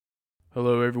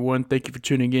Hello, everyone. Thank you for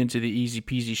tuning in to the Easy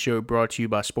Peasy Show brought to you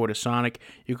by Sportasonic.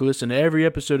 You can listen to every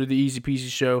episode of the Easy Peasy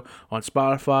Show on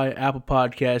Spotify, Apple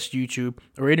Podcasts, YouTube,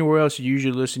 or anywhere else you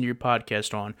usually listen to your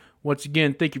podcast on. Once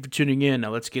again, thank you for tuning in. Now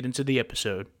let's get into the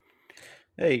episode.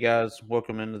 Hey guys,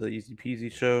 welcome into the Easy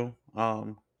Peasy Show.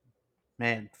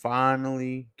 Man,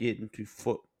 finally getting to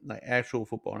like actual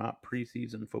football, not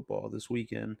preseason football this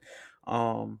weekend.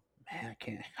 Man,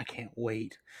 I can't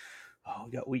wait. Oh,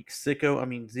 we got week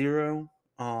zero.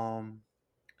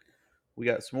 We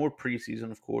got some more preseason,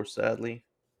 of course, sadly,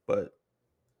 but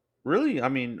really,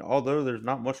 although there's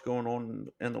not much going on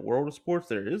in the world of sports,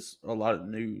 there is a lot of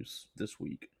news this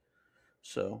week.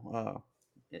 So,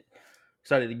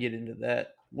 excited to get into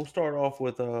that. We'll start off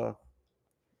with Shohei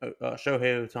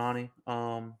Ohtani.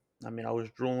 I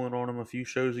was drooling on him a few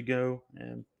shows ago,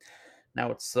 and now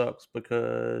it sucks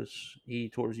because he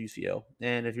tore his UCL.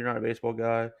 And if you're not a baseball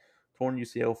guy, torn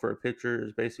UCL for a pitcher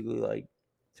is basically like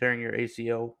tearing your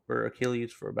ACL or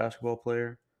Achilles for a basketball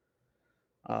player.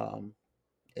 Um,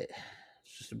 it's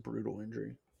just a brutal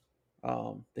injury.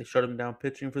 They shut him down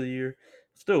pitching for the year.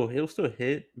 He'll still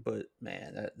hit, but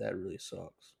man, that really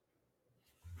sucks.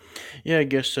 Yeah, I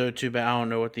guess so too, but I don't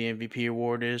know what the MVP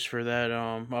award is for that.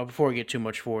 Before we get too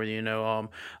much forward,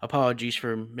 apologies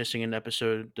for missing an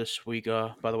episode this week.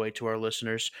 By the way, to our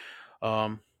listeners,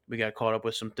 we got caught up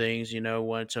with some things.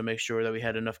 Wanted to make sure that we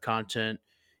had enough content.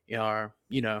 I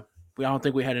don't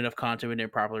think we had enough content. We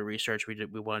didn't properly research. We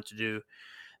wanted to do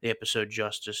the episode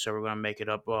justice, so we're going to make it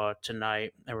up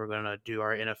tonight, and we're going to do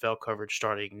our NFL coverage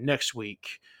starting next week.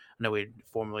 I know we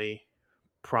formally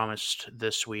promised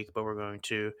this week, but we're going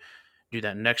to do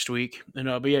that next week. And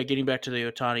but yeah, getting back to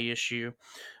the Otani issue,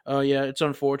 yeah, it's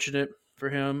unfortunate for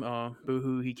him.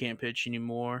 Boohoo, he can't pitch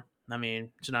anymore. I mean,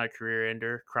 it's not a career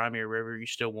ender. Cry me a river. You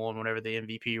still won whatever the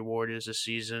MVP award is this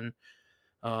season.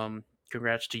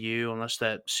 Congrats to you, unless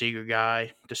that Seager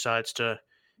guy decides to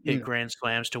hit No, grand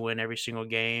slams to win every single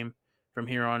game from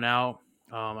here on out.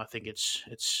 I think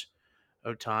it's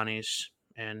Otani's,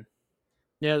 and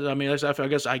yeah, I mean,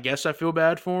 I guess I feel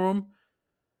bad for him.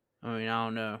 I mean, I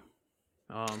don't know.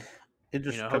 Um, it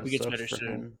just I kind hope of he gets sucks better for soon.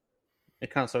 him.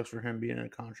 It kind of sucks for him being in a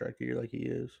contract year like he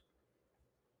is.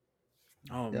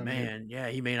 Oh Yeah, I mean, man, yeah,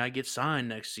 he may not get signed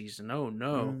next season. Oh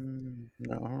no.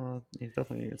 no, I don't know. He's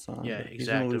definitely gonna get signed, Yeah, but he's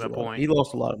gonna exactly lose my a lot. point. He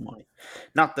lost a lot of money.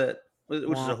 Not that, which is a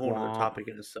Womp whole other womp. topic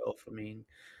in itself. I mean,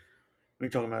 when you're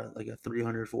talking about like a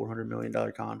 300, $400 million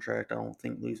contract, I don't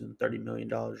think losing $30 million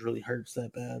really hurts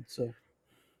that bad. So,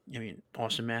 I mean,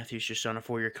 Austin Matthews just on a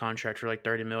 4-year contract for like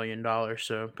 $30 million,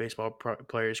 so baseball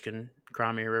players can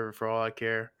cry me a river for all I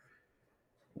care.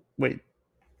 wait,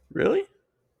 really?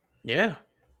 Yeah,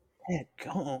 Heck,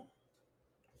 go.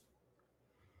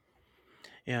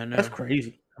 yeah, I That's know.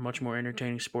 crazy. A much more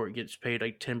entertaining sport gets paid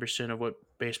like 10% of what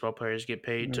baseball players get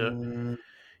paid to Mm,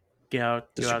 go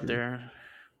out disagree. there.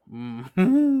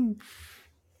 Mhm.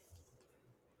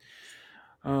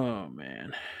 Oh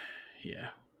man, yeah.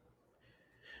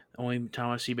 The only time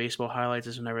I see baseball highlights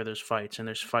is whenever there's fights, and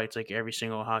there's fights like every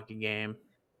single hockey game.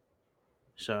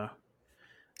 So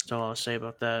that's all I'll say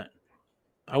about that.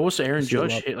 I will say I Aaron see a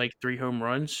Judge lot. hit like 3 home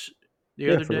runs the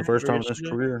Yeah, other for the day first or time in his yesterday.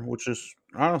 career, which is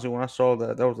honestly when I saw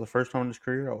that was the first time in his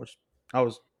career, I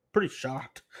was pretty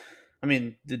shocked. I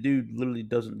mean, the dude literally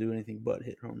doesn't do anything but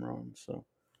hit home runs. So,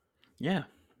 Yeah,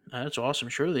 that's awesome.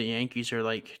 Sure, the Yankees are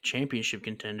like championship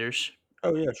contenders.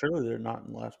 oh yeah, surely they're not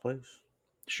in last place.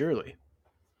 Surely,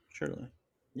 Surely,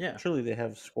 yeah, surely they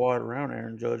have a squad around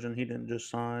Aaron Judge, and he didn't just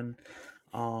sign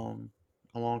um,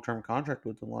 a long-term contract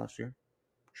with them last year.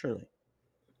 Surely,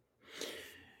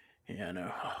 yeah. I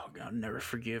know. Oh God, I'll never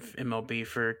forgive MLB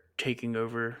for taking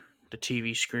over the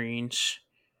TV screens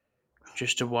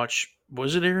just to watch.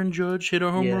 Was it Aaron Judge hit a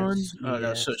home run? yes,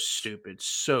 That's so yes, stupid.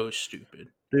 So stupid.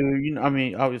 dude. I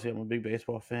mean, obviously I'm a big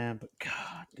baseball fan, but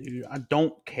God, dude, I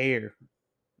don't care.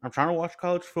 I'm trying to watch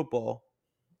college football.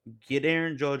 Get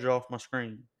Aaron Judge off my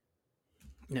screen.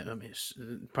 Yeah, I mean, it's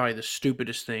probably the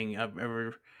stupidest thing I've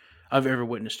ever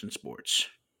witnessed in sports.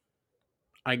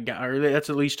 That's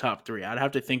at least top three. I'd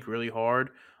have to think really hard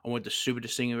on what the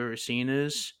stupidest thing I've ever seen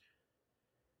is.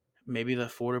 Maybe the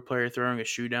Florida player throwing a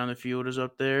shoe down the field is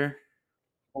up there,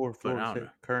 Or but I Florida's don't know.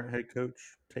 current head coach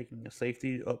taking a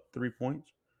safety up 3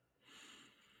 points.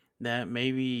 That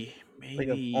maybe, Like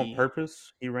on maybe,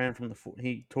 purpose,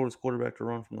 he told his quarterback to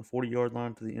run from the 40-yard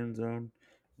line to the end zone,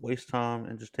 waste time,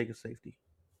 and just take a safety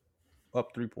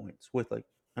up 3 points with like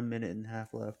a minute and a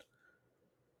half left.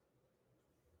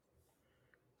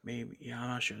 maybe. Yeah, I'm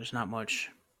not sure. There's not much.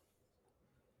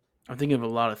 I'm thinking of a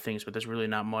lot of things, but there's really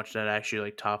not much that actually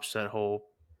like tops that whole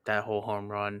home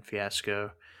run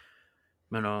fiasco.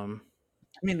 But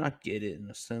I mean, I get it in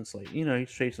a sense, like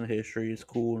he's chasing history. It's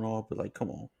cool and all, but like, come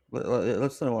on,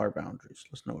 let's know our boundaries.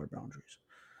 Let's know our boundaries.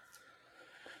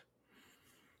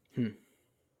 Hmm.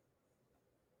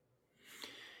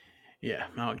 Yeah,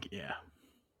 yeah,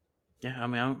 yeah. I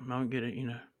mean, I don't get it.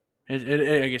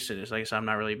 I guess it is. Like I said, I'm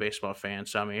not really a baseball fan,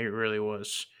 so I mean, it really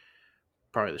was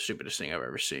probably the stupidest thing I've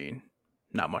ever seen.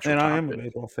 Not much will And I top am a it.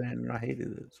 baseball fan, and I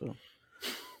hated it. So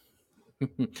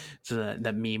So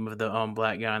that meme of the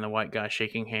black guy and the white guy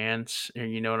shaking hands,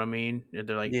 and you know what I mean? They're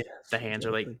like yes, the hands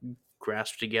are like exactly.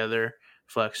 grasped together,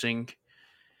 flexing.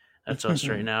 That's us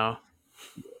right now.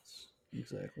 Yes,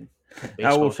 exactly.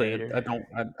 I will Baseball say hater. I don't.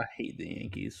 I hate the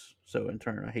Yankees. So in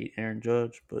turn, I hate Aaron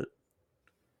Judge. But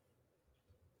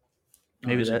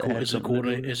maybe Is it that cool? has Is it something to cool do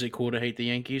to with it. is it cool to hate the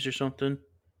Yankees or something?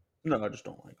 No, I just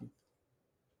don't like him.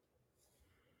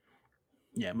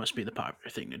 Yeah, it must be the popular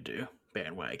thing to do.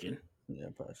 Bandwagon. Yeah,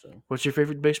 probably so. What's your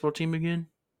favorite baseball team again?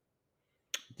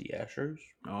 The Astros.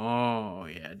 Oh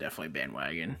yeah, definitely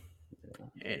bandwagon. Yeah,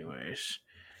 yeah. Anyways,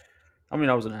 I mean,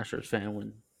 I was an Astros fan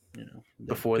when they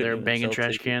before couldn't they're even banging sell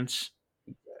trash tickets. cans,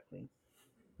 Exactly.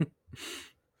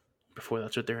 before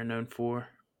that's what they're known for.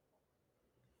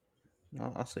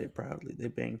 I'll say it proudly. They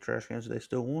banged trash cans. They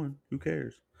still won. Who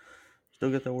cares?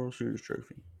 Still get that World Series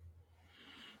trophy.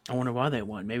 I wonder why they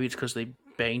won. Maybe it's because they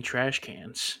bang trash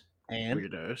cans. And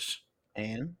Weirdos.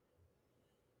 and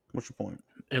what's your point?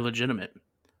 Illegitimate.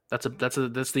 That's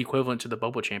the equivalent to the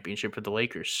bubble championship for the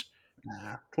Lakers.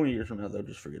 Nah. 20 years from now, they'll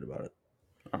just forget about it.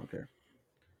 I don't care.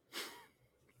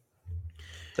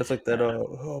 That's like that. Uh,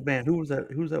 Oh man, who was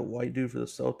that? Who was that white dude for the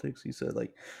Celtics? He said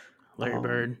like, Larry um,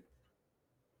 Bird.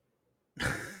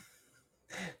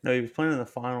 no, he was playing in the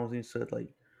finals. And he said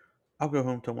like, I'll go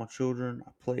home tell my children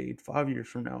I played. 5 years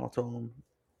from now, I'll tell them.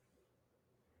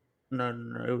 No,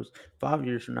 no, no. It was 5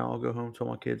 years from now. I'll go home tell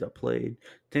my kids I played.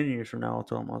 10 years from now, I'll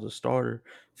tell them I was a starter.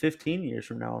 15 years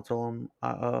from now, I'll tell them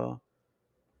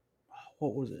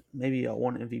what was it? Maybe I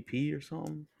won MVP or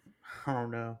something. I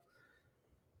don't know.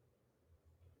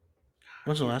 I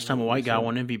When's the can't last time remember a what he white guy said.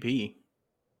 won MVP?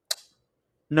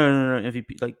 No, no, no,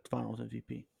 MVP, like Finals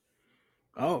MVP.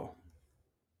 Oh,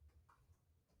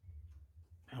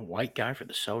 a white guy for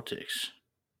the Celtics.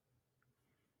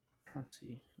 Trying to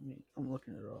see. I'm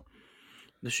looking it up.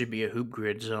 This should be a hoop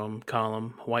grid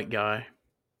column. White guy.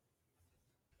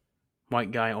 White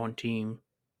guy on team.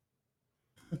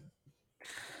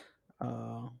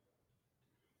 Uh,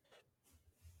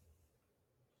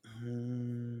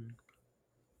 hmm,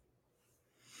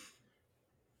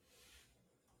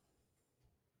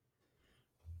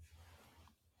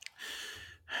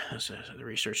 The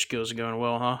research skills are going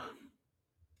well, huh?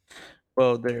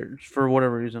 well, there for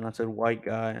whatever reason I said white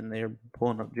guy, and they're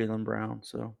pulling up Jalen Brown.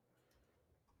 So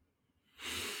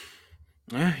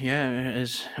Yeah.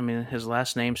 His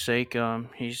last namesake.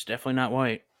 He's definitely not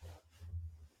white.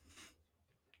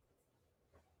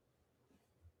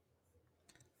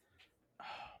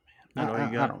 I, Not all you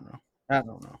I got. don't know. I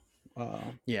don't know.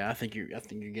 Uh, Yeah, I think you're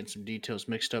getting some details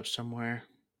mixed up somewhere.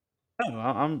 no,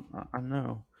 I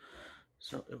know.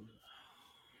 So it was,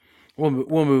 We'll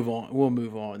move on. We'll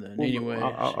move on then. Anyways,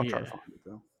 I'll try to yeah, find it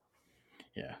though.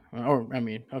 yeah. Or I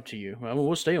mean, up to you.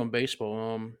 We'll stay on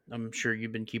baseball. I'm sure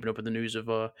you've been keeping up with the news of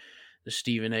the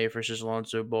Stephen A. versus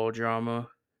Lonzo Ball drama.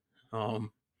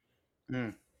 Um,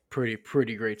 Mm.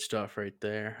 pretty great stuff right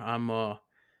there. I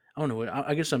don't know what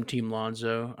I guess I'm Team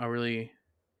Lonzo.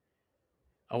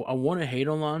 I want to hate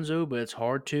on Lonzo, but it's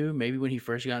hard to. Maybe when he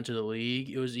first got into the league,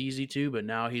 it was easy to, but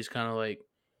now he's kind of like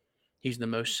he's the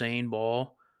most sane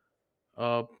ball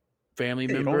uh family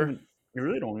Yeah, you don't member. even you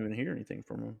really don't even hear anything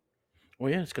from him.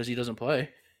 Well, yeah, it's because he doesn't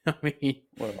play. I mean,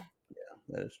 Well, yeah,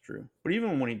 that is true. But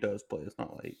even when he does play, it's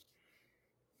not like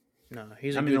no,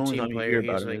 he's I a mean the good only team time you player. hear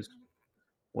about He's him like, is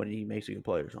when he makes a good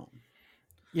play or something.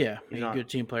 yeah, He's a not good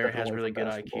team player stepping has away really from good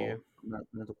IQ. basketball, from that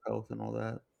mental health and all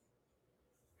that.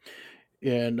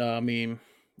 Yeah, and I mean,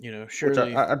 Which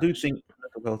surely, I do think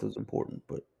mental health is important,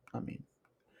 but I mean,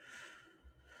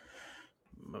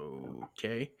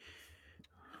 okay,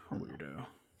 I don't know. weirdo.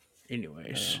 I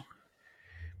don't Anyways, know.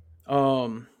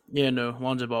 yeah, no,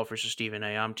 Lonzo Ball versus Stephen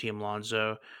A. I'm Team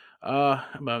Lonzo. But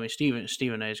I mean,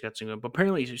 Stephen A's got some good. But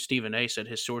apparently, Stephen A. said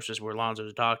his sources were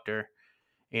Lonzo's doctor.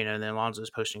 And then Lonzo's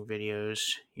posting videos,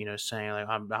 saying like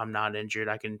I'm not injured.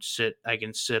 I can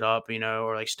sit up,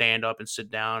 or like stand up and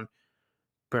sit down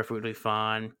perfectly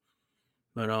fine.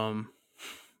 But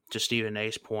to Stephen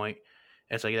A's point,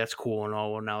 it's like that's cool and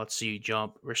all. Well, now let's see you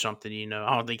jump or something.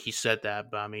 I don't think he said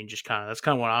that, but I mean, just kind of that's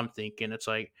kind of what I'm thinking. It's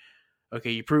like,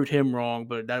 okay, you proved him wrong,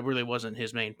 but that really wasn't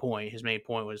his main point. His main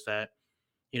point was that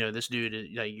this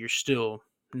dude, like, you're still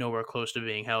nowhere close to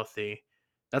being healthy.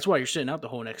 That's why you're sitting out the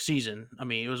whole next season. I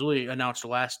mean, it was really announced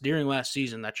during last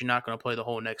season that you're not going to play the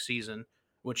whole next season,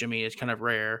 which I mean is kind of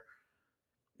rare,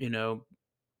 you know.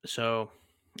 So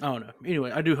I don't know.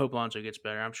 Anyway, I do hope Lonzo gets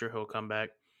better. I'm sure he'll come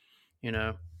back, you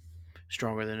know,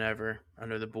 stronger than ever. I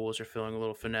know the Bulls are feeling a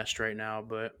little finessed right now,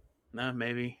 but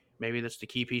maybe that's the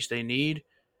key piece they need.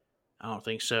 I don't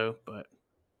think so, but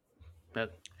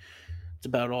that's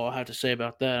about all I have to say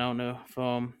about that. I don't know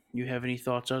if you have any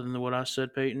thoughts other than what I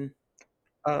said, Peyton.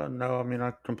 No, I mean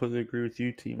I completely agree with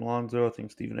you, Team Lonzo. I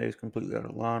think Stephen A. is completely out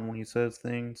of line when he says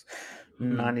things.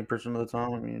 Hmm. 90% of the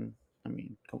time,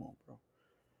 come on, bro.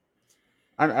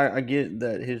 I get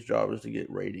that his job is to get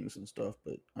ratings and stuff,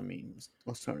 but I mean,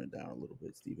 let's tone it down a little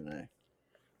bit, Stephen A.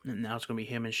 And now it's gonna be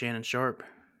him and Shannon Sharp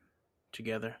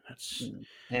together. And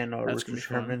That's gonna be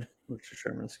fun. Richard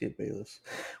Sherman, and Skip Bayless,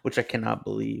 which I cannot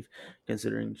believe,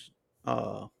 considering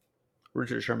uh,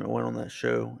 Richard Sherman went on that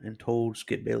show and told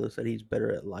Skip Bayless that he's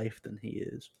better at life than he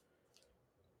is.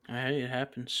 Hey, it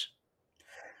happens.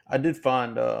 I did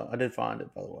find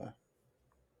it, by the way.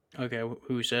 Okay,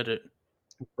 who said it?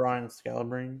 Brian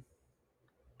Scalabrine.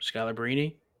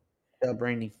 Scalabrini?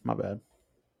 Scalabrine, my bad.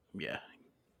 Yeah,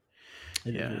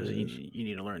 It is yeah. what it You, is. you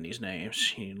need to learn these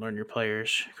names. You need to learn your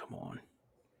players.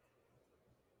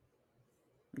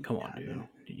 Come Yeah, on, I dude. know.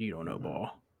 You don't I know know.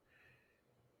 ball.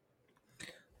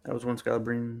 That was when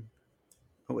Scalabrine.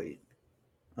 Oh, wait.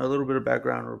 A little bit of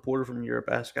background. A reporter from Europe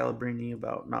asked Scalabrini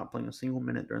about not playing a single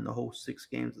minute during the whole 6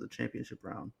 games of the championship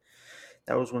round.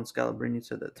 That was when Scalabrini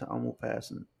said that time will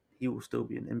pass and he will still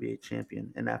be an NBA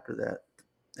champion. And after that,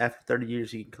 after 30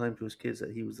 years, he can claim to his kids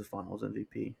that he was the Finals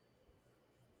MVP.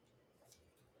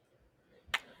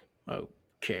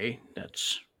 Okay,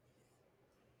 that's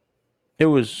There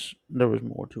was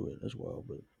more to it as well,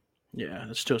 but yeah.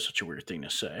 That's still such a weird thing to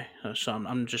say. So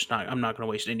I'm just not. I'm not gonna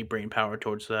waste any brain power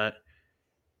towards that.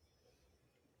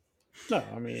 no,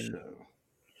 I mean, So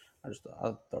I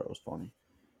thought it was funny.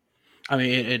 I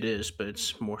mean, it is, but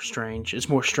it's more strange. It's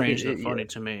more strange than Yeah, funny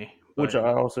to me. which But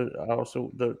I also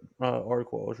the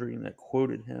article I was reading that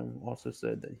quoted him also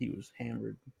said that he was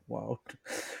hammered while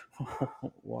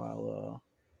while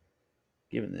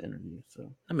giving the interview.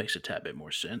 So that makes a tad bit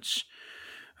more sense.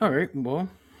 All right. Well,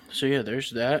 so yeah,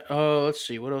 there's that. Let's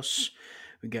see what else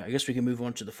we got. I guess we can move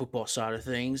on to the football side of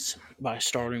things by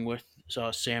starting with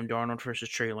Sam Darnold versus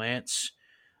Trey Lance.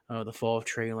 The fall of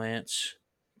Trey Lance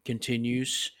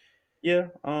continues. yeah,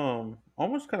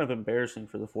 almost kind of embarrassing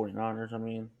for the 49ers. I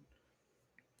mean,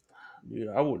 dude,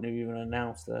 I wouldn't have even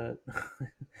announced that.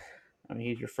 I mean,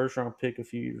 he's your first round pick a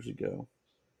few years ago.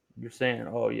 You're saying,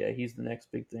 oh yeah, he's the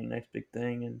next big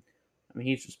thing, and I mean,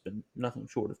 he's just been nothing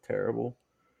short of terrible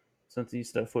since he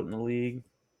stepped foot in the league.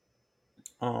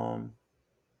 Um,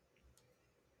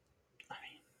 I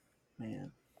mean,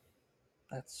 man,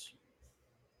 that's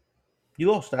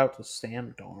you lost out to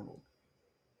Sam Darnold.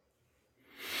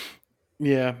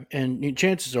 Yeah, and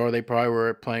chances are they probably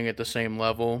were playing at the same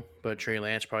level, but Trey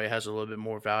Lance probably has a little bit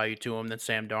more value to him than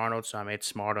Sam Darnold. So I mean, it's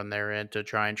smart on their end to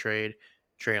try and trade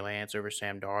Trey Lance over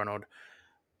Sam Darnold.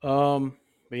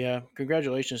 But yeah,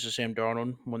 congratulations to Sam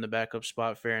Darnold, won the backup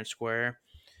spot fair and square.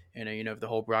 And if the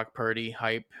whole Brock Purdy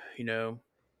hype,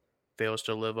 fails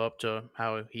to live up to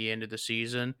how he ended the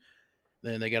season,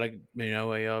 then they got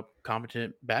a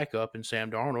competent backup in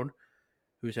Sam Darnold,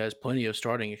 who has plenty of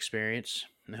starting experience,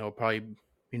 and he'll probably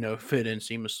fit in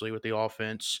seamlessly with the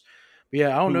offense. But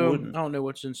yeah, I don't Who know. wouldn't? I don't know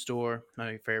what's in store.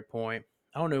 I mean, fair point.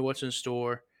 I don't know what's in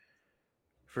store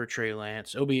for Trey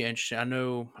Lance. It'll be interesting. I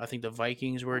know. I think the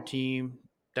Vikings were a team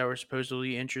that were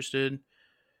supposedly interested,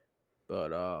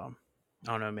 but I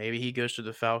don't know. Maybe he goes to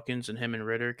the Falcons, and him and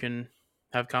Ritter can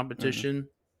have Mm, competition.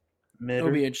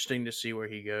 It'll be Mitter. interesting to see where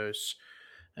he goes.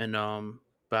 And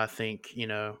but I think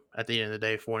at the end of the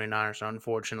day, 49ers,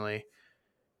 unfortunately,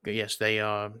 yes, they're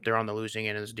on the losing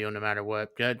end of this deal no matter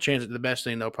what. Chance the best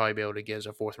thing they'll probably be able to get is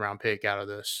a fourth round pick out of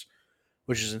this,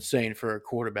 which is insane for a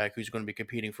quarterback who's going to be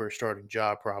competing for a starting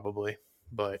job probably.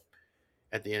 But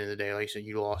at the end of the day, like you said,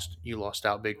 you lost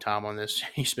out big time on this.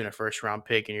 You spent a first round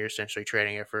pick and you're essentially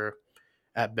trading it for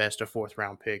at best a fourth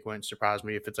round pick. Wouldn't surprise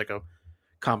me if it's like a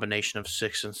combination of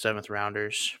sixth and seventh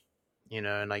rounders,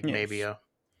 and like maybe Yes. a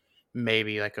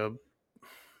maybe like a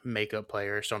makeup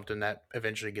player or something that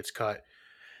eventually gets cut.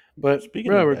 But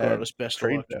Speaking well, of bad regardless, best of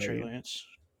trade luck to Trey value Lance.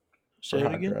 for Say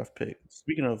that high again. draft picks.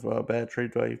 Speaking of bad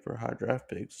trade value for high draft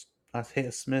picks,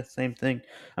 Isaiah Smith, same thing.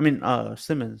 I mean,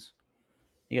 Simmons,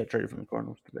 he got traded from the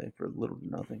Cardinals today for little to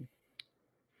nothing.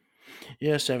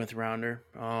 Yeah, seventh rounder.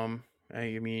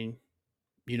 I mean,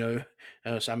 you know,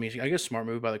 so, I mean, I guess smart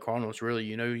move by the Cardinals. Really,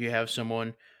 you have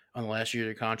someone on the last year of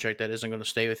their contract that isn't going to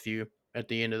stay with you at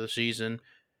the end of the season.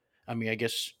 I mean, I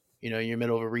guess in your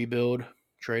middle of a rebuild,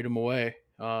 trade them away.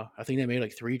 I think they made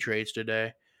like 3 trades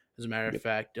today. As a matter of Yep.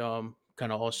 fact,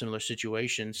 kind of all similar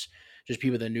situations. Just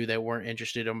people that knew that weren't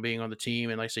interested in being on the team,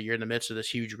 and like I said, you're in the midst of this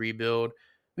huge rebuild.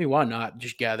 I mean, why not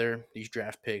just gather these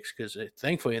draft picks? Because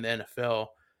thankfully in the NFL,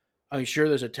 I mean, sure,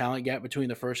 there's a talent gap between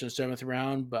the first and seventh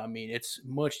round, but I mean, it's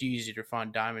much easier to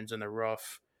find diamonds in the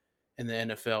rough in the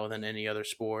NFL than any other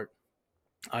sport.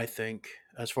 I think,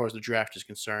 as far as the draft is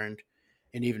concerned,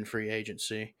 and even free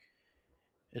agency.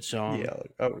 It's Yeah,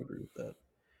 like, I would agree with that.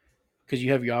 because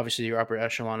you have obviously your upper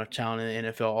echelon of talent in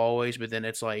the NFL always, but then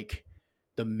it's like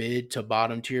the mid to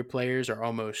bottom tier players are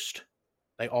almost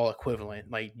like all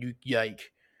equivalent. Like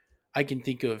like I can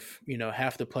think of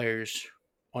half the players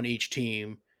on each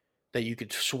team that you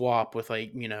could swap with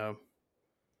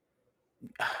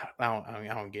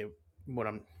I don't get what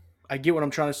I get what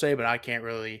I'm trying to say, but I can't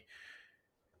really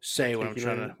say what I'm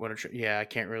trying Articulate to it. yeah,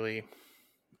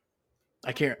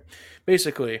 I can't.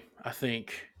 Basically, I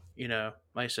think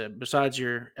like I said, besides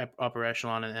your upper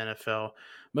echelon in the NFL,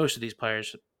 most of these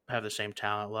players have the same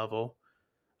talent level.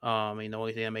 I mean, the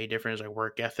only thing that may differ is like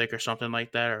work ethic or something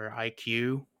like that, or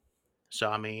IQ. So,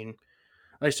 I mean,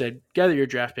 like I said, gather your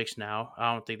draft picks now.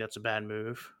 I don't think that's a bad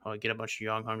move. Get a bunch of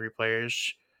young, hungry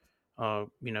players.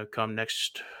 Come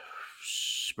next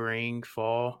spring,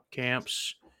 fall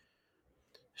camps,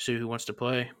 see who wants to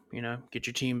play. Get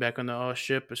your team back on the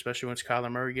ship, especially once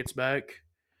Kyler Murray gets back.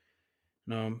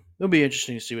 It'll be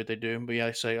interesting to see what they do. But yeah,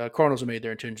 I say Cardinals have made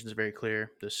their intentions very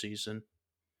clear this season.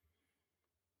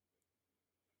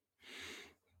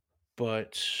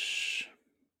 But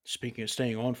speaking of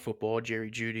staying on football,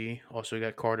 Jerry Jeudy also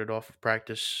got carted off of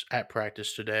practice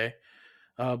today.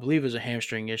 I believe it was a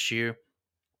hamstring issue.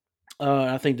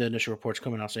 I think the initial reports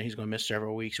coming out saying he's going to miss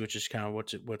several weeks, which is kind of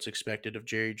what's expected of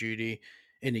Jerry Jeudy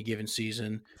any given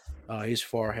season. He's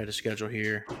far ahead of schedule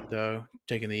here, though,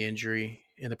 taking the injury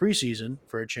in the preseason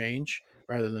for a change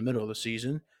rather than the middle of the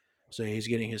season. So he's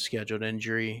getting his scheduled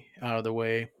injury out of the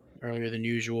way earlier than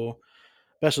usual.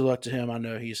 Best of luck to him. I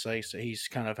know he's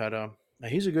kind of had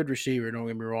he's a good receiver. Don't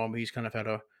get me wrong, but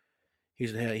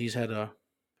he's had a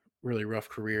really rough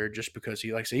career just because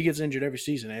he like I say he gets injured every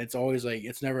season. And it's always like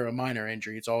it's never a minor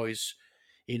injury. It's always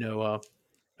you know uh,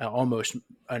 almost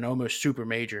an almost super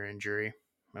major injury.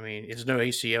 I mean, it's no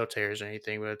ACL tears or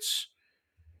anything, but it's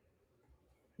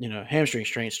hamstring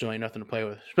strain still ain't nothing to play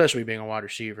with, especially being a wide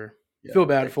receiver. Yeah, Feel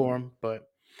bad for definitely. him,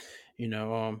 but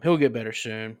he'll get better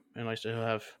soon. And like I said, he'll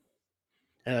have.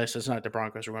 And like I said, it's not like the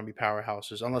Broncos are going to be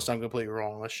powerhouses, unless I'm completely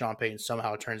wrong. Unless Sean Payton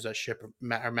somehow turns that ship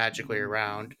magically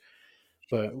around,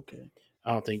 but Okay.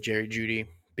 I don't think Jerry Jeudy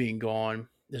being gone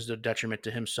is a detriment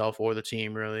to himself or the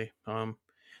team. Really,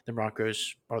 the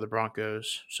Broncos are the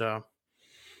Broncos, so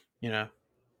you know,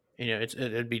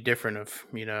 it'd be different if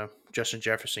Justin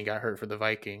Jefferson got hurt for the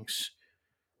Vikings.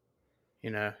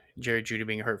 Jerry Jeudy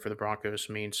being hurt for the Broncos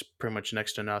means pretty much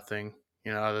next to nothing.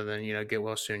 Other than get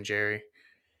well soon, Jerry.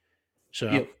 So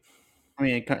Yep. I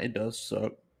mean, it does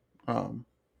suck. Um,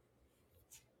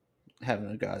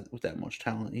 Having a guy with that much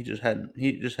talent, he just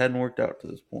hadn't worked out to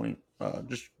this point.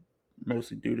 Just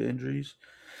mostly due to injuries.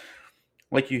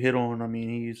 Like you hit on, I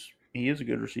mean, he is a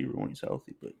good receiver when he's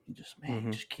healthy, but he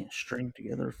hmm just can't string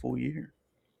together a full year.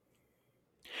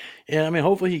 yeah, I mean,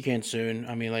 hopefully he can soon.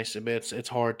 I mean, like I said, but it's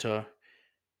hard to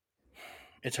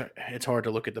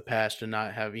look at the past and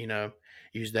not have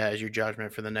use that as your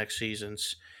judgment for the next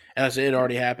seasons. And I said it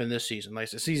already happened this season. Like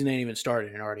the season ain't even started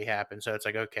and it already happened. So it's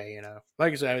like okay,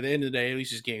 like I said, at the end of the day, at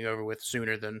least he's getting over with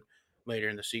sooner than later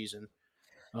in the season.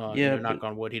 Yeah, but Knock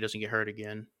on wood, he doesn't get hurt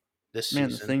again this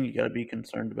man, the season. thing you got to be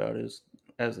concerned about is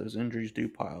as those injuries do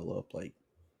pile up, like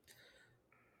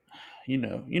you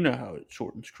know how it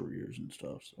shortens careers and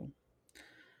stuff. So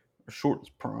or shortens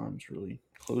primes, really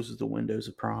closes the windows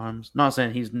of primes. Not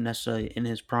saying he's necessarily in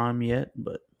his prime yet,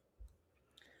 but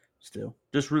still,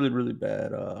 just really, really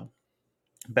bad.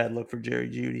 Bad luck for Jerry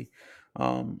Judy.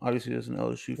 Obviously, as an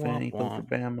LSU fan, Womp he played for womp.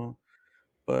 Bama,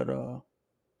 but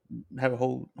have a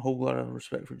whole lot of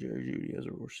respect for Jerry Judy as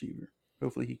a receiver.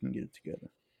 Hopefully, he can get it together.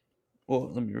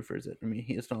 Well, let me rephrase that. I mean,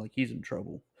 it's not like he's in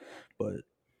trouble, but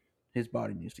his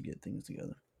body needs to get things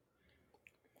together.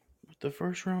 With the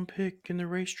first round pick in the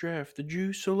race draft, the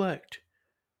Jews select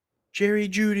Jerry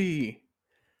Judy,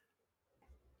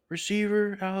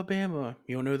 receiver, Alabama.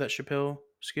 You don't know that Chappelle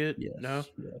skit? No. Yes,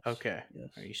 yes, Okay. yes,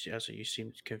 I see you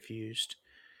seem confused.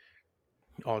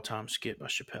 All time skit by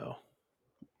Chappelle.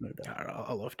 no doubt. God,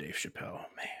 I love Dave Chappelle,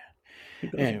 man. Who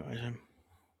doesn't? Anyways,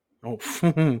 oh,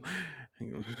 I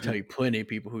can tell you plenty of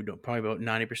people who don't. Probably about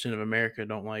 90% of America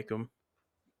don't like him.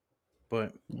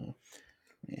 But No,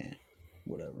 yeah,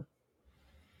 whatever.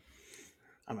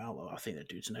 I mean, I think that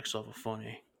dude's next level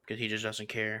funny because he just doesn't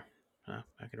care.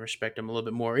 I can respect him a little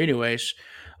bit more. Anyways,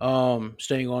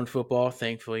 staying on football,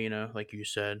 thankfully, like you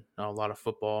said, a lot of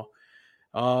football.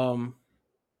 Um,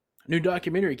 New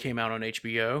documentary came out on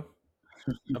HBO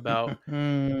about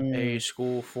a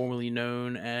school formerly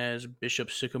known as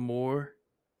Bishop Sycamore,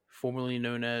 formerly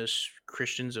known as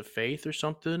Christians of Faith or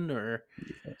something, or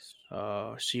Yes.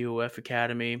 COF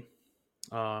Academy.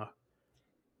 Uh,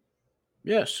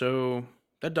 yeah, so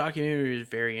that documentary is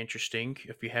very interesting.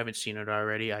 If you haven't seen it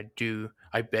already,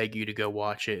 I beg you to go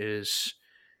watch it. It's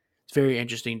very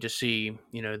interesting to see,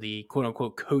 the quote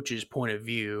unquote coach's point of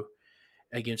view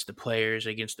against the players,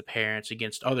 against the parents,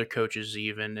 against other coaches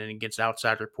even, and against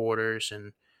outside reporters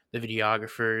and the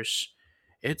videographers.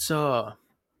 It's man,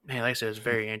 like I said, it's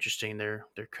very interesting. Their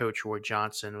coach Roy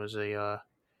Johnson was a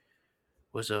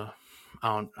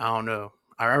I don't know.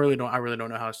 I really don't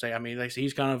know how to say. I mean, like I said,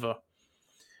 he's kind of a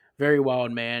very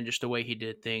wild man, just the way he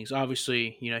did things.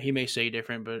 Obviously, he may say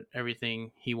different, but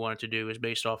everything he wanted to do is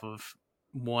based off of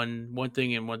one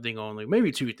thing and one thing only,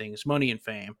 maybe two things: money and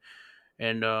fame.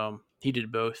 And he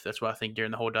did both. That's why I think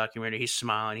during the whole documentary, he's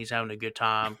smiling, he's having a good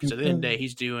time because at the end of the day,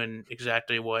 he's doing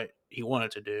exactly what he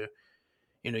wanted to do.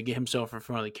 Get himself in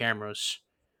front of the cameras.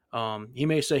 He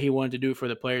may say he wanted to do it for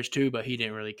the players too, but he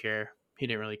didn't really care. He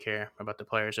didn't really care about the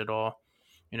players at all.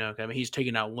 I mean, he's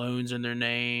taking out loans in their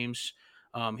names.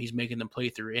 He's making them play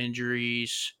through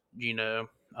injuries.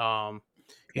 Um,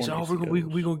 he's Torn oh we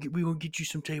ACLs. gonna get you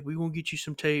some tape. We gonna get you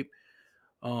some tape.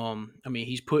 I mean,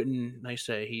 he's putting, like I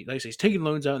say, he's taking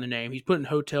loans out in their name. He's putting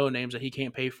hotel names that he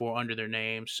can't pay for under their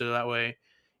names, so that way,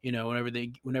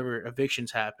 whenever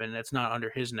evictions happen, it's not under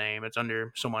his name; it's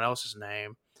under someone else's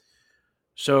name.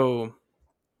 So,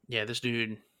 yeah, this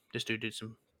dude did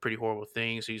some pretty horrible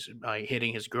things. He's like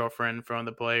hitting his girlfriend in front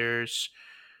of the players.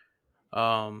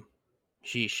 Um,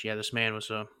 sheesh, yeah, this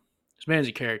man's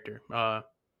a character.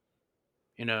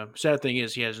 Sad thing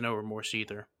is he has no remorse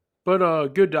either. But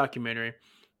good documentary.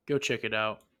 Go check it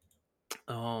out.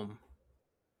 Um,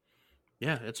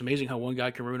 Yeah, it's amazing how one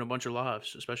guy can ruin a bunch of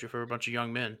lives, especially for a bunch of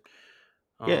young men.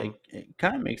 Yeah, Um, it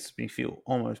kind of makes me feel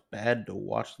almost bad to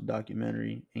watch the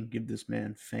documentary and give this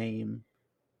man fame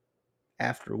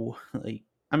after like.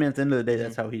 I mean, at the end of the day,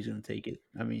 that's mhm, how he's going to take it.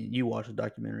 I mean, you watch the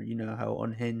documentary, you know how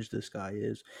unhinged this guy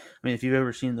is. I mean, if you've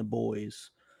ever seen The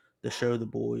Boys, the show The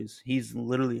Boys, he's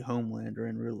literally Homelander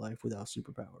in real life without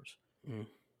superpowers. mm,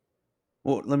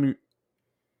 Well, let me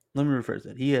rephrase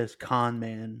that. He has con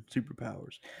man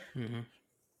superpowers. mhm.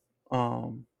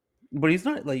 Um, but he's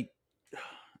not like.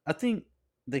 I think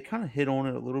they kind of hit on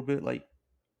it a little bit. Like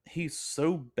he's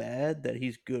so bad that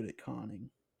he's good at conning.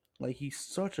 Like he's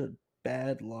such a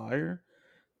bad liar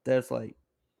that's like,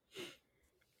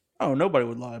 oh, nobody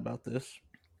would lie about this.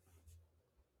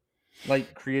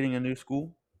 Like creating a new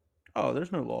school. Oh,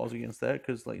 there's no laws against that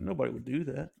because like nobody would do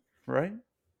that, right?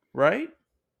 Right?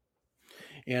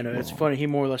 Yeah, no, it's Well, funny. He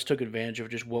more or less took advantage of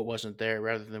just what wasn't there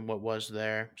rather than what was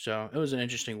there. So it was an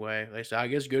interesting way. Like I said, I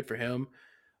guess good for him.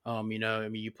 I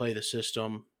mean, you play the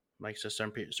system. Like I said,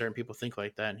 certain people think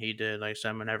like that, and he did. Like I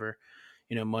said, whenever,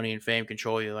 money and fame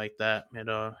control you like that,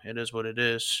 it is what it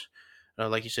is.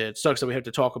 Like you said, it sucks that we have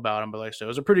to talk about him, but like I said, it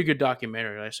was a pretty good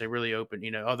documentary. Like I say, really open.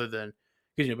 Other than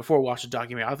because before I watched the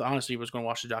documentary, honestly was going to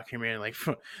watch the documentary and like,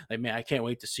 like man, I can't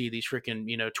wait to see these freaking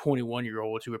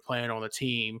 21-year-olds who are playing on the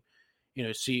team.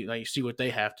 See what they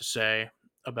have to say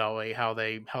about like how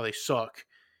they suck.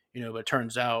 But it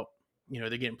turns out they're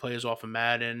getting players off of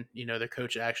Madden. Their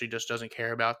coach actually just doesn't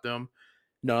care about them.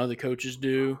 None of the coaches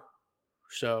do.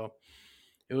 So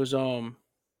it was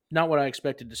not what I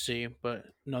expected to see, but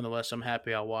nonetheless, I'm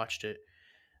happy I watched it.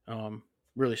 Um,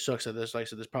 Really sucks that there's like I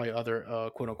said, there's probably other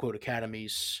quote unquote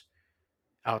academies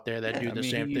out there that yeah, do I the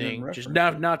mean, he same even thing. Just referenced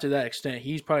not it. not to that extent.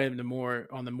 He's probably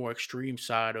on the more extreme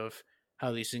side of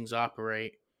how these things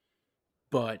operate.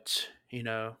 But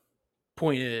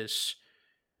point is,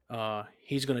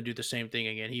 he's going to do the same thing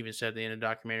again. He even said at the end of the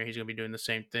documentary he's going to be doing the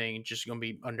same thing, just going to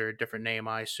be under a different name,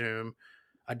 I assume.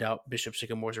 I doubt Bishop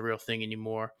Sycamore's a real thing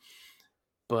anymore.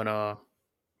 But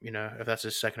if that's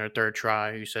his second or third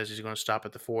try, he says he's going to stop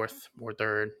at the fourth or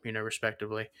third,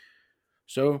 respectively.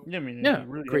 So Yeah, I mean, yeah, he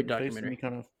really great hadn't faced any documentary.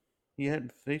 kind of he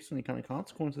hadn't faced any kind of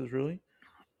consequences, really.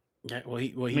 Yeah, well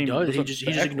I he mean, does. was He a just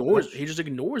he just ignores backlash. he just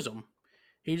ignores them.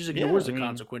 He just Yeah, ignores I the mean,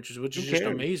 consequences, which who is just cares?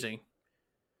 amazing.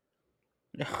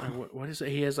 Like what is it?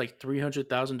 He has like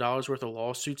 $300,000 worth of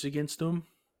lawsuits against him.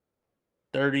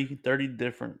 30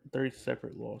 different, 30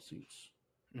 separate lawsuits.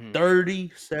 Mm. 30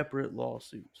 separate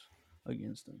lawsuits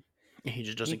against him. He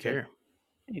just He doesn't said, care.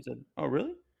 oh,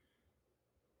 really?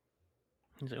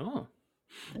 He's like, oh,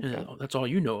 Okay. that's all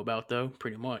you know about, though,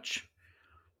 pretty much.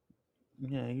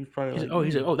 Yeah, he was probably He's like, like, oh,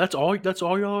 he's like, "Yeah, oh, that's all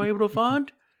y'all are able to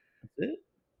find. that's it."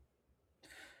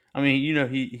 I mean,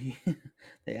 he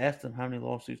they asked him, "How many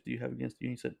lawsuits do you have against you?"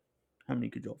 And he said, "How many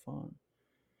could y'all find?"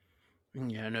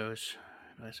 Yeah, I know.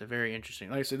 It's a very interesting.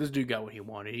 Like I said, this dude got what he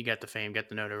wanted. He got the fame, got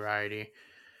the notoriety,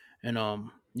 and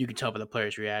you can tell by the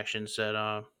players' reactions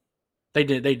that they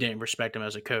didn't respect him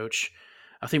as a coach.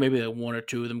 I think maybe like one or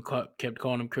two of them kept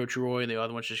calling him Coach Roy, and the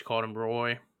other ones just called him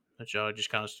Roy. Which just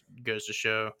kind of goes to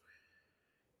show,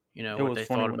 It what was they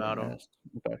funny thought when about they him. asked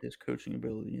about his coaching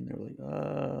ability, and they were like,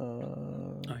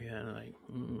 Oh yeah, like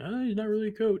he's not really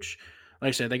a coach. Like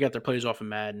I said, they got their plays off of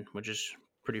Madden, which is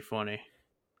pretty funny.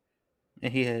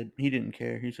 And he didn't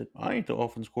care. He said, "I ain't the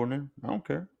offense coordinator. I don't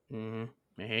care."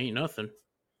 He ain't nothing.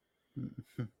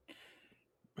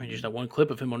 And just that Mm, one clip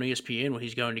of him on ESPN when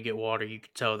he's going to get water, you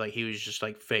could tell that he was just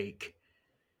like fake.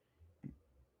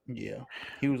 yeah,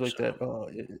 he was like So,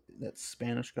 that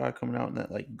Spanish guy coming out in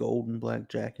that like gold and black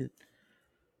jacket.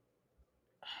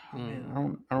 Oh, man,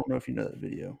 mm, I don't know if you know that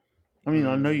video. I mean,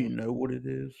 I know you mm, know what it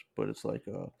is, but it's like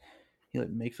he like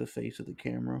makes a face at the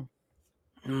camera.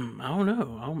 I don't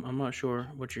know. I'm not sure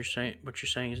what you're saying. What you're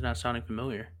saying is not sounding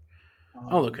familiar.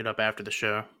 I'll look Um, it up after the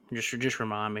show. Just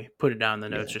remind me. Put it down in the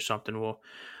notes yeah, or something. We'll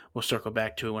circle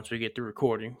back to it once we get through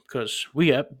recording because we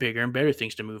have bigger and better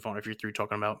things to move on. If you're through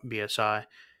talking about BSI,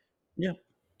 yeah,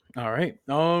 all right.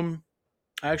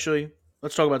 Actually,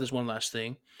 let's talk about this one last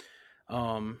thing.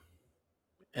 Um,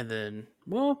 and then,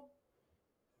 well,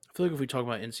 I feel like if we talk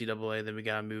about NCAA, then we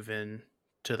gotta move in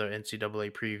to the NCAA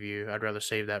preview. I'd rather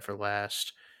save that for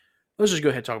last. Let's just go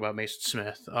ahead and talk about Maason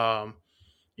Smith.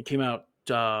 It came out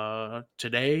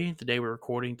today, the day we're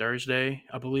recording, Thursday,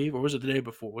 I believe, or was it the day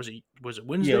before? Was it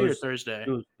yeah. Wednesday or Thursday?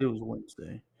 It was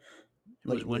Wednesday,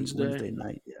 It was late Wednesday. Wednesday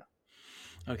night. Yeah,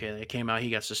 Okay, it came out. He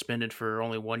got suspended for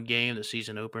only one game, the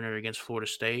season opener against Florida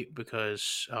State,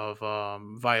 because of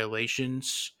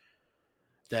violations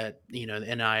that the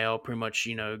NIL pretty much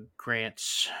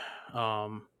grants.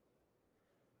 Um,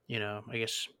 I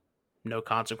guess no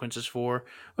consequences for.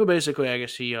 But basically, I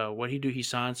guess what he do, he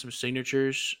signed some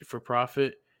signatures for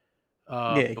profit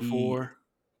yeah. before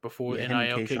Him and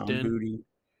NIL kicked Kayshawn in. Booty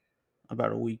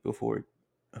about a week before it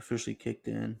officially kicked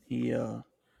in.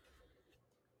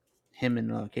 Him and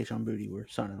Kayshawn Booty were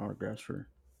signing autographs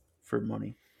for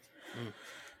money.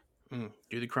 Mm,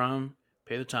 do the crime,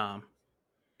 pay the time.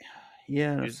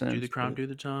 Yeah, in a Do the sense, crime, but do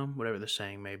the time. Whatever the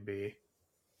saying may be.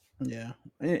 yeah,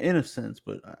 in a sense,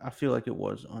 but I feel like it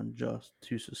was unjust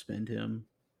to suspend him,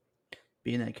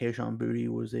 being that Kayshawn Booty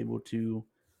was able to.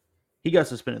 He got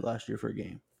suspended last year for a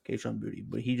game, Kayshawn Booty,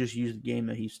 but he just used the game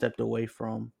that he stepped away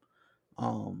from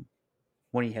um,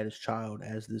 when he had his child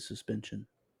as the suspension.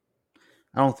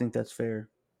 I don't think that's fair.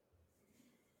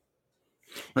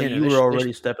 Like Yeah, no, you were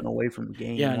already stepping away from the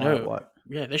game. yeah, I know. What?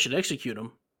 Yeah, they should execute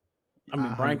him. I I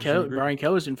mean, 100% agree. Brian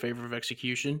Kelly's in favor of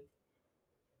execution.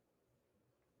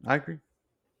 I agree.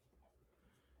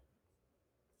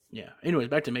 Yeah. Anyways,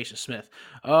 back to Mason Smith.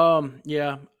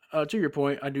 Yeah. To your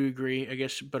point, I do agree. I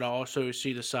guess, but I also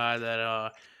see the side that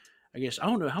I guess I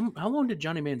don't know how long did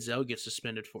Johnny Manziel get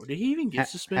suspended for? Did he even get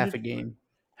Half suspended? a game.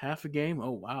 Half a game?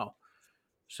 Oh wow!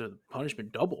 So the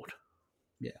punishment doubled.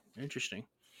 Yeah. Interesting.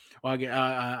 Well,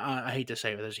 I hate to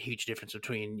say it, but there's a huge difference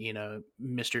between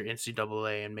Mister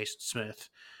NCAA and Mason Smith,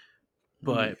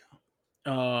 Yeah. but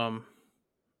um,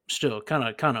 still kind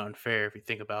of unfair if you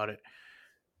think about it.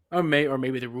 Or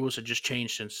maybe the rules had just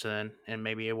changed since then, and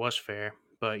maybe it was fair.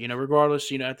 But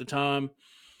regardless, at the time,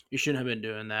 you shouldn't have been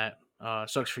doing that.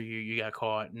 Sucks for you. You got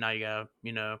caught. Now you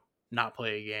gotta, not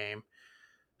play a game.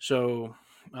 So,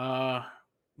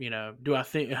 do I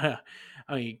think?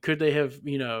 I mean, could they have,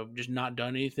 just not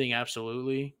done anything?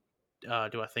 Absolutely.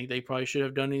 Do I think they probably should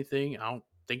have done anything? I don't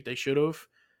think they should have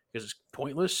because it's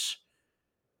pointless.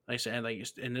 Like I said,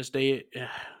 like in this day,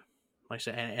 like I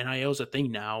said, NIL is a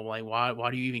thing now. Like,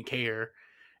 why do you even care?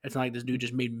 It's not like this dude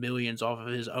just made millions off of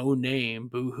his own name.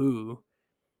 Boo hoo.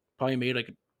 Probably made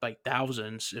like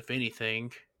thousands, if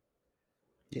anything.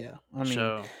 Yeah. I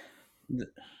mean, So, th-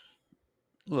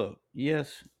 look,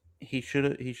 yes, he should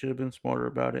have been smarter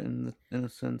about it in a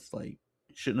sense like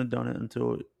shouldn't have done it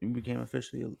until it became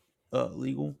officially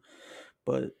legal.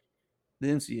 But the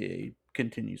NCAA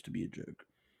continues to be a joke.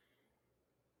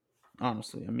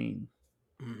 Honestly, I mean,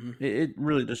 hmm it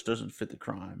really just doesn't fit the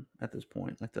crime at this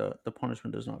point. Like the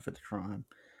punishment does not fit the crime.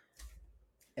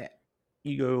 Eh,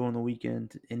 You go on the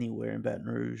weekend anywhere in Baton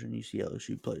Rouge and you see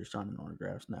LSU players signing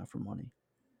autographs now for money.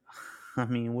 I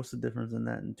mean, what's the difference in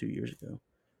that in 2 years ago?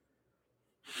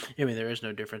 I mean, there is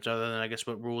no difference other than I guess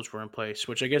what rules were in place,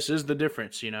 which I guess is the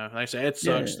difference. Like I said, it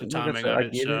Yeah, sucks the like I timing said, of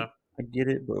it. So, I get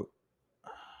it, but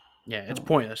Yeah, I it's don't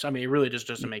pointless. I mean, it really just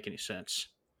doesn't like make any sense.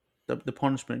 the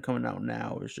punishment coming out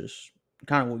now is just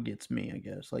kind of what gets me, I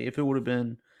guess. Like if it would have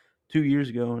been 2 years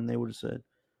ago and they would have said,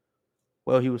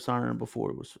 "Well, he was signing before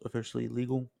it was officially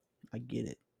legal," I get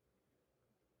it,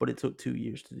 but it took 2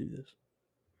 years to do this.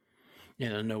 Yeah,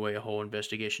 there's no way a whole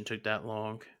investigation took that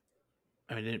long.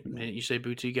 I mean, No. didn't you say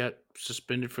Booty got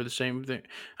suspended for the same thing?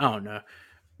 I don't know.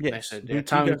 Like I Yes, said, yeah, Boutte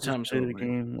got time's suspended a over.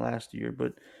 game last year,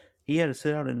 but he had to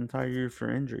sit out an entire year for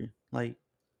injury. Like,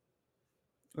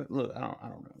 look, I don't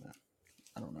know, man.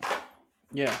 I don't know.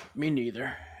 Yeah, me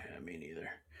neither. Yeah, me neither.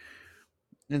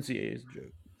 NCAA is a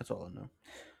joke. That's all I know.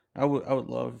 I would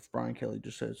love if Brian Kelly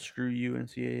just said screw you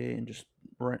NCAA and just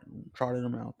trotted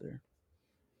him out there.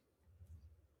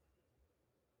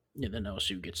 Yeah, then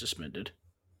LSU gets suspended.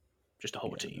 Just the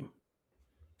whole Yeah, team.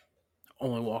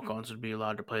 Only walk-ons would be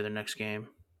allowed to play their next game.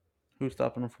 who's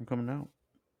stopping him from coming out?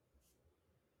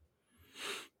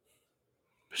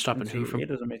 Stopping who from? NCAA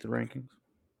doesn't make the rankings.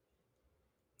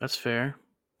 That's fair.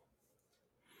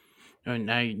 And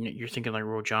now you're thinking like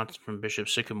Roy Johnson from Bishop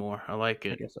Sycamore. I like I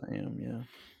it. guess I am. Yeah.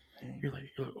 Dang. You're like,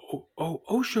 oh,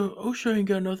 OSHA ain't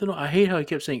got nothing. I hate how he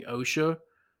kept saying OSHA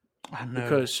I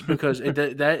know. because it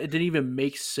didn't even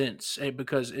make sense.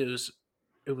 Because it was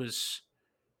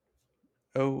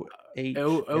OHSAA.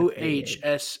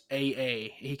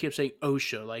 OHSAA. He kept saying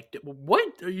OSHA. Like,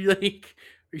 what are you like?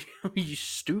 Are you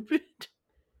stupid?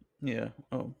 Yeah.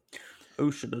 Oh,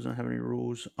 OSHA doesn't have any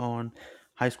rules on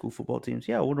high school football teams.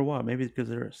 Yeah, I wonder why. Maybe it's because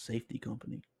they're a safety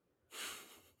company.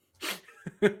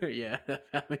 Yeah,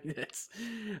 I mean that's.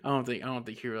 I don't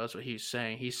think he realized what he was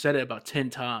saying. He said it about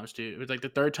 10 times, dude. It was like the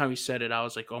third time he said it, I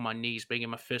was like on my knees, begging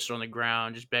my fist on the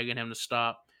ground, just begging him to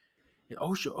stop.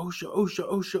 OSHA, OSHA,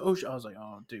 OSHA, OSHA, OSHA. I was like,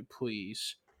 oh, dude,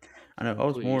 please, I know. I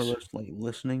was more or please. less like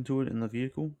listening to it in the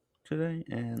vehicle today,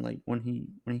 and like when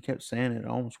he kept saying it, I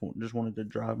almost just wanted to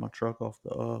drive my truck off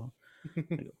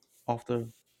like off the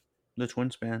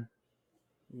twin span,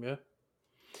 Yeah,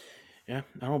 yeah.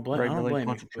 right I into don't Lake blame you, but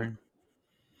Pontchartrain.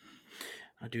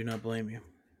 I do not blame you.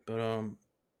 But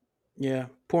yeah,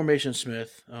 poor Mason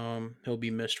Smith. He'll be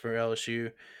missed for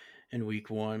LSU in week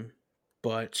one,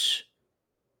 but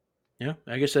yeah,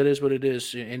 I guess that is what it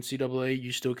is. NCAA,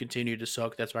 you still continue to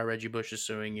suck. That's why Reggie Bush is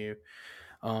suing you.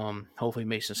 Hopefully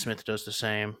Mason Smith does the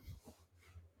same.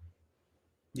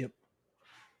 Yep.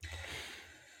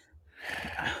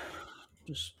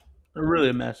 Just really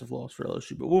a massive loss for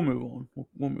LSU, but we'll move on.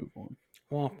 We'll move on.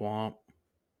 Womp womp.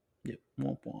 Yep.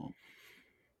 Womp womp.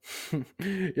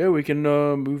 Yeah, we can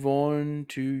move on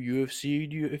to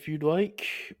UFC if you'd like.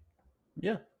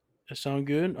 Yeah. That sound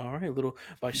good? All right, little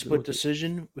by I'm good split with it.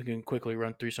 decision. We can quickly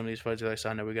run through some of these fights. Like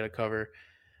I know we got to cover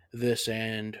this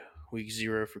and week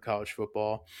 0 for college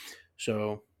football.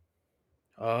 So,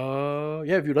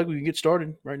 yeah, if you'd like, we can get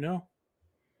started right now.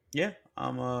 Yeah.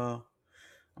 I'm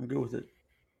good with it.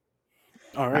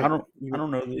 All Now, right. I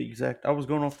don't know the exact. I was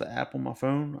going off the app on my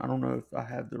phone. I don't know if I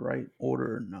have the right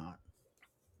order or not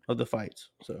of the fights.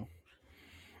 So,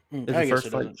 is the I guess first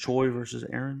it fight doesn't. Choi versus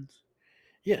Aaron's?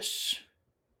 Yes.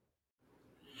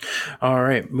 All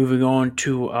right, moving on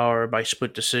to our by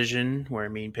split decision, where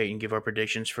me and Peyton give our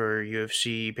predictions for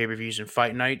UFC pay per views and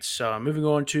fight nights. Moving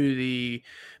on to the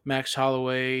Max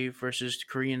Holloway versus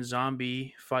Korean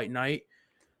Zombie fight night,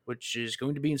 which is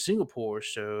going to be in Singapore.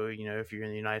 So, if you're in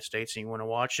the United States and you want to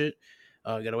watch it,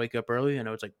 you got to wake up early. I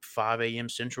know it's like 5 a.m.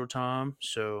 Central Time.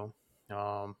 So,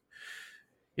 um,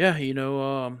 yeah,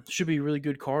 should be a really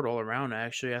good card all around,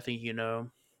 actually. I think,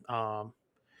 um,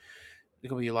 there's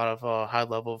going to be a lot of high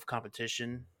level of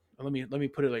competition. Let me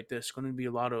put it like this: it's going to be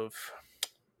a lot of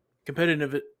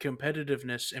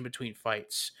competitiveness in between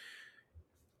fights.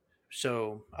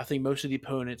 So I think most of the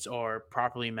opponents are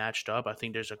properly matched up. I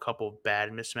think there's a couple bad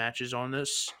mismatches on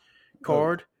this Oh yeah.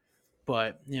 card,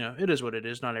 but it is what it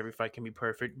is. Not every fight can be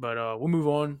perfect. But we'll move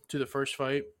on to the first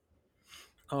fight.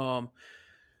 Um,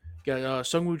 got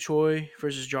Sungwoo Choi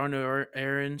versus Jarno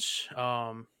Aarons.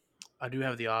 I do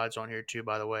have the odds on here too,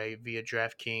 by the way, via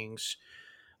DraftKings.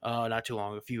 Not too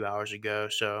long, a few hours ago.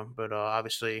 So, but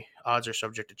obviously, odds are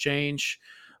subject to change.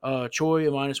 Choi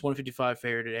a minus 155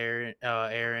 favorite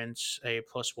at Aaron's a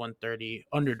plus 130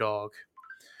 underdog.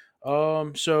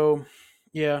 So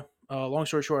yeah. Long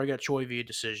story short, I got Choi via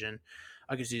decision.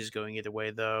 I can see this going either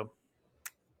way though,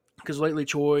 because lately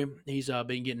Choi he's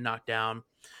been getting knocked down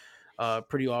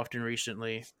pretty often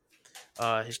recently.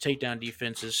 His takedown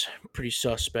defense is pretty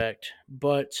suspect,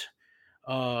 but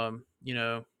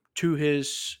to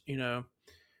his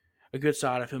a good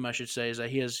side of him, I should say, is that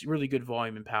he has really good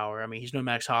volume and power. I mean, he's no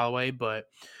Max Holloway, but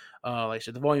like I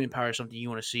said, the volume and power is something you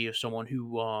want to see of someone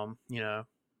who,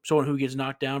 someone who gets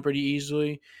knocked down pretty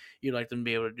easily, you'd like them to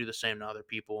be able to do the same to other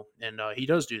people, and he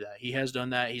does do that. He has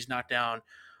done that. He's knocked down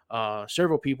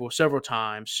several people several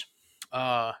times.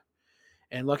 Uh,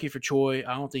 and lucky for Choi,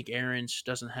 I don't think Aaron's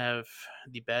doesn't have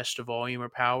the best volume or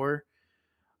power.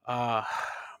 Uh,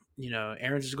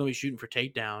 Aaron's is going to be shooting for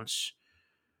takedowns,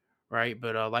 right?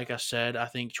 But like I said, I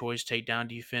think Choi's takedown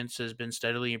defense has been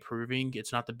steadily improving.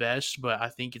 It's not the best, but I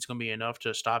think it's going to be enough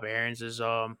to stop Aaron's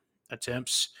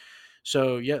attempts.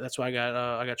 So yeah, that's why I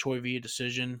got Choi via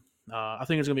decision. I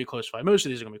think it's going to be a close fight. Most of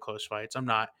these are going to be close fights. I'm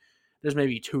not. There's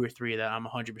maybe two or three that I'm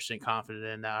 100% confident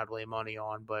in that I'd lay money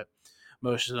on, but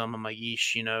most of them I'm like,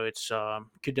 yeesh, it's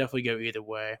could definitely go either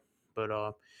way. But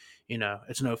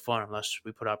it's no fun unless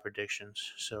we put out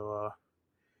predictions. So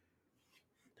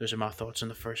those are my thoughts on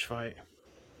the first fight.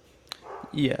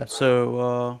 Yeah.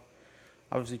 So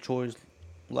obviously Choi's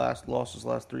last lost his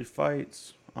last three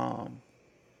fights.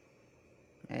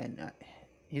 And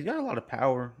he's got a lot of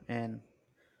power, and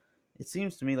it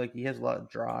seems to me like he has a lot of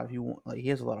drive. He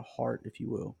has a lot of heart, if you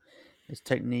will. His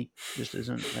technique just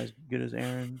isn't as good as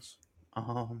Aaron's.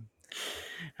 Um,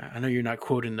 I know you're not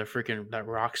quoting the freaking that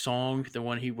rock song, the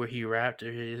one he where he rapped.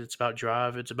 It's about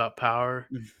drive. It's about power.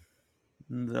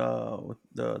 the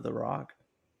Rock,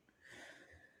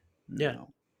 Yeah,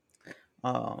 no.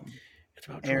 Um, it's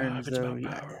about drive. Aaron's It's though, about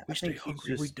power. We I stay think he's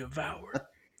hungry. We just devour. I,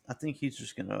 I think he's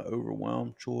just gonna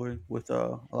overwhelm Choi with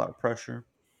a lot of pressure.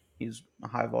 He's a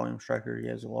high volume striker. He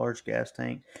has a large gas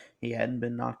tank. He hadn't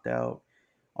been knocked out.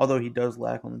 Although he does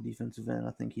lack on the defensive end,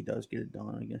 I think he does get it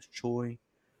done against Choi.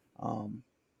 Um,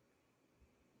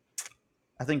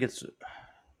 I think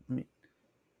I mean,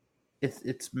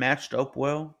 it's matched up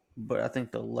well, but I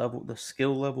think the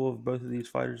skill level of both of these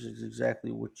fighters is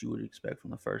exactly what you would expect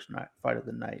from the first night fight of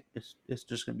the night. It's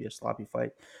just going to be a sloppy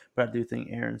fight, but I do think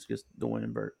Aaron's gets the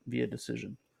win via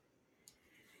decision.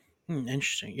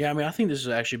 Interesting. Yeah, I mean, I think this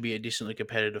will actually be a decently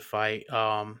competitive fight.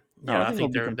 No, I I think it'll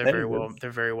think be competitive.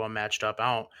 they're very well matched up.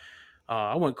 I don't.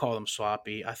 I wouldn't call them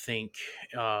sloppy. I think,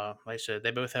 like I said,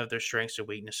 they both have their strengths and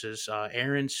weaknesses.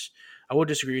 Aaron's, I will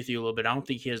disagree with you a little bit. I don't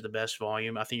think he has the best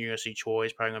volume. I think you're going to see Choi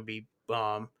is probably going to be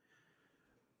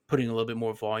putting a little bit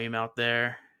more volume out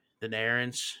there than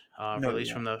Aaron's. For at No, he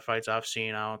least from won't. the fights I've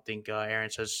seen, I don't think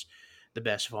Aaron's has the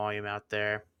best volume out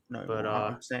there. No, he But won't.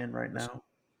 I'm saying right now,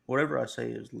 whatever I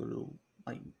say is literal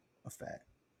like a fact.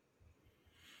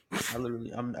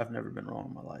 I've never been wrong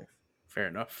in my life. fair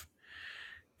enough.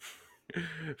 Like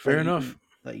Fair enough.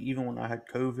 even when I had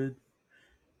COVID,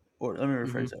 or let me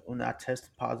Mm-hmm. rephrase that. When I tested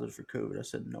positive for COVID, I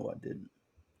said no, I didn't,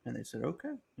 and they said,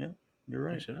 okay, yeah, you're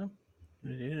I right. said, oh,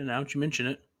 yeah, now that you mention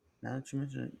it. Now that you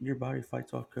mention it, your body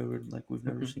fights off COVID like we've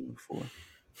never seen before.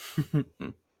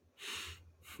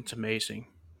 It's amazing.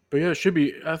 But yeah, it should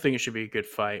be. I think it should be a good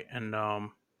fight, and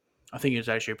I think it's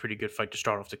actually a pretty good fight to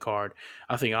start off the card.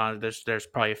 I think there's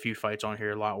probably a few fights on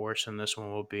here a lot worse than this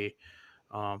one will be.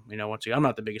 Once again, I'm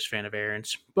not the biggest fan of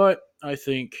Aaron's, but I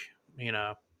think you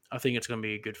know I think it's going to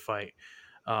be a good fight.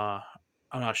 Uh,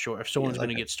 I'm not sure if Yeah, someone's going like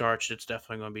to get starched. It's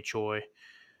definitely going to be Choi,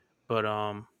 but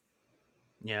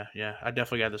yeah, I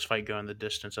definitely got this fight going the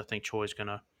distance. I think Choi's going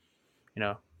to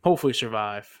hopefully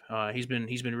survive. He's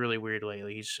been really weird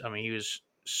lately. He was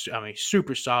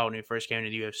super solid when he first came to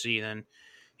the UFC. Then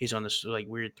he's on this like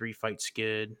weird 3 fight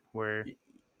skid where yeah.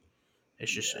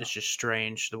 it's just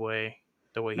strange the way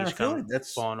Man, I he's feel kind of like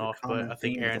that's fallen a off. But common I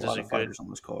think theme with a Aaron's is lot a of good fighters on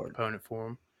this card. opponent for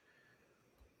him.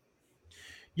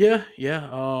 Yeah, yeah.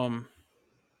 Oh,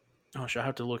 I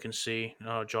have to look and see.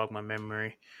 Jog my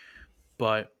memory.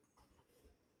 But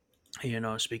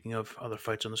speaking of other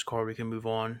fights on this card, we can move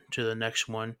on to the next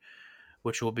one,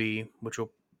 which will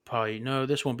probably no,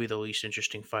 this won't be the least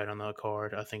interesting fight on the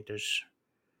card. I think there's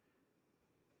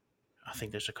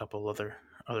a couple other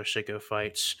sicko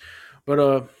fights,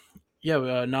 but yeah,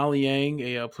 Nali Yang,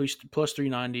 a plus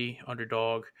 390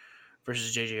 underdog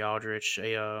versus JJ Aldrich,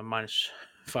 a minus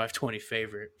 520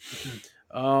 favorite.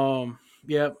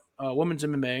 Yeah, women's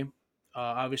MMA,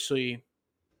 obviously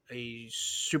a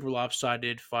super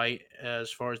lopsided fight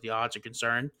as far as the odds are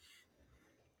concerned.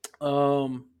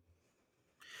 Um,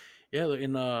 yeah, I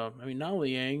mean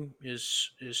Nali Yang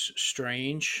is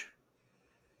strange.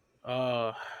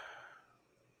 Uh,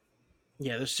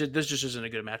 Yeah, this just isn't a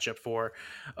good matchup for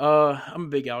her. I'm a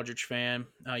big Aldrich fan.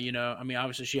 I mean,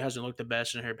 obviously she hasn't looked the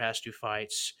best in her past 2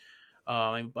 fights.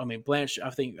 I mean, Blanche.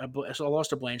 I think a loss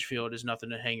to Blanchfield is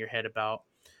nothing to hang your head about.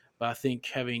 But I think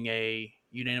having a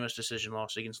unanimous decision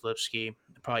loss against Lipsky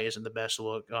probably isn't the best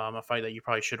look. A fight that you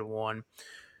probably should have won.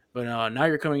 But now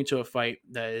you're coming into a fight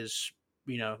that is,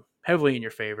 heavily in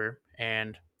your favor,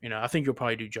 and I think you'll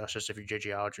probably do justice if you're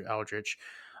JJ Aldrich.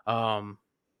 Um,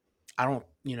 I don't,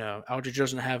 Aldridge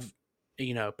doesn't have,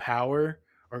 power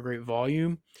or great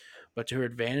volume, but to her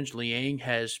advantage, Liang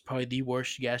has probably the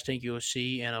worst gas tank you'll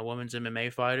see in a women's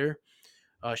MMA fighter.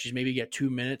 She's maybe got 2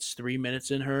 minutes, 3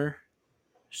 minutes in her.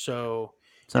 So,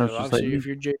 Sounds just like obviously, if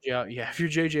me. you're if you're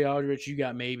JJ Aldrich, you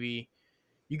got maybe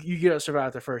you get to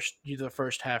survive the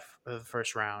first half of the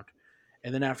first round,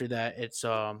 and then after that, it's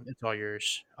all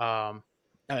yours.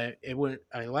 It went.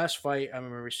 Last fight I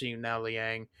remember seeing Now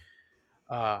Liang.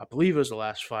 I believe it was the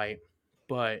last fight,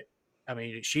 but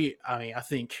I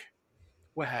think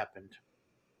what happened.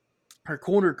 Her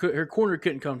corner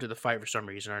couldn't come to the fight for some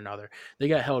reason or another. They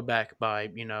got held back by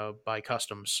by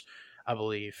customs, I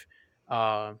believe.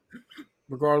 Uh,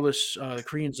 Regardless, the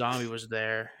Korean Zombie was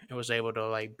there and was able to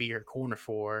like be her corner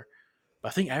for her. But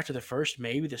I think after the first,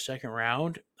 maybe the second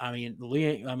round, like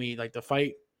the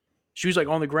fight, she was like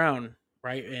on the ground,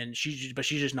 right, and she's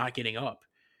just not getting up,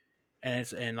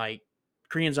 and like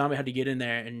Korean Zombie had to get in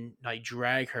there and like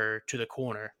drag her to the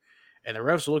corner, and the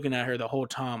refs looking at her the whole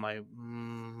time like,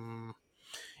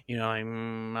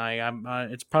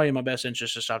 it's probably in my best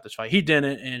interest to stop this fight. He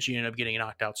didn't, and she ended up getting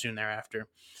knocked out soon thereafter.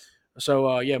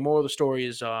 So yeah, moral of the story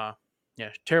is yeah,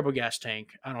 terrible gas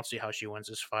tank. I don't see how she wins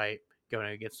this fight going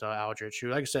against Aldrich, who,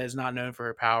 like I said, is not known for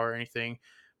her power or anything.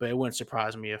 But it wouldn't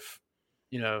surprise me if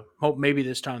hope maybe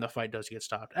this time the fight does get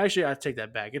stopped. Actually, I take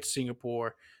that back. It's Singapore.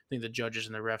 I think the judges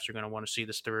and the refs are going to want to see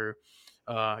this through.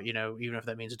 Even if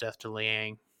that means death to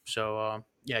Liang. So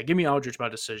yeah, give me Aldrich by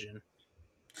decision.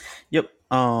 Yep.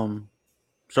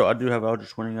 So I do have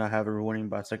Eldritch winning. I have her winning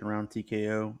by second round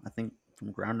TKO. I think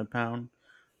from ground and pound.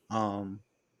 Um,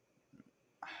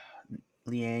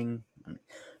 Liang,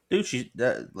 dude, she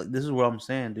that like this is what I'm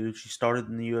saying, dude. She started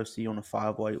in the UFC on a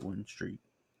 5 fight win streak.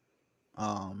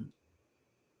 Um,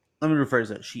 Let me rephrase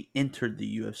that. She entered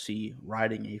the UFC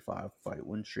riding a 5 fight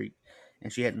win streak,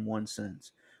 and she hadn't won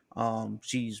since.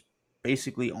 She's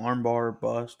basically armbar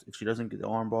bust. If she doesn't get the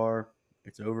armbar,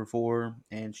 it's over for her.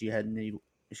 And she hasn't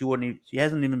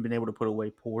even been able to put away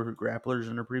poor grapplers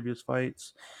in her previous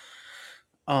fights.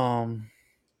 Um,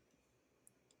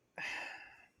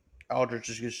 Aldrich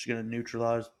is just going to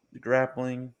neutralize the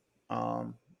grappling.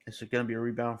 It's going to be a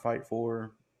rebound fight for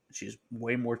her. She's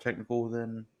way more technical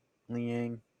than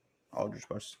Liang. Aldrich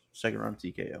by second round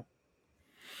TKO.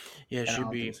 Yeah, it And I should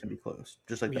don't think be. it's gonna be close.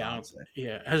 Just like the Yeah, odds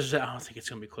say. I don't think it's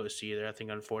gonna be close either. I think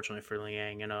unfortunately for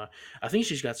Liang, and I think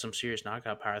she's got some serious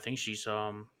knockout power. I think she's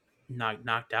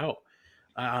knocked out.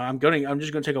 I'm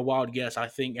just gonna take a wild guess. I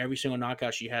think every single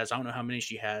knockout she has, I don't know how many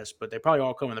she has, but they probably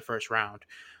all come in the first round.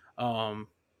 Um,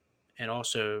 and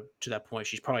also to that point,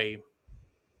 she's probably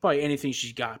anything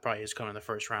she's got probably is coming in the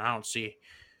first round. I don't see,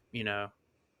 you know,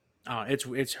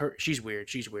 it's her. She's weird.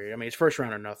 She's weird. I mean, it's first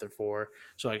round or nothing for her.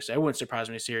 So, like I said, it wouldn't surprise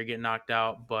me to see her get knocked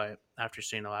out. But after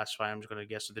seeing the last fight, I'm just going to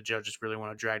guess that the judges really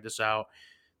want to drag this out.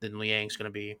 Then Liang's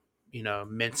going to be,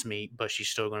 mincemeat, but she's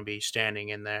still going to be standing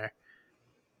in there.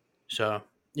 So,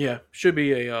 yeah, should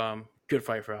be a good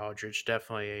fight for Aldridge.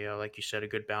 Definitely a like you said, a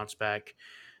good bounce back.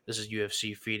 This is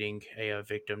UFC feeding a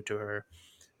victim to her.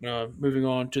 Moving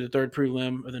on to the third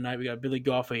prelim of the night, we got Billy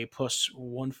Goff, a plus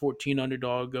 114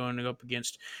 underdog, going up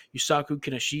against Yusaku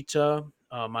Kinoshita,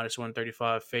 minus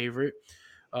 135 favorite.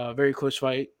 Very close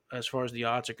fight as far as the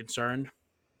odds are concerned.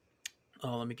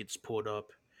 Let me get this pulled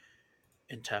up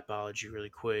in Tapology really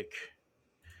quick.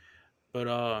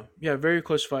 But yeah, very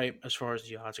close fight as far as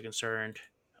the odds are concerned.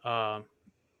 Um,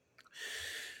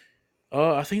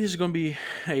 I think this is going to be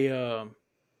a.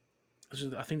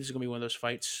 I think this is going to be one of those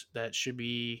fights that should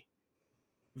be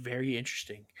very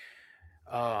interesting.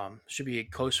 Should be a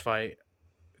close fight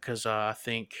because I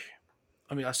think,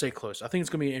 I say close. I think it's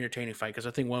going to be an entertaining fight because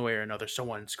I think one way or another,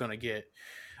 someone's going to get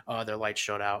their lights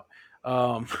shut out.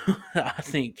 Um, I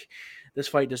think this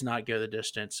fight does not go the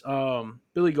distance.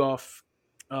 Billy Goff,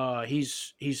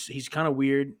 he's kind of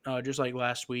weird, just like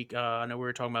last week. I know we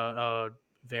were talking about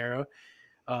Vera.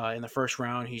 In the first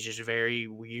round, he's just very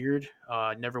weird.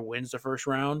 Never wins the first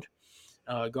round.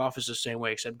 Goff is the same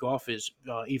way, except Goff is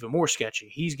even more sketchy.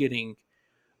 He's getting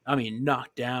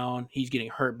knocked down. He's getting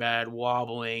hurt bad,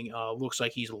 wobbling. Looks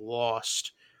like he's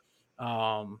lost.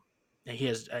 And he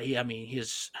has,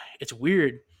 his. It's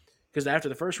weird because after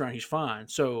the first round, he's fine.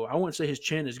 So I wouldn't say his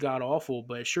chin is god awful,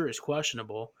 but it sure is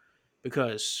questionable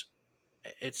because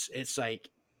it's like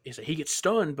he gets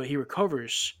stunned, but he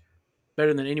recovers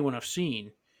better than anyone I've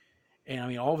seen.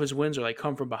 And all of his wins are like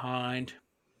come from behind.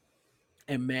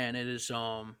 And man, it is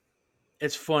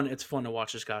it's fun. It's fun to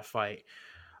watch this guy fight.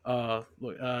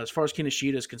 Look, as far as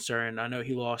Kinoshita is concerned, I know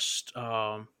he lost.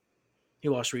 He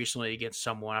lost recently against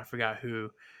someone. I forgot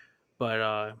who,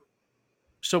 but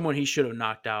someone he should have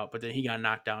knocked out, but then he got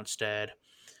knocked out instead.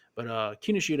 But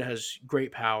Kinoshita has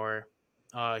great power.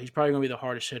 He's probably going to be the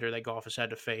hardest hitter that Goff has had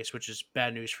to face, which is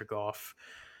bad news for Goff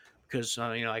because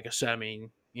like I said, I mean,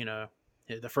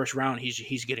 the first round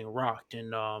he's getting rocked,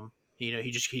 and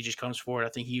he just comes forward. I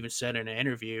think he even said in an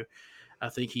interview, I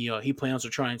think he plans to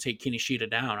try and take Kinoshita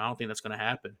down. I don't think that's going to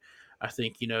happen. I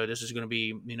think this is going to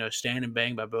be stand and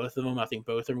bang by both of them. I think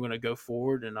both of them are going to go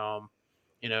forward, and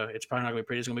it's probably not going to be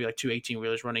pretty. It's going to be like two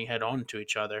 18-wheelers running head on to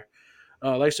each other.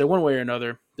 Like I said, one way or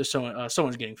another,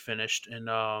 someone's getting finished, and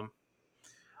I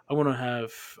want to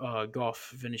have Golf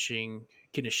finishing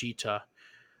Kinoshita.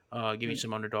 Give me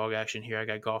some underdog action here. I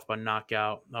got Golf by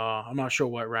knockout. I'm not sure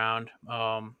what round.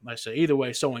 Like I said, either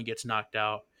way, someone gets knocked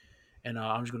out, and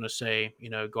I'm just gonna say,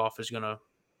 Golf is gonna,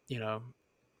 you know,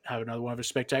 have another one of his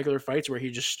spectacular fights where he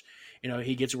just,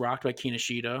 he gets rocked by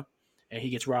Kinoshita, and he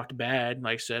gets rocked bad.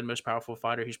 Like I said, most powerful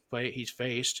fighter he's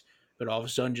faced, but all of a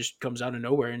sudden just comes out of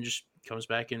nowhere and just comes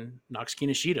back and knocks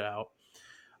Kinoshita out.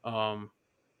 Um,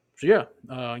 so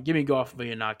yeah, give me Golf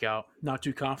via knockout. Not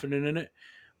too confident in it,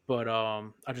 but I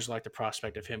just like the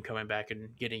prospect of him coming back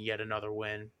and getting yet another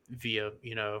win via,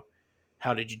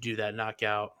 how did you do that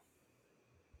knockout?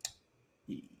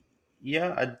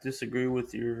 Yeah, I disagree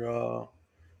with your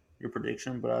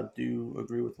prediction, but I do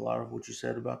agree with a lot of what you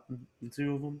said about the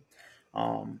two of them.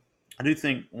 Um, I do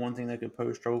think one thing that could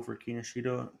pose trouble for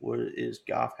Kinoshita is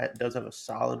Goff does have a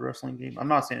solid wrestling game. I'm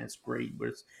not saying it's great, but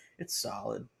it's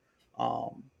solid.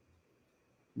 Um,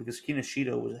 because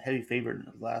Kinoshita was a heavy favorite in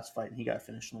his last fight, and he got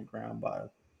finished on the ground by a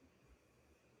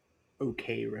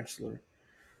okay wrestler.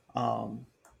 Um,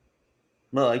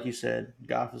 but like you said,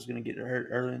 Goff is going to get hurt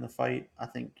early in the fight. I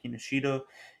think Kinoshita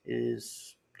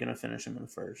is going to finish him in the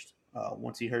first.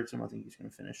 Once he hurts him, I think he's going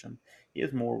to finish him. He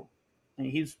has more. I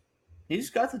mean, he's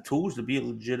got the tools to be a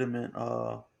legitimate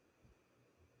guy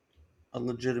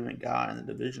in the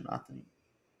division. I think.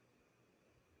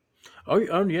 Oh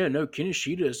yeah, no,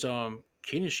 Kinoshita's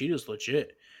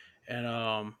legit, and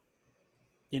I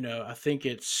think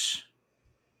like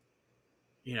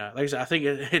I said, I think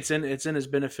it's in his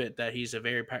benefit that he's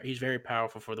very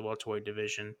powerful for the welterweight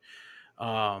division.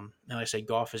 And like I say,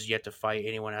 Golf has yet to fight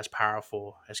anyone as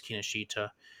powerful as Kinoshita,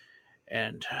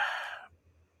 and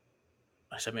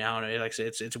I mean, I don't know, like I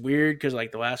said, it's weird because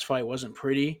like the last fight wasn't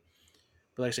pretty.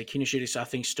 But like I said, Kinoshita, I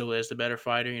think, still is the better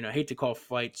fighter. I hate to call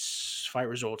fight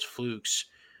results flukes.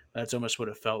 That's almost what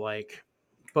it felt like.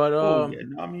 But Oh yeah,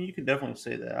 no, I mean you can definitely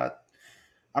say that.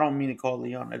 I don't mean to call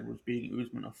Leon Edwards beating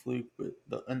Usman a fluke, but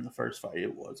in the first fight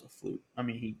it was a fluke. I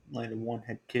mean he landed one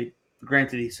head kick.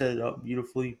 Granted, he set it up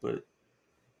beautifully, but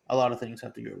a lot of things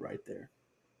have to go right there.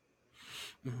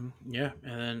 yeah,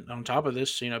 and then on top of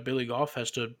this, Billy Golf had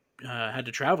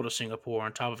to travel to Singapore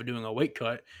on top of doing a weight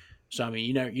cut. So I mean,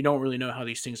 you don't really know how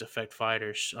these things affect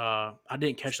fighters. I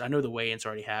didn't catch. I know the weigh-ins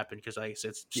already happened because like I said,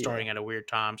 it's Yeah. starting at a weird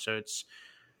time. So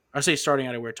I say starting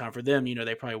at a weird time for them.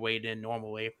 They probably weighed in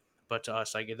normally, but to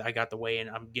us, I got the weigh-in.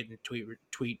 I'm getting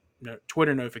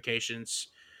Twitter notifications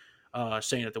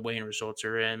saying that the weigh-in results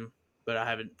are in, but I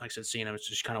haven't, like I said, seen them. It's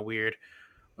just kind of weird.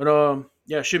 But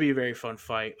yeah, it should be a very fun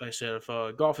fight. Like I said, if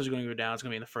Golf is going to go down, it's going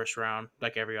to be in the first round,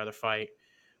 like every other fight.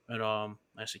 But like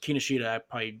I said, Kinoshita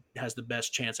probably has the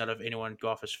best chance out of anyone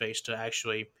Golf has faced to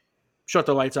actually shut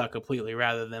the lights out completely,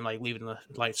 rather than like leaving the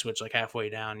light switch like halfway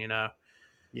down.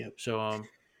 Yep. So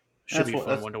should be a fun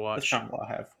That's one to that's watch. kind of why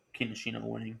I have Kinoshita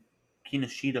winning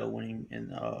in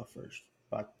first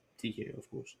by TKO, of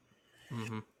course.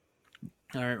 Mm-hmm.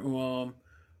 All right, well,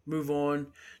 move on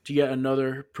to yet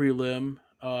another prelim.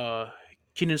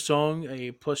 Keenan Song,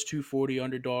 a plus 240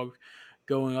 underdog,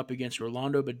 going up against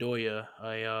Rolando Bedoya,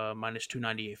 a minus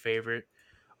 298 favorite.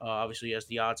 Obviously, as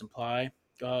the odds imply,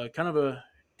 kind of a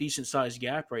decent sized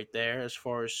gap right there as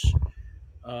far as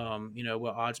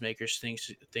what odds makers think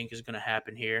is going to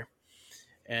happen here.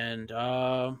 And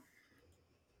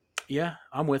yeah,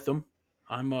 I'm with them.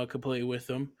 I'm completely with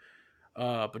them.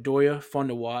 Bedoya, fun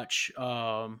to watch.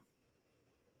 Yeah,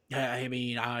 I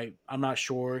mean, I'm not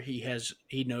sure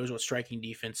he knows what striking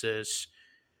defense is.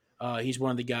 He's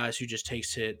one of the guys who just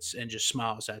takes hits and just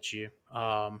smiles at you.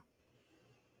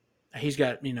 He's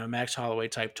got Max Holloway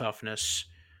type toughness.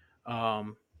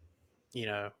 Um, you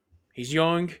know, he's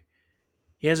young.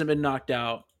 He hasn't been knocked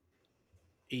out.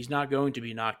 He's not going to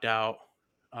be knocked out.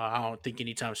 I don't think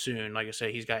anytime soon. Like I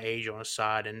said, he's got age on his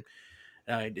side, and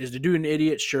is the dude an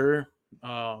idiot? Sure,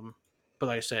 but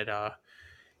like I said,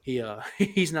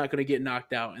 he's not going to get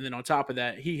knocked out. And then on top of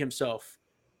that, he himself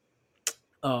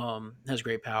has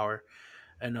great power.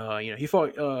 And he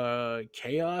fought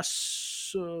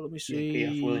Chaos. Let me Yeah, KF see. Yeah,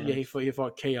 he Williams.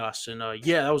 fought Chaos, and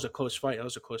yeah, that was a close fight. That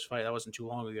was a close fight. That wasn't too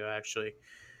long ago, actually.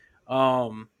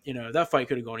 That fight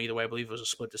could have gone either way. I believe it was a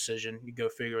split decision. You go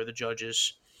figure with the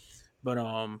judges. But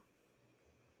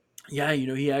yeah,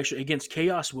 he actually against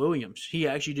Chaos Williams, he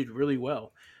actually did really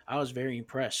well. I was very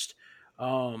impressed.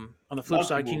 On the A lot flip of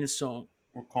side, people Keenan Song,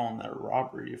 were calling that a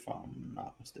robbery, if I'm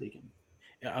not mistaken.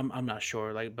 yeah, I'm not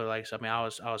sure, but like I said, I mean, I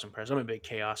was impressed. I'm a big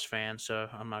Chaos fan, so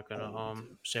I'm not gonna Oh, me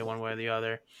too. say But one way or the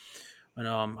other. And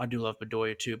I do love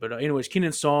Bedoya too. But anyways,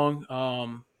 Keenan Song,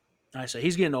 I say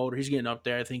he's getting older. He's getting up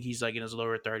there. I think he's like in his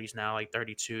lower 30s now, like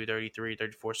 32, 33,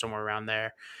 34, somewhere around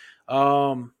there.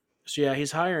 So yeah,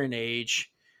 he's higher in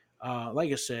age.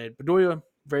 Like I said, Bedoya,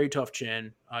 very tough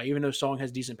chin. Even though Song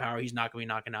has decent power, he's not going to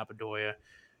be knocking out Bedoya.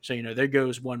 So there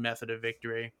goes one method of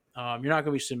victory. You're not going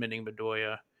to be submitting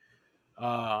Bedoya.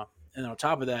 Uh, and on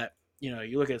top of that,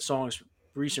 you look at Song's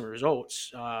recent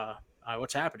results.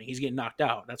 What's happening? He's getting knocked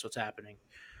out. That's what's happening.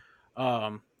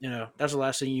 That's the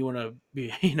last thing you want to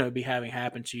be, be having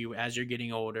happen to you as you're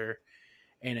getting older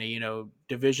in a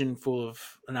division full of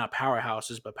not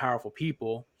powerhouses but powerful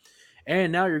people.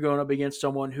 And now you're going up against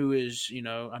someone who is,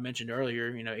 I mentioned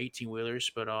earlier, 18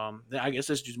 wheelers, but I guess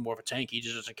this dude's more of a tank. He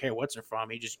just doesn't care what's in front of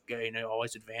him. He just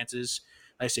always advances.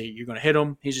 I say you're going to hit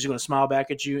him. He's just going to smile back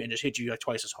at you and just hit you like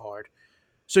twice as hard.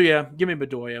 So yeah, give me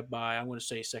Bedoya by I'm going to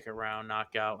say second round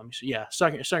knockout. Let me see. Yeah,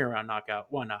 second round knockout.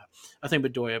 Why not? I think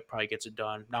Bedoya probably gets it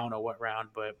done. I don't know what round,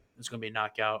 but it's going to be a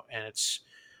knockout, and it's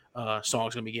Song's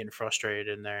going to be getting frustrated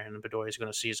in there, and Bedoya is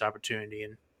going to see his opportunity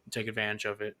and take advantage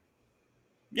of it.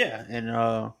 yeah,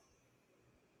 and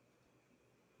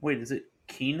wait, is it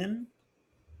Keenan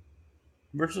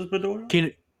versus Bedoya?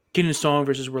 Keenan, Keenan Song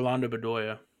versus Rolando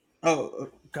Bedoya. Oh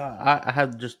God, I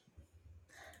had just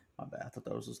my bad. I thought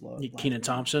that was his last Keenan name.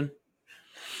 Thompson.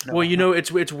 Well, No,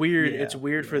 it's weird. It's yeah,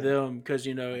 weird for yeah, them because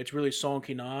it's really Song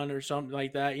Keenan or something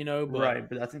like that. But right.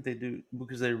 But I think they do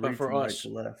because they but read for from right to us,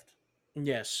 left.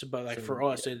 yes. But like So for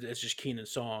us, yeah, it's just Keenan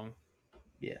Song.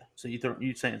 yeah. So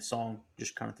you saying song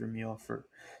just kind of threw me off for a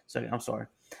second. I'm sorry.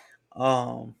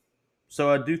 Um,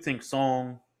 so I do think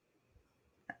Song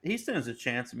he stands a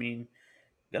chance. I mean,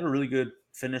 got a really good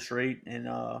finish rate and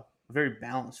a very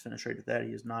balanced finish rate at that.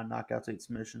 He has 9 knockouts, 8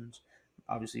 submissions.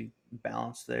 Obviously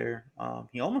balanced there.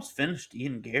 He almost finished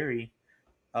Ian Gary.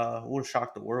 Would have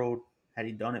shocked the world had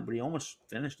he done it, but he almost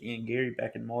finished Ian Gary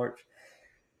back in March.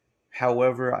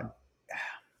 However, I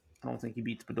don't think he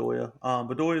beats Bedoya.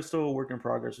 Bedoya is still a work in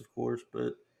progress, of course,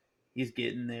 but he's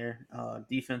getting there.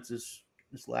 Defense is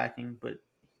lacking, but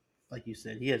like you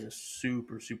said, he has a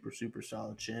super, super, super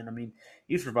solid chin. I mean,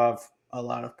 he survived a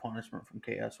lot of punishment from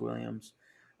Chaos Williams,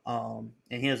 and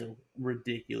he has a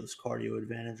ridiculous cardio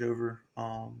advantage over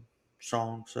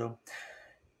Song. So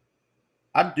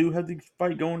I do have the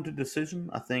fight going to decision.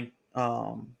 I think.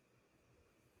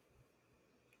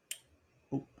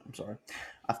 I'm sorry.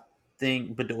 I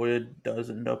think Bedoya does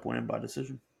end up winning by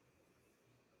decision.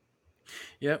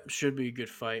 Yep, should be a good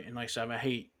fight. And like I said, I'd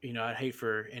hate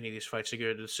for any of these fights to go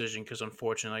to decision because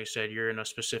unfortunately, like I said, you're in a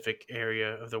specific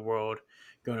area of the world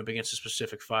going up against a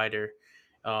specific fighter.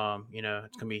 It's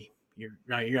gonna be you're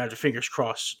gonna have the fingers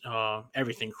crossed,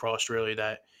 everything crossed really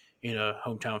that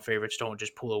hometown favorites don't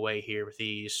just pull away here with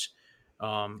ease.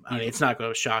 I mean, Yeah. it's not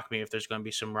going to shock me if there's going to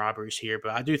be some robberies here,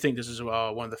 but I do think this is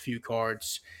one of the few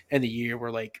cards in the year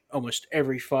where like almost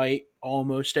every fight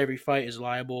is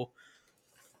liable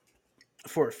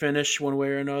for a finish one way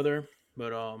or another.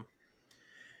 But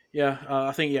yeah,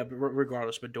 I think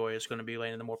regardless, Bedoya is going to be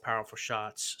laying the more powerful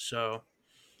shots. So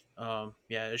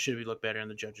yeah, it should be look better in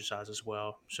the judges' eyes as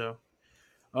well. So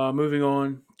moving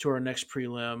on to our next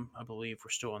prelim, I believe we're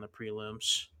still on the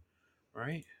prelims,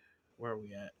 right? Where are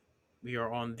we at? We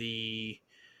are on the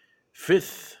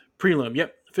fifth prelim.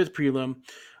 Yep, fifth prelim.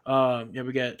 Yeah,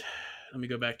 we got. Let me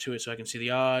go back to it so I can see the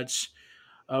odds.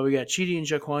 We got Chidi and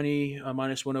Jaquani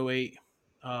minus 108.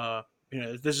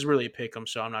 This is really a pick 'em,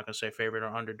 so I'm not going to say favorite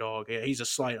or underdog. Yeah, he's a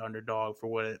slight underdog for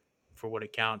what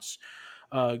it counts.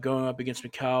 Going up against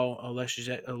Mikhail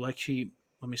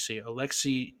let me see,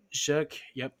 Alexei Zhek.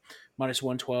 Yep, minus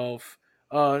 112.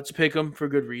 It's a pick 'em for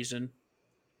good reason.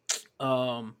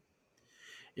 Um,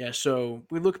 yeah, so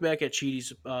we look back at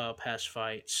Chidi's past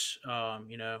fights.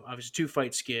 Obviously 2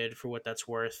 fight skid for what that's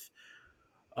worth.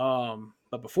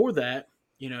 But before that,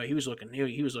 he was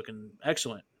looking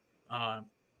excellent. Uh,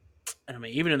 and I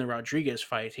mean, even in the Rodriguez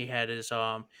fight, he had his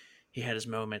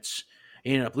moments.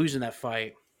 He ended up losing that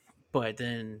fight, but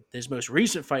then his most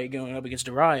recent fight going up against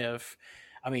Duraev,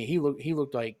 I mean, he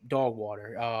looked like dog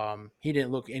water. He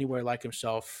didn't look anywhere like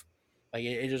himself. Like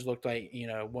it just looked like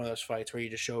one of those fights where you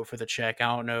just show up for the check.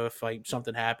 I don't know if like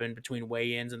something happened between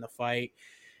weigh-ins and the fight,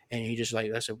 and he just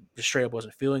like just straight up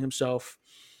wasn't feeling himself.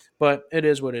 but it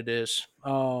is what it is.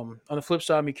 On the flip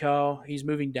side, Mikal, he's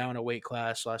moving down a weight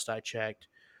class. Last I checked,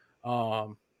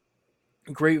 um,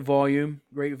 great volume,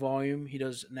 great volume. He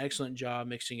does an excellent job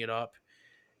mixing it up.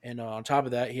 And on top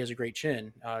of that, he has a great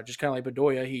chin. Just kind of like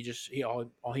Bedoya, he all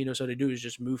he knows how to do is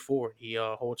just move forward. He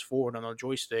holds forward on the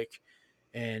joystick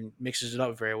and mixes it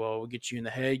up very well. Will get you in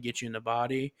the head, get you in the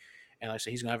body, and like I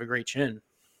say, he's gonna have a great chin.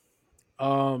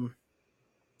 Um,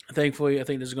 Thankfully, I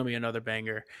think this is gonna be another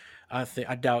banger. I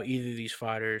doubt either of these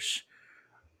fighters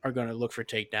are gonna look for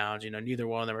takedowns. Neither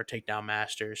one of them are takedown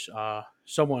masters.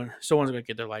 Someone's gonna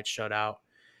get their lights shut out,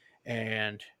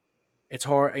 and it's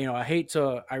hard.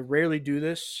 I rarely do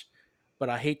this, but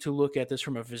I hate to look at this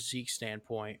from a physique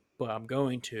standpoint, but I'm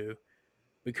going to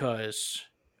because,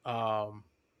 um,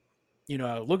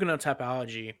 looking at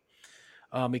Tapology,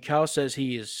 Mikal says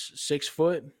he is 6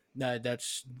 foot.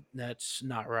 That's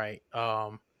not right.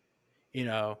 You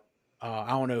know, I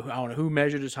don't know who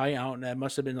measured his height. I don't. That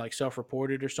must have been like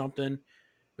self-reported or something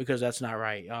because that's not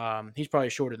right. He's probably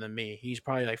shorter than me. He's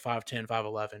probably like 5'10",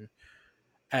 5'11"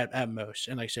 at most.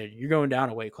 And like I said, you're going down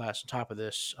a weight class on top of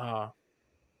this. I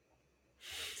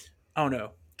don't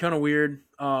know, kind of weird.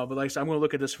 But like I said, I'm going to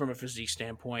look at this from a physique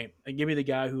standpoint and give me the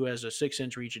guy who has a 6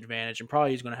 inch reach advantage and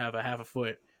probably he's going to have a half a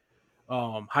foot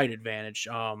height advantage.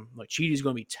 Like Cheaty's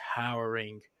going to be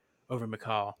towering over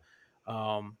McCall.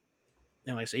 Um,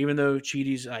 and like I say, even though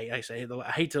Cheaty's, I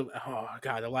hate to, oh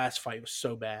god, the last fight was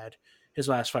so bad. His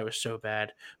last fight was so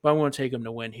bad, but I'm going to take him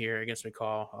to win here against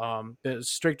McCall. But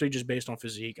strictly just based on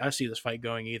physique, I see this fight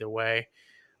going either way.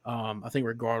 I think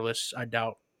regardless, I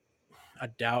doubt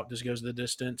this goes the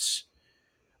distance.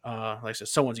 Like I said,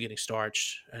 someone's getting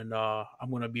starched, and I'm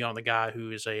going to be on the guy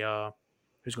who's going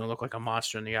to look like a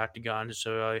monster in the octagon.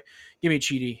 So give me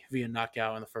Cheaty via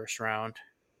knockout in the first round.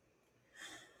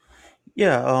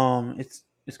 Yeah, it's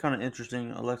kind of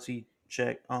interesting. Alexei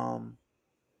Czech,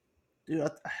 dude,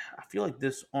 I feel like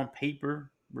this on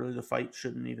paper, really, the fight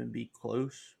shouldn't even be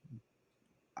close.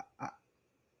 I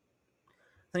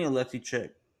think Alexei Czech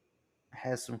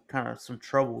has some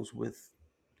troubles with.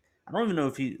 I don't even know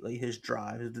if he like his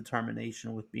drive, his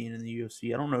determination with being in the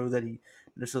UFC. I don't know that he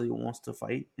necessarily wants to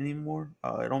fight anymore.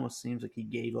 It almost seems like he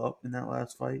gave up in that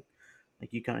last fight,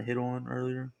 like you kind of hit on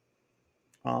earlier.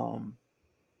 Um,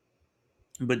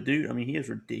 but dude, I mean, he has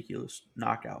ridiculous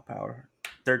knockout power.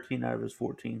 13 out of his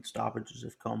 14 stoppages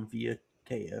have come via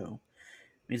KO.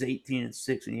 He's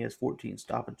 18-6 and he has 14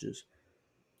 stoppages.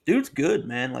 Dude's good,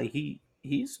 man. Like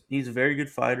he's a very good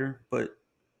fighter, but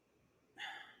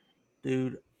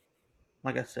dude,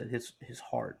 like I said, his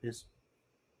heart, his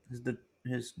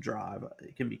his drive,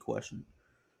 it can be questioned.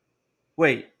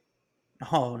 Wait,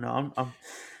 oh no, I'm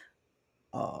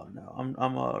oh no,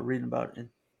 I'm reading about it.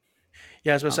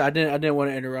 Yeah, I was supposed to say, Um, I didn't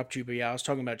want to interrupt you, but yeah, I was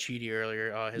talking about Cheaty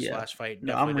earlier. His yeah, last fight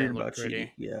no, definitely I'm reading didn't look about pretty.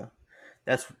 Chidi. Yeah,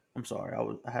 I'm sorry,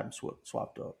 I haven't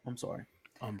swapped up. I'm sorry.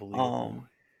 Unbelievable. Um,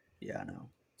 yeah, I know.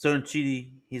 So in Chidi,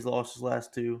 he's lost his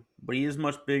last two, but he is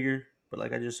much bigger. But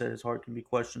like I just said, his heart can be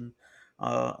questioned.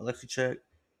 Alexei Czech,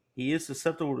 he is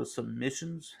susceptible to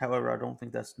submissions. However, I don't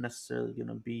think that's necessarily going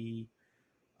to be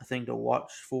a thing to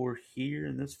watch for here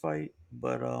in this fight.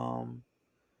 But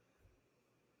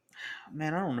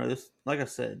man, I don't know. This, like I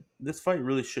said, this fight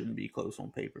really shouldn't be close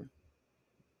on paper.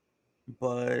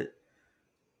 But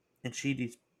and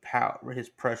Chidi's power, his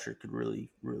pressure could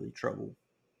really trouble.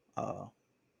 Uh,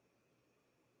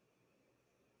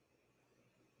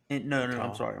 and no,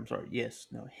 McCall. I'm sorry. Yes,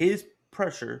 no, his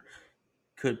pressure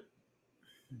could,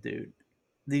 dude.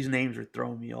 These names are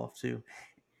throwing me off too.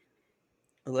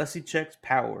 Alessi checks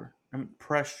power. I mean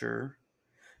pressure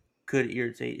could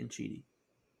irritate and Chidi,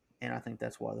 and I think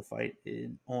that's why the fight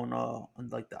on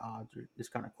like the odds is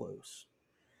kind of close.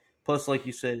 Plus, like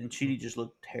you said, and Chidi just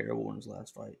looked terrible in his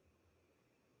last fight.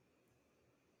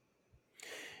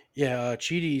 Yeah,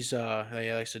 Cheaty's yeah, like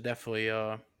I said, definitely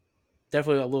a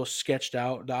little sketched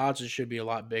out. The odds should be a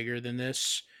lot bigger than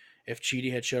this if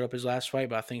Cheaty had showed up his last fight,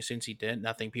 but I think since he didn't,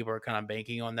 I think people are kind of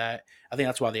banking on that. I think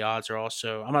that's why the odds are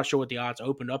also. I'm not sure what the odds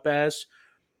opened up as.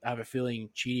 I have a feeling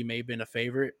Cheaty may have been a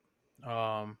favorite,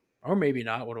 or maybe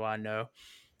not. What do I know?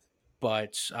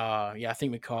 But yeah, I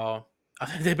think McCall. I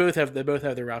think they both have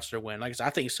their routes to win. Like I said,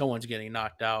 I think someone's getting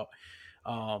knocked out.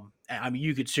 I mean,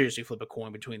 you could seriously flip a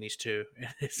coin between these two.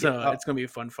 It's Yeah, it's gonna be a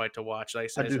fun fight to watch. Like I I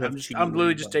said, do have I'm Chidi literally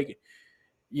winning just by. taking.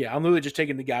 Yeah, I'm literally just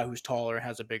taking the guy who's taller and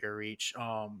has a bigger reach.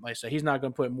 Like I said, he's not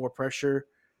gonna put more pressure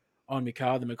on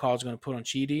McCall than McCall's gonna put on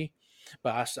Cheedy.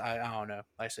 But I don't know.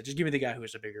 Like I said, just give me the guy who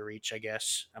has a bigger reach. I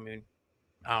guess. I mean,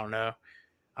 I don't know.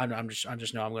 I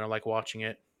just know I'm gonna like watching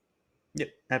it. Yep,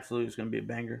 absolutely, it's going to be a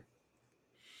banger.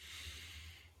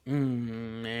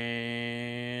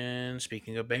 And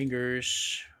speaking of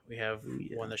bangers, we have Oh one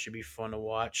yeah. that should be fun to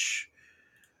watch.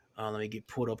 Let me get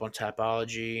pulled up on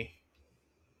Tapology.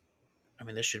 I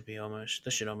mean, this should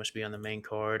almost be on the main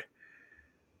card.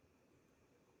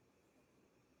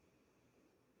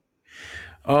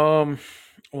 Um,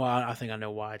 well, I think I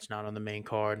know why it's not on the main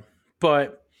card,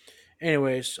 but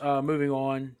anyways, moving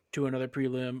on to another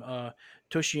prelim.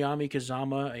 Toshiyami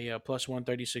Kazama, a plus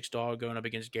 136 dog going up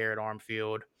against Garrett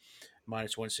Armfield,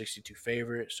 minus 162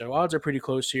 favorite. So odds are pretty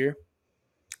close here.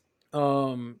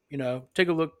 Take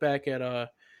a look back at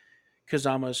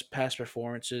Kazama's past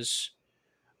performances.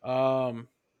 Um,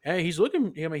 hey, he's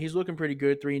looking. I mean, he's looking pretty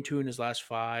good. 3-2 in his last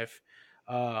five.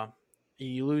 Uh,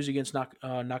 you lose against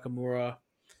Nakamura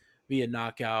via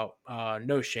knockout.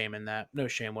 No shame in that. No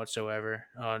shame whatsoever.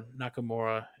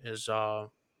 Nakamura is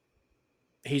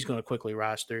he's going to quickly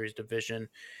rise through his division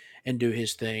and do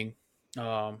his thing.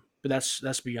 But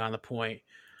that's beyond the point.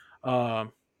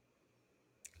 Um,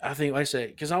 I think, like I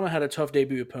said, Kazama had a tough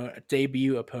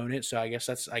debut opponent, so I guess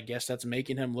that's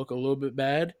making him look a little bit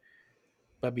bad.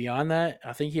 But beyond that,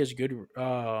 I think he has good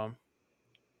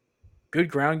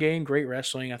ground game, great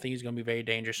wrestling. I think he's going to be very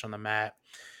dangerous on the mat.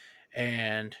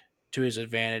 And to his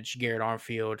advantage, Garrett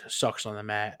Armfield sucks on the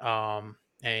mat. And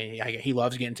he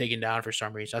loves getting taken down for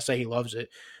some reason. I say he loves it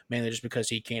mainly just because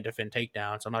he can't defend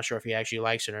takedowns. I'm not sure if he actually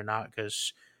likes it or not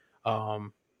because,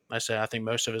 um, I think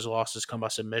most of his losses come by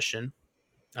submission.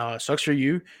 Sucks for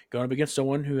you going up against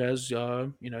someone who has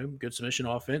good submission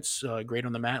offense, great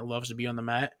on the mat, loves to be on the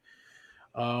mat.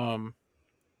 Um,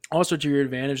 Also, to your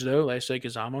advantage, though, like I say,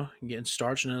 Kazama getting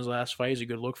starched in his last fight is a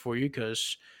good look for you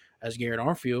because, as Garrett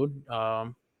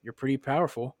Armfield, you're pretty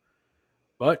powerful,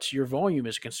 but your volume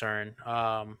is concerned.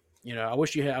 I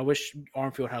wish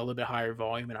Armfield had a little bit higher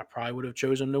volume, and I probably would have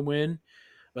chosen to win.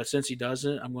 But since he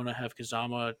doesn't, I'm going to have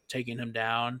Kazama taking him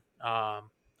down.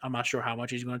 I'm not sure how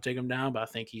much he's going to take him down, but I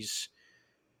think he's.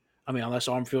 I mean, unless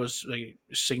Armfield is like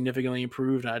significantly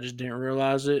improved, I just didn't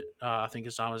realize it. I think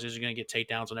Kazama's just going to get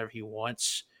takedowns whenever he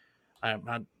wants.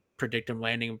 I predict him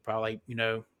landing probably,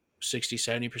 60,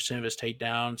 70% of his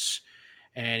takedowns,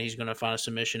 and he's going to find a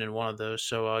submission in one of those.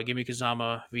 So give me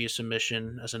Kazama via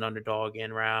submission as an underdog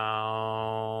in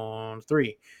round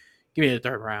three. Give me the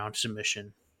third round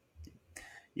submission.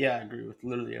 Yeah, I agree with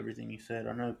literally everything you said.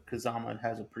 I know Kazama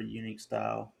has a pretty unique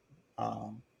style.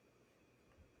 Um,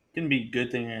 can be a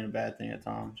good thing and a bad thing at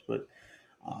times, but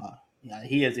yeah,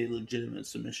 he has a legitimate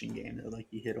submission game that like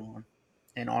you hit on.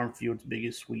 And Armfield's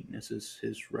biggest weakness is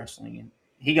his wrestling. And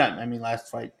last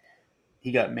fight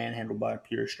he got manhandled by a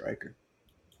pure striker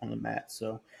on the mat.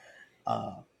 So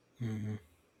uh, Mm-hmm.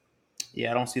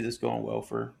 yeah, I don't see this going well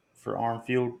for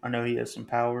Armfield. I know he has some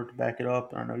power to back it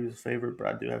up, and I know he's a favorite, but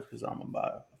I do have Kazama by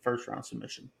a first round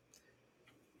submission.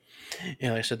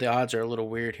 Yeah, like I said, the odds are a little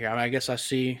weird here. I mean, I guess I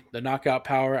see the knockout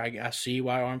power. I see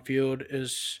why Armfield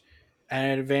is at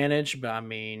an advantage, but I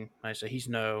mean, like I said,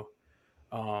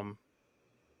 um,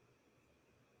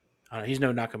 he's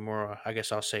no Nakamura. I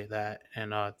guess I'll say that,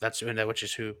 and which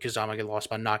is who Kazama get lost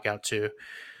by knockout too.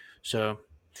 So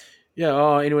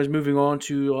yeah. Anyways, moving on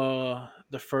to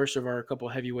the first of our couple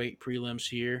heavyweight prelims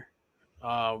here.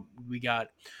 We got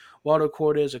Waldo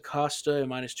Cortez Acosta, a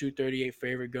minus 238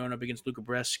 favorite, going up against Lucas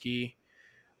Bresky,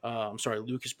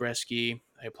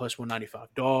 a plus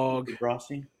 195 dog. Luca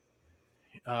Brasi.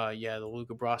 Yeah, the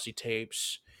Luca Brasi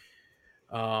tapes.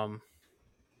 Um,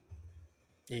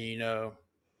 you know,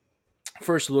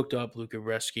 first looked up Luca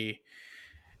Bresky,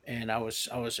 and I was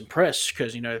impressed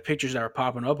because the pictures that are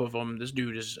popping up of him. This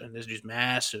dude's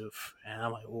massive, and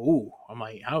I'm like, ooh, I'm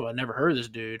like, how have I never heard of this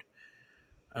dude?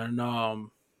 And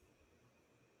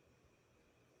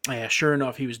yeah, sure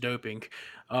enough, he was doping.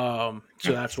 So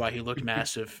that's why he looked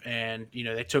massive. And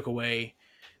they took away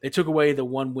the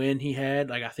one win he had.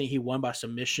 Like I think he won by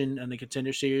submission in the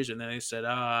Contender Series, and then they said,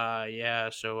 yeah,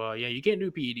 so yeah, you can't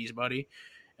do PEDs, buddy.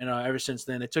 And ever since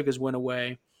then, they took his win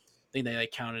away. I think they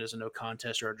like counted as a no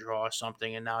contest or a draw or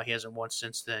something, and now he hasn't won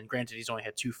since then. Granted, he's only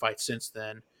had two fights since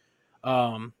then.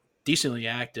 Um, Decently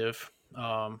active.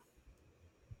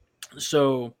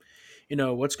 So,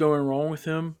 what's going wrong with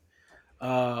him?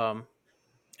 Um,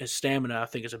 his stamina, I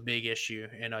think, is a big issue.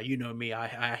 And you know me, I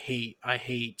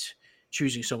hate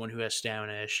choosing someone who has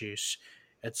stamina issues.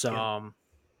 It's Yeah,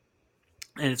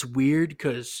 and it's weird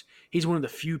because he's one of the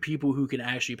few people who can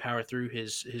actually power through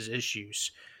his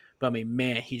issues. But I mean,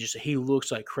 man, he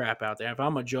looks like crap out there. If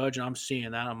I'm a judge and I'm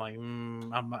seeing that, I'm like,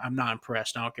 I'm not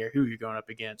impressed. I don't care who you're going up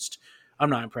against. I'm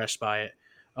not impressed by it.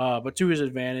 But to his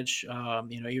advantage,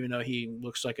 even though he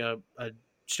looks like a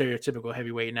stereotypical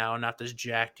heavyweight now, not this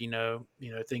jacked,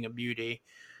 thing of beauty.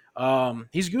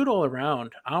 He's good all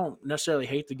around. I don't necessarily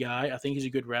hate the guy. I think he's a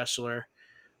good wrestler,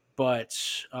 but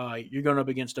you're going up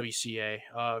against WCA.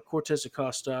 Cortez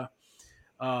Acosta,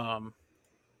 um,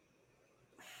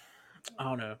 I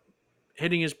don't know.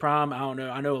 Hitting his prime, I don't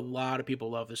know. I know a lot of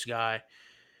people love this guy,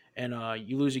 and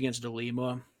you lose against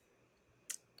DeLima,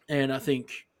 and I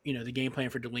think the game plan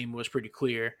for DeLima was pretty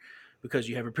clear because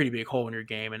you have a pretty big hole in your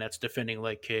game, and that's defending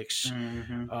leg kicks.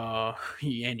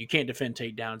 Mm-hmm. And you can't defend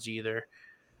takedowns either.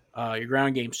 Your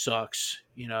ground game sucks.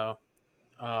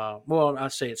 Well, I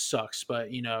say it sucks,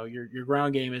 but your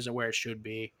ground game isn't where it should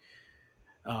be.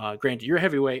 Granted, you're a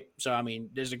heavyweight, so I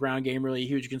mean, is the ground game really a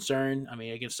huge concern? I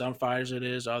mean, against some fighters it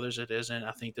is, others it isn't.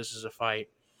 I think this is a fight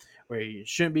where you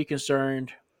shouldn't be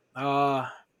concerned. Uh,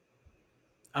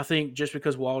 I think just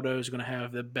because Waldo is going to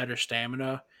have the better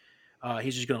stamina,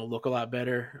 he's just going to look a lot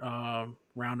better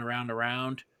round around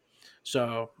around.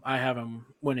 So I have him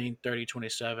winning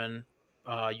 30-27,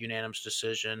 unanimous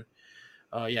decision.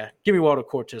 Yeah, give me Waldo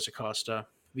Cortez Acosta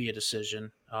via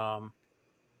decision.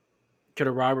 Could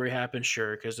a robbery happen?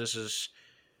 Sure, because this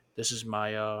is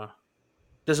my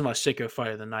this is my Sicko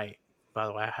fight of the night. By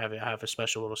the way, I have a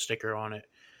special little sticker on it.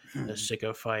 The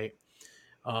Sicko fight.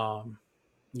 Um,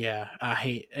 yeah, I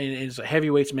hate and it's a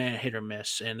heavyweights, man, hit or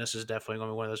miss, and this is definitely going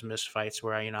to be one of those missed fights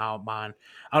where I don't mind.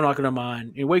 I'm not going to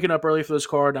mind waking up early for this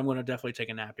card. I'm going to definitely take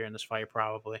a nap during this fight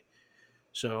probably.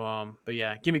 So, but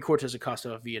yeah, give me Cortez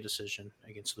Acosta via decision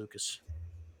against Lucas.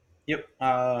 Yep.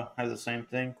 Have the same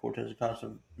thing. Cortez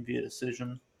Acosta via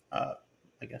decision. Uh,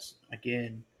 I guess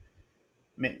again,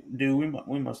 man, dude,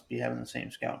 we must be having the same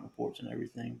scouting reports and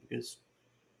everything because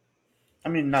I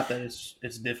mean, not that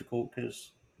it's difficult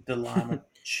because the Lima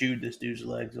chewed this dude's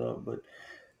legs up, but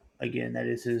again, that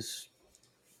is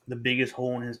the biggest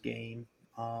hole in his game.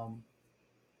 Um,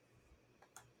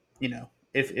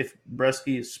 if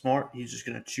Bresky is smart, he's just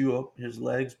gonna chew up his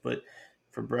legs. But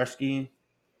for Bresky,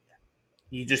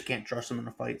 you just can't trust him in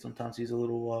a fight. Sometimes he's a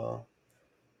little,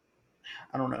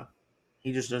 I don't know.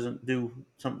 He just doesn't do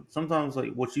some. Sometimes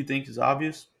like what you think is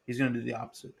obvious, he's gonna do the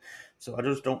opposite. So I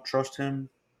just don't trust him.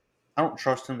 I don't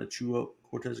trust him to chew up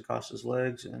Cortez Acosta's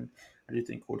legs, and I do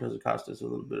think Cortez Acosta is a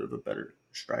little bit of a better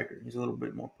striker. He's a little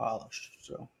bit more polished.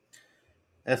 So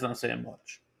that's not saying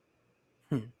much.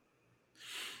 Hmm.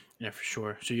 Yeah, for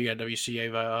sure. So you got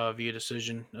WCA via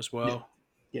decision as Yeah. well.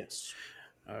 Yes.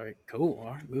 All right, cool.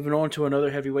 All right, moving on to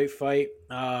another heavyweight fight.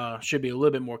 Should be a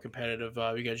little bit more competitive.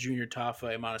 We got Junior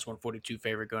Tafa, a minus 142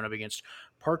 favorite, going up against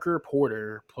Parker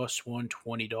Porter, plus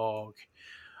 120 dog.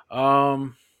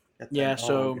 Um, Got that yeah, dog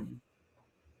so and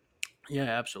yeah,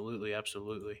 absolutely,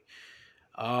 absolutely.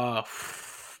 Uh,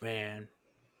 man,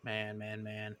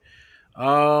 man.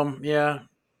 Yeah,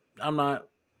 I'm not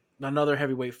another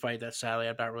heavyweight fight that sadly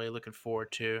I'm not really looking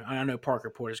forward to. I know Parker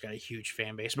Porter's got a huge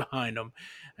fan base behind him.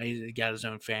 He's got his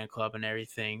own fan club and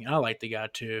everything. I like the guy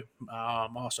too.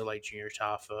 Also like Junior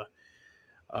Tafa.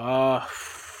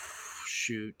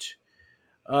 Shoot.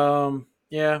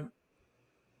 Yeah,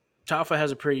 Tafa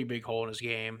has a pretty big hole in his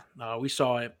game. We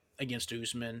saw it against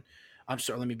Usman. I'm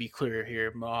sorry. Let me be clear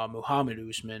here. Muhammad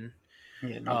Usman.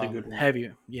 yeah, not the good one.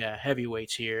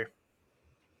 Heavyweights here.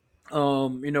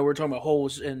 We're talking about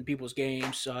holes in people's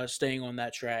games. Staying on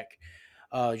that track,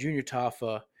 Junior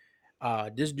Tafa,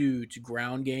 this dude's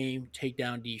ground game,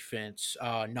 takedown defense,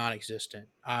 non-existent.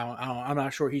 I'm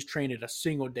not sure he's trained it a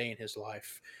single day in his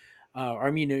life.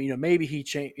 I mean, maybe he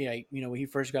changed. Yeah, when he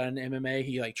first got into MMA,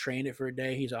 he like trained it for a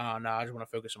day. He's, oh no, I just want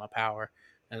to focus on my power.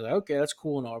 And I was like, okay, that's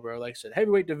cool and all, bro. Like I said,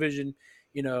 heavyweight division.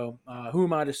 Who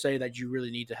am I to say that you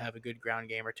really need to have a good ground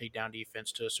game or takedown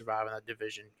defense to survive in that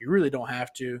division? You really don't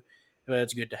have to, but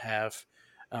it's good to have.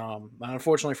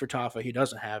 Unfortunately for Tafa, he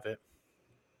doesn't have it.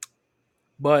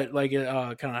 But like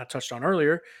kind of touched on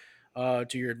earlier, to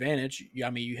your advantage, I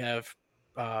mean, you have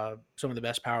some of the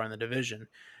best power in the division.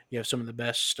 You have some of the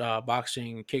best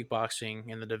boxing, kickboxing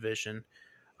in the division,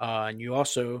 and you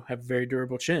also have a very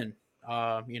durable chin.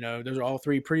 Those are all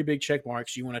three pretty big check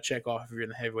marks you want to check off if you're in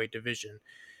the heavyweight division.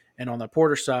 And on the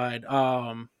Porter side,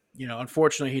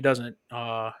 unfortunately, he doesn't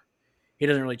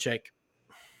really check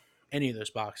any of those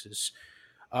boxes.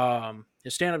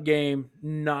 His stand-up game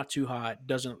not too hot.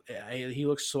 Doesn't He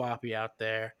looks sloppy out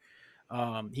there.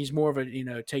 He's more of a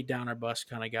takedown or bust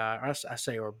kind of guy. I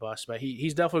say or bust, but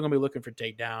he's definitely gonna be looking for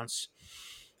takedowns,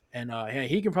 and yeah,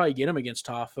 he can probably get him against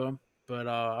Tafa. But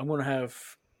I'm gonna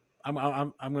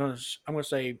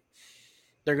say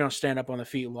they're gonna stand up on the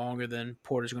feet longer than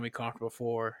Porter's gonna be comfortable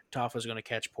for. Tafa's gonna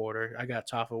catch Porter. I got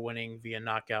Tafa winning via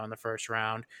knockout in the first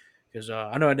round because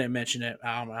I know I didn't mention it.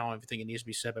 I don't even think it needs to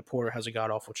be said, but Porter has a god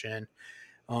awful chin.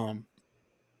 Um,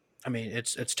 I mean,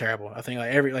 it's terrible. I think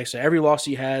like I said, every loss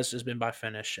he has been by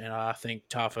finish, and I think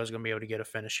Tafa is going to be able to get a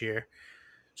finish here.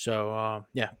 So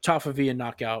yeah, Tafa via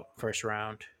knockout first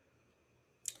round.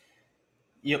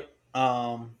 Yep.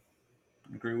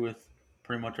 Agree with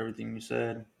pretty much everything you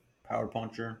said. Power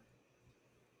puncher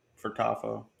for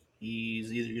Tafa.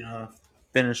 He's either gonna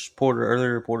finish Porter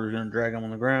earlier, or Porter's gonna drag him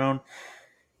on the ground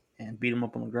and beat him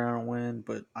up on the ground and win,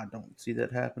 but I don't see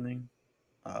that happening.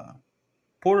 Uh,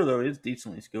 Porter though is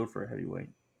decently skilled for a heavyweight.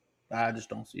 I just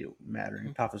don't see it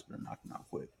mattering. Tafa's gonna knock him out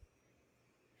quick.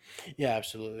 Yeah,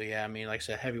 absolutely. Yeah, I mean, like I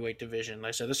said, heavyweight division. Like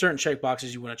I said, there's certain check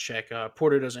boxes you want to check.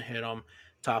 Porter doesn't hit them.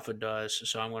 Tafa does.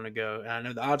 So I'm going to go. And I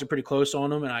know the odds are pretty close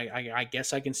on him, and I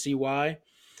guess I can see why.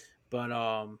 But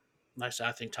like I said,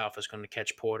 I think Tafa's going to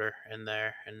catch Porter in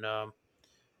there. And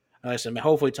like I said,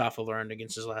 hopefully Tafa learned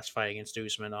against his last fight against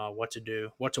Usman what to do,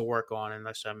 what to work on. And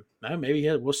like I said, maybe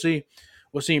we'll see.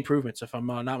 We'll see improvements. If I'm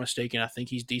not mistaken, I think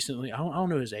he's decently. I don't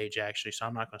know his age actually, so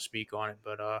I'm not going to speak on it.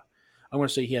 But I want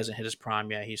to say he hasn't hit his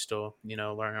prime yet. He's still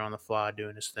learning on the fly,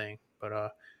 doing his thing.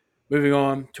 But moving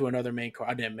on to another main card.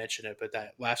 I didn't mention it, but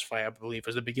that last fight I believe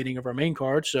was the beginning of our main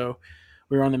card. So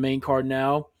we're on the main card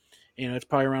now. It's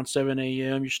probably around 7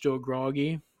 a.m. You're still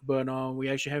groggy, but we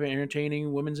actually have an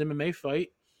entertaining women's MMA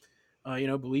fight.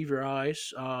 Believe your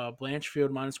eyes.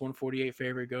 Blanchfield minus 148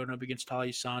 favorite going up against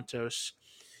Talia Santos,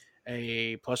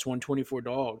 a plus 124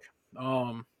 dog.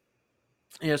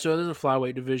 Yeah, so this is a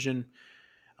flyweight division.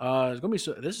 It's gonna be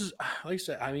so. This is like I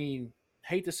said. I mean,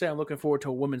 hate to say I'm looking forward to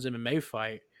a women's MMA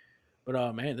fight,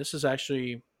 but man, this is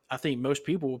actually. I think most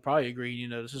people will probably agree.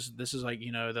 This is like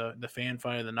the fan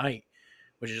fight of the night,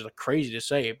 which is like crazy to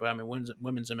say, but I mean,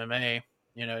 women's MMA.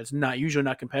 It's not usually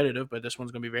not competitive, but this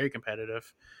one's gonna be very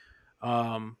competitive.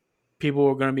 Um, People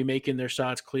are gonna be making their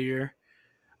sides clear.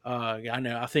 I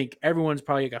know. I think everyone's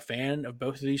probably like a fan of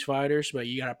both of these fighters, but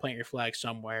you got to plant your flag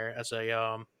somewhere as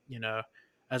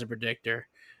as a predictor.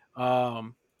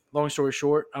 Um, Long story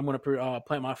short, I'm going to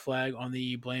plant my flag on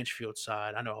the Blanchfield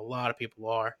side. I know a lot of people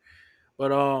are,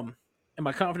 but am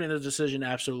I confident in the decision?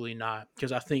 Absolutely not,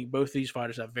 because I think both these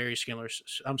fighters have very similar.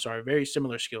 I'm sorry, very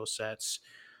similar skill sets.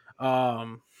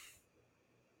 Um,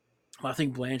 I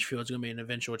think Blanchfield's going to be an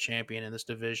eventual champion in this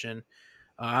division.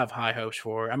 I have high hopes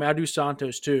for her. I mean, I do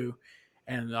Santos too,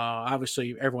 and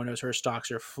obviously everyone knows her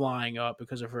stocks are flying up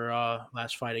because of her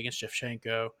last fight against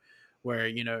Shevchenko, where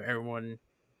everyone,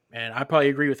 and I probably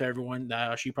agree with everyone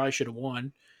that she probably should have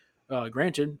won.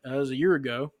 Granted, that was a year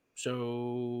ago,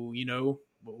 so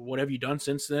what have you done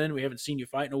since then? We haven't seen you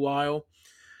fight in a while.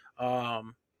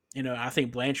 Um, I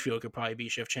think Blanchfield could probably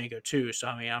beat Shevchenko too. So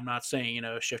I mean, I'm not saying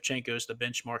Shevchenko is the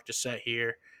benchmark to set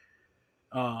here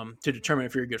to determine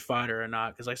if you're a good fighter or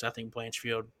not. Because like I said, I think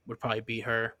Blanchfield would probably beat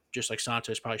her, just like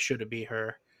Santos probably should have beat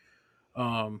her.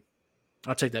 Um,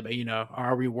 I'll take that, but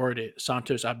I'll reword it.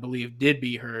 Santos, I believe, did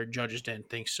beat her. Judges didn't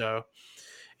think so.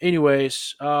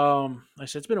 Anyways, like I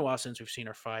said, it's been a while since we've seen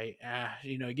her fight.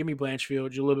 Give me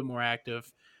Blanchfield. You're a little bit more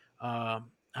active. I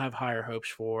have higher hopes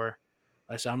for her.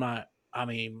 Like I said, I'm not. I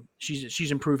mean,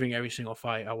 she's improving every single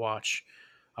fight I watch.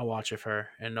 I watch of her,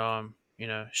 and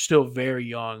still very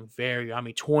young, very. I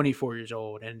mean, 24 years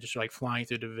old, and just like flying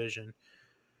through the division.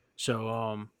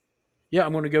 So, yeah,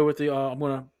 I'm gonna go with the. I'm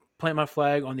gonna plant my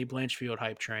flag on the Blanchfield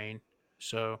hype train.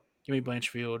 So, give me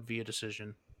Blanchfield via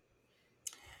decision.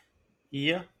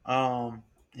 Yeah.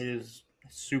 It is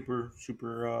a super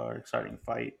super exciting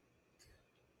fight.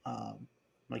 Um,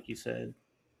 like you said,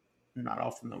 not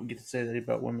often that we get to say that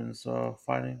about women's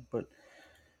fighting, but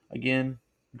again,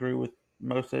 agree with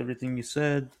most everything you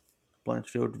said.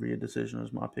 Blanchfield via decision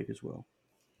is my pick as well.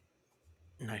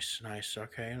 Nice, nice.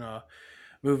 Okay, and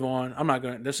move on. I'm not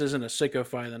going to. This isn't a sicko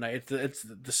fight of the night. It's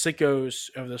the sickos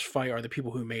of this fight are the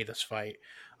people who made this fight.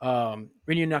 Rinya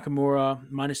Nakamura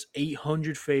minus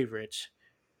 800 favorites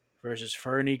versus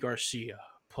Fernie Garcia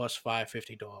plus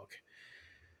 550 dog.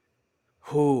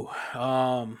 Who?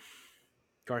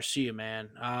 Garcia, man.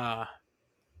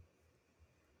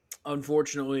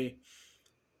 Unfortunately,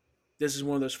 this is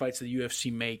one of those fights that the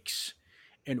UFC makes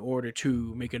in order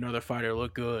to make another fighter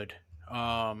look good.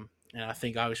 And I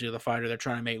think obviously the fighter they're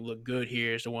trying to make look good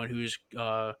here is the one who's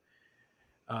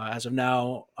as of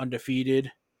now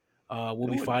undefeated. Will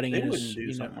be fighting They in wouldn't his,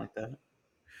 do something like that.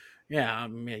 yeah, I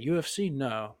mean, yeah, UFC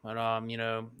no,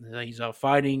 but he's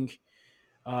fighting.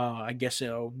 I guess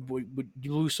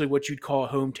loosely what you'd call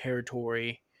home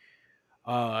territory.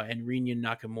 And Rinya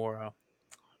Nakamura.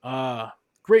 Uh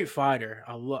Great fighter.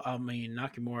 I mean,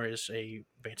 Nakamura is a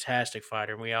fantastic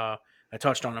fighter. I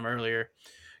touched on him earlier.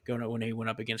 Going when he went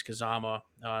up against Kazama,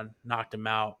 knocked him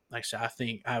out. Like I said, I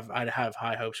think I'd have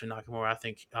high hopes for Nakamura. I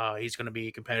think he's going to be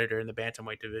a competitor in the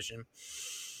bantamweight division.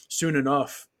 soon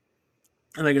enough.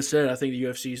 And like I said, I think the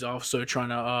UFC is also trying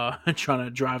to trying to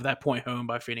drive that point home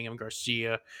by feeding him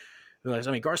Garcia. Because,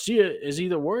 I mean, Garcia is he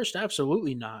the worst?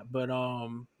 Absolutely not. But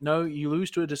no, you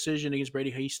lose to a decision against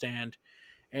Brady Haystand,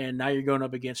 and now you're going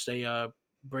up against a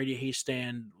Brady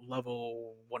Haystand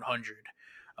level 100.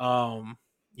 Um,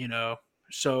 you know,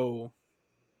 so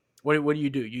what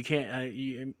do? You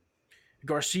can't.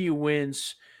 Garcia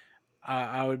wins.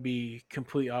 I would be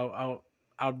complete. I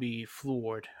would be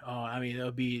floored. I mean, it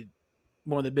would be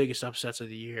one of the biggest upsets of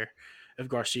the year if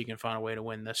Garcia can find a way to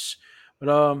win this.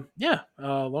 But yeah.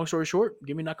 Long story short,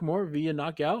 give me Nakamura via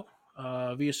knockout,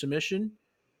 via submission,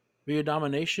 via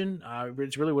domination.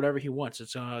 It's really whatever he wants.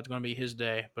 It's going to be his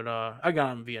day. But I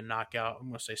got him via knockout. I'm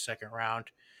going to say second round.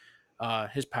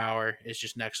 His power is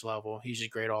just next level. He's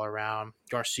just great all around.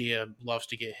 Garcia loves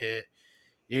to get hit.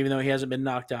 Even though he hasn't been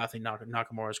knocked out, I think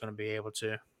Nakamura is going to be able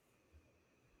to.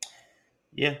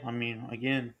 Yeah, I mean,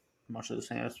 again, much of the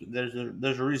same.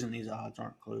 There's a reason these odds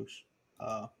aren't close.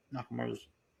 Uh, Nakamura's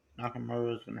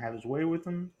Nakamura's going to have his way with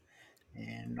him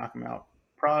and knock him out.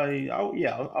 Probably, I'll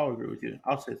agree with you.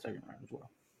 I'll say second round as well.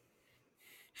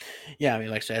 Yeah, I mean,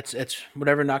 like I said, it's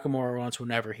whatever Nakamura wants,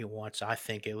 whenever he wants. I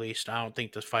think at least. I don't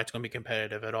think this fight's going to be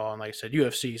competitive at all. And like I said,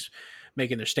 UFC's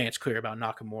making their stance clear about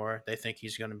Nakamura. They think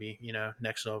he's going to be,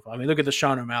 next level. I mean, look at the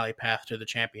Sean O'Malley path to the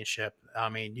championship. I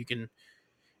mean, you can,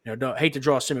 don't hate to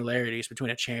draw similarities between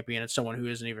a champion and someone who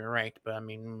isn't even ranked, but I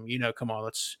mean, come on,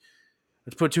 let's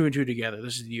put two and two together.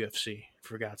 This is the UFC,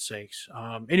 for God's sakes.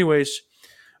 Anyways, Yeah,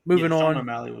 moving Sean on.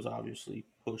 O'Malley was obviously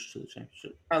pushed to the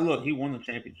championship. Look, he won the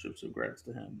championship, so congrats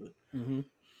to him. But Mm-hmm.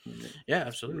 I mean, Yeah,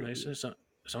 that's the absolutely. real Like I deal. said,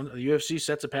 the UFC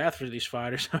sets a path for these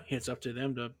fighters. It's up to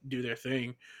them to do their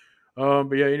thing.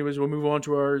 But yeah, anyways, we'll move on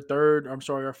to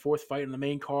our fourth fight in the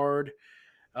main card.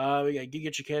 We got Giga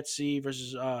Chikadze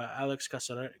versus Alex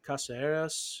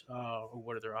Caceres.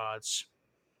 What are their odds?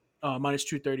 Minus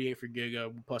 238 for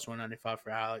Giga, plus 195 for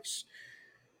Alex.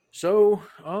 So,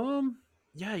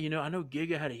 yeah, I know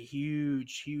Giga had a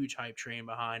huge hype train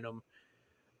behind him.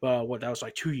 But what that was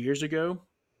like 2 years ago.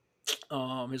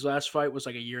 His last fight was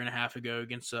like a year and a half ago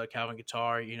against Calvin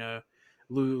Guitar.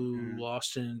 Lou Mm.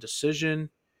 lost in decision.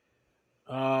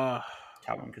 Uh,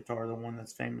 Calvin Qatar, the one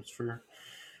that's famous for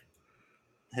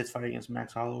his fight against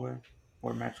Max Holloway,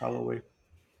 where Max Holloway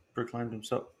proclaimed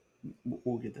himself.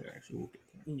 We'll get there. Actually, we'll get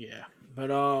there. yeah,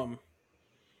 but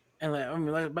and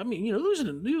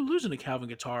losing to Calvin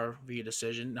Guitar via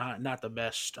decision, not the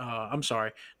best. I'm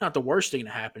sorry, not the worst thing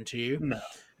to happen to you, No,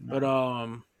 but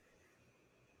no.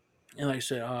 and like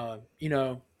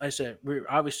I said, we're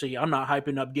obviously I'm not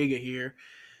hyping up Giga here,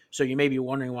 so you may be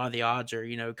wondering why the odds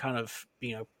are kind of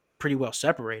pretty well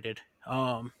separated.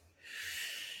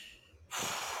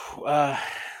 Uh,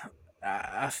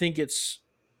 I think it's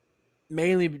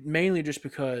mainly just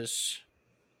because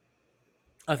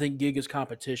I think Giga's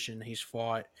competition he's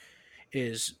fought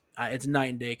is it's night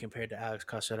and day compared to Alex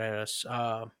Caceres.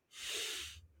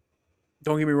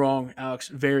 Don't get me wrong, Alex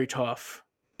very tough,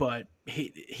 but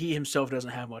he himself doesn't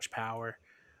have much power.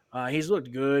 He's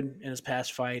looked good in his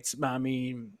past fights, but I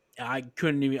mean, I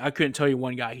couldn't tell you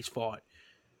one guy he's fought.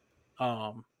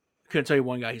 Um, couldn't tell you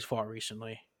one guy he's fought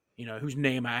recently. Whose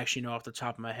name I actually know off the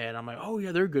top of my head. I'm like, oh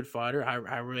yeah, they're a good fighter. I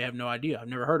really have no idea. I've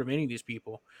never heard of any of these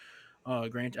people.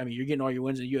 Grant, I mean, you're getting all your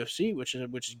wins in the UFC, which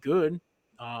is good.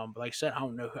 But like I said, I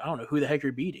don't know who the heck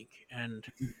you're beating. And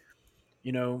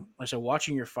like I said,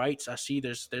 watching your fights, I see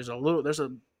there's a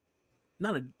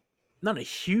not a not a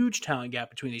huge talent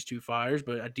gap between these two fighters,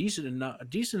 but a decent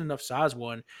enough size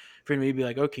one for me to be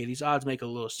like, okay, these odds make a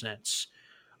little sense.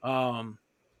 Um,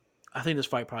 I think this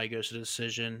fight probably goes to the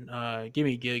decision. Give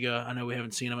me Giga. I know we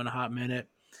haven't seen him in a hot minute,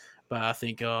 but I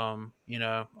think all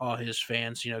his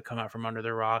fans come out from under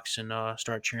their rocks and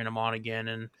start cheering him on again.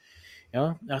 And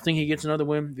I think he gets another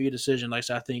win via decision. Like I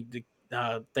said, I think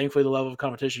thankfully the level of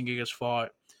competition Giga's fought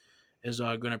is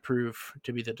going to prove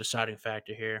to be the deciding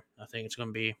factor here. I think it's going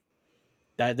to be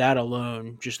that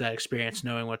alone, just that experience,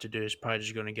 knowing what to do, is probably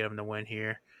just going to get him the win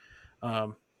here.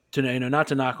 Um, not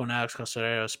to knock on Alex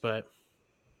Caceres, but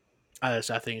I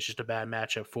think it's just a bad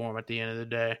matchup for him at the end of the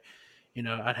day.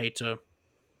 I'd hate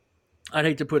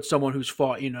to put someone who's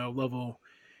fought level,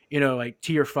 like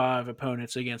tier 5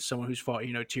 opponents against someone who's fought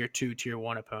tier 2, tier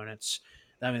 1 opponents.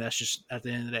 I mean, that's just at the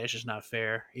end of the day, it's just not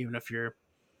fair. Even if you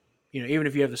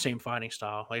have the same fighting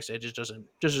style, like I said, it just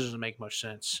doesn't make much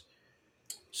sense.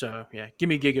 So yeah, give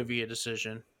me Giga via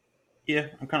decision. Yeah,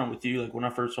 I'm kind of with you. Like when I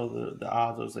first saw the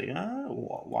odds, I was like,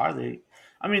 why are they?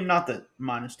 I mean, not that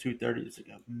minus 230 is like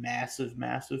a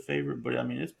massive favorite, but I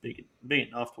mean it's big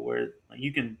enough to where like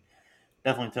you can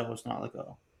definitely tell it's not like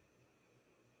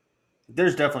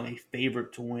there's definitely a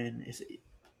favorite to win. Is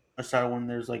aside when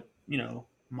there's like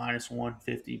minus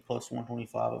 150 plus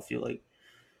 125. I feel like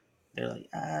they're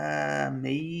like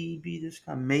maybe this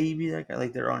guy, maybe that guy.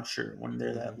 Like they're unsure when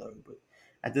they're that Mhm. low. But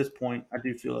at this point, I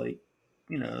do feel like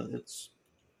it's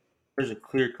there's a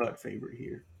clear cut favorite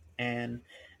here. And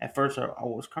at first, I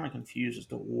was kind of confused as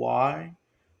to why.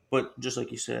 But just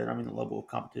like you said, I mean, the level of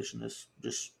competition is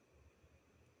just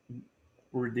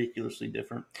ridiculously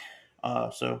different.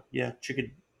 So yeah,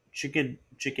 chick,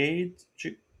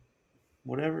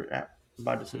 whatever,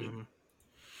 by decision. Mhm.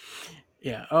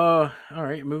 Yeah. All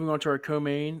right. Moving on to our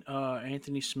co-main,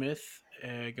 Anthony Smith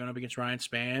going up against Ryan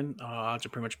Spann. Odds are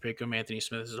pretty much pick him. Anthony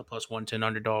Smith is a plus 110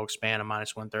 underdog. Spann a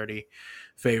minus 130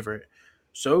 favorite.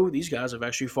 So these guys have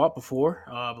actually fought before.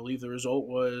 I believe the result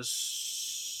was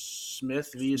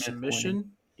Smith via Smith winning.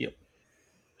 submission. Yep.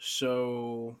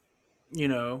 So, you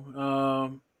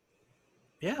know,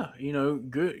 yeah,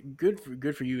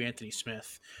 good for you, Anthony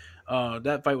Smith.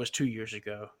 That fight was 2 years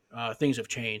ago. Things have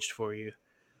changed for you.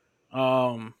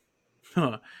 Um,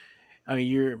 I mean,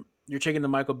 you're taking the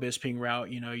Michael Bisping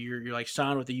route. You're like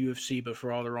signed with the UFC, but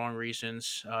for all the wrong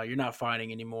reasons. You're not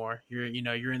fighting anymore. You're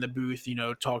in the booth,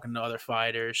 talking to other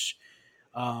fighters.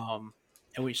 Um,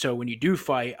 so when you do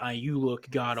fight, you look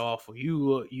god awful.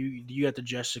 You got the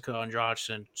Jessica Andrade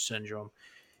syndrome.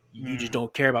 You just Mm.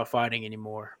 don't care about fighting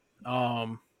anymore.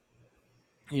 I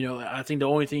think the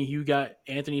only thing you got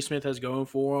Anthony Smith has going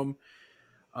for him.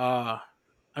 Uh,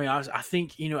 I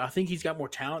think I think he's got more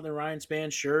talent than Ryan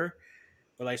Spann, sure.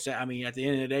 But like I said, I mean, at the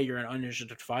end of the day, you're an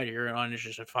uninterested fighter. You're an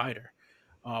uninterested fighter.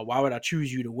 Why would I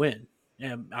choose you to win?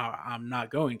 And I'm not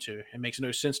going to. It makes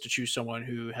no sense to choose someone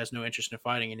who has no interest in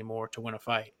fighting anymore to win a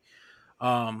fight.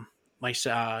 Um, like I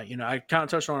said, I kind of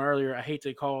touched on earlier. I hate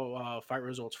to call fight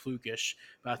results flukish,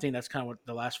 but I think that's kind of what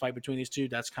the last fight between these two.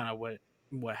 That's kind of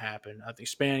what happened. I think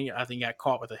Spann, I think got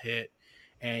caught with a hit,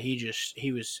 and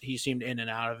he seemed in and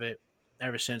out of it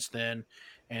ever since then.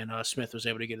 And Smith was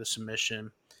able to get the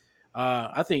submission.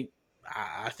 I think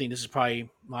this is probably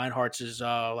Lionheart's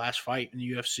last fight in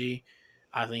the UFC.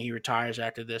 I think he retires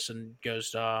after this and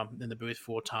goes in the booth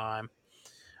full time.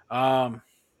 Um,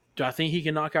 do I think he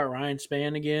can knock out Ryan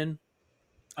Spann again?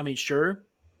 I mean, sure.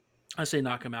 I say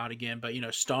knock him out again, but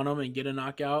stun him and get a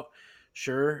knockout.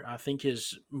 Sure, I think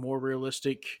his more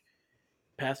realistic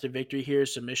path to victory here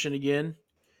is submission again.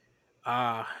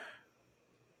 Uh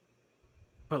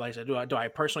But like I said, do I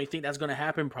personally think that's going to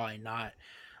happen? Probably not.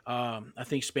 I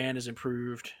think Span has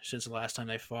improved since the last time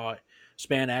they fought.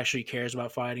 Span actually cares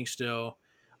about fighting still.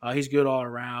 He's good all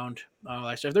around. Like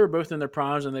I said, if they were both in their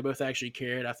primes and they both actually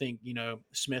cared, I think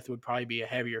Smith would probably be a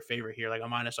heavier favorite here, like a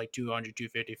minus like 200,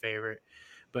 250 favorite.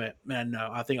 But man, no,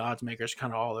 I think odds makers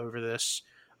kind of all over this.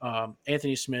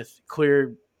 Anthony Smith,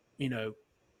 clear, you know,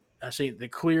 I say the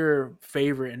clear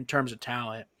favorite in terms of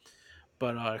talent,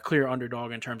 but a clear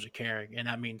underdog in terms of carrying, and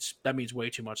that means way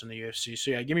too much in the UFC.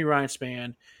 So yeah, give me Ryan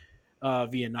Spann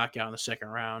via knockout in the second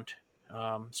round.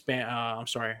 I'm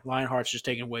sorry, Lionheart's just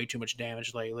taken way too much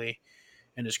damage lately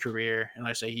in his career, and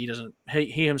like I say,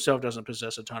 he himself doesn't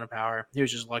possess a ton of power. He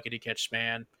was just lucky to catch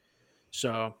Spann.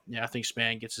 So yeah, I think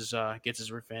Spann gets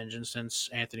his revenge, and since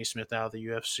Anthony Smith out of the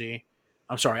UFC,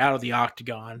 I'm sorry, out of the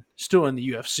octagon, still in the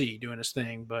UFC doing his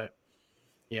thing, but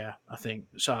yeah, I think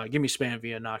so. Give me Spann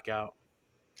via knockout.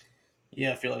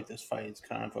 Yeah, I feel like this fight is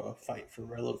kind of a fight for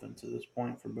relevance at this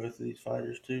point for both of these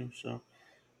fighters too. So,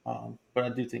 but I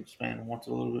do think Span wants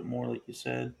a little bit more, like you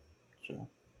said. So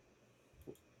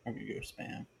I'm gonna go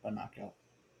Span by knockout.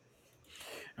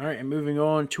 All right, and moving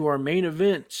on to our main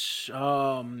event.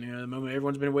 The moment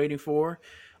everyone's been waiting for,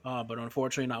 but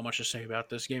unfortunately, not much to say about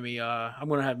this. I'm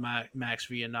going to have Max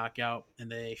via knockout in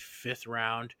the fifth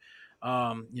round.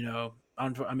 I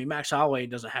mean, Max Holloway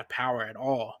doesn't have power at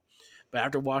all. But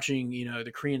after watching,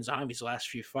 the Korean Zombies' last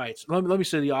few fights, let me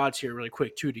say the odds here really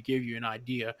quick too to give you an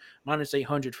idea. Minus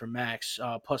 800 for Max,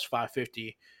 plus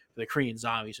 550 for the Korean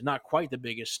Zombies. Not quite the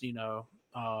biggest,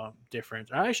 difference.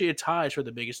 Actually, it ties for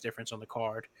the biggest difference on the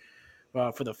card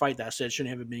for the fight that I said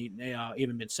shouldn't have been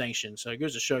even been sanctioned. So it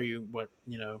goes to show you what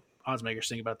odds makers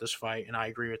think about this fight, and I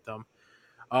agree with them.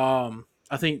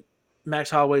 I think Max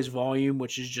Holloway's volume,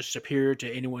 which is just superior to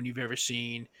anyone you've ever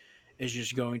seen, is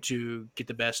just going to get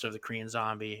the best of the Korean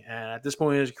Zombie. And at this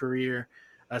point in his career,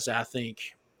 I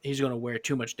think he's going to wear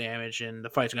too much damage, and the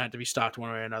fight's going to have to be stopped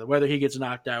one way or another. Whether he gets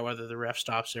knocked out, whether the ref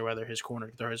stops it, whether his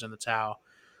corner throws in the towel.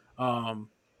 Um,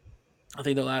 I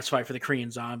think the last fight for the Korean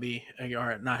Zombie,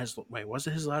 or not his. Wait, was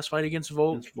it his last fight against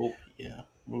Volk? Against Volk, yeah.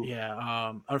 Oof.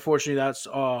 Yeah. Unfortunately, that's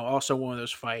also one of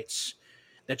those fights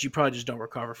that you probably just don't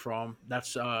recover from.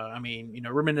 That's, I mean,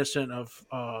 reminiscent of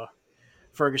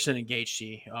Ferguson and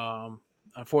Gaethje.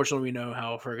 Unfortunately, we know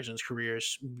how Ferguson's career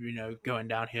is, going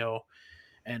downhill,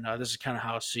 and this is kind of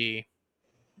how I see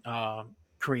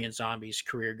Korean Zombie's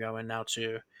career going now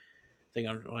too. I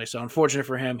think, like, so unfortunate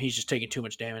for him, he's just taking too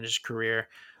much damage in his career.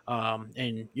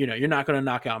 And you're not going to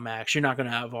knock out Max. You're not going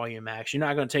to out volume Max. You're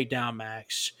not going to take down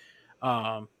Max.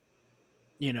 Um,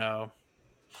 you know,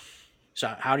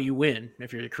 so how do you win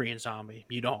if you're the Korean Zombie?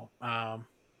 You don't.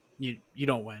 You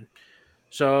don't win.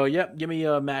 So yep, give me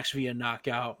Max via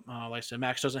knockout. Like I said,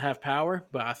 Max doesn't have power,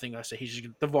 but I think, like I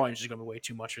said, the volume's just going to be way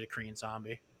too much for the Korean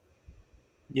Zombie.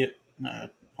 Yep, I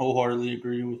wholeheartedly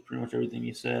agree with pretty much everything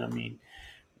you said. I mean,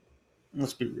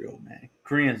 let's be real, man.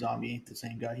 Korean Zombie ain't the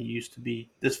same guy he used to be.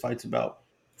 This fight's about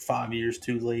 5 years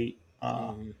too late.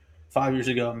 5 years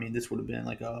ago, I mean, this would have been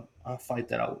like a fight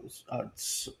that I'd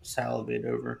salivate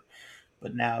over.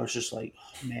 But now it's just like,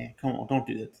 man, come on, don't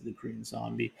do that to the Korean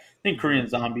Zombie. I think Mm-hmm. Korean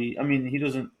Zombie. I mean, he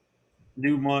doesn't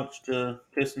do much to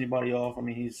piss anybody off. I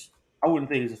mean, I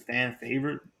wouldn't think he's a fan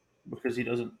favorite because he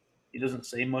doesn't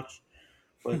say much.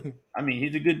 But I mean,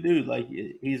 he's a good dude. Like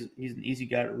he's an easy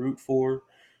guy to root for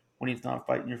when he's not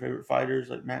fighting your favorite fighters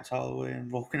like Max Holloway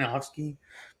and Volkanovski.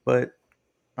 But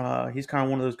he's kind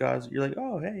of one of those guys that you're like,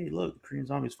 oh, hey, look, the Korean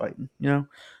Zombie's fighting.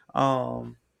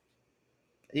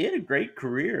 He had a great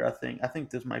career. I think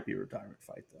this might be a retirement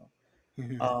fight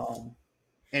though.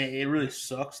 And it really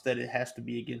sucks that it has to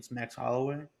be against Max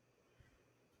Holloway.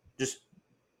 Just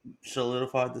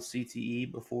solidified the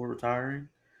CTE before retiring.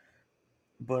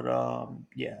 But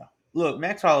yeah. Look,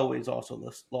 Max Holloway's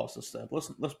also lost a step.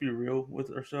 Let's be real with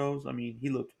ourselves. I mean, he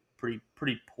looked pretty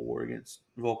poor against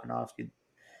Volkanovski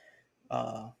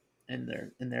uh, in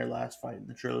their last fight in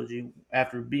the trilogy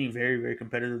after being very very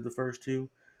competitive the first two.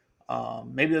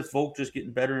 Maybe that's Volk just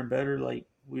getting better and better. Like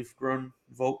we've grown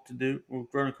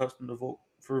accustomed to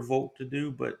Volk to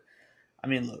do. But I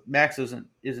mean, look, Max isn't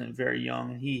very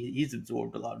young, and he's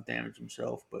absorbed a lot of damage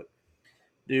himself. But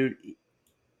dude,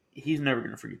 he's never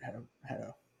gonna forget how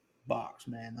to box,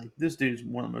 man. Like this dude's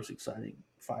one of the most exciting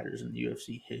fighters in the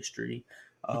UFC history.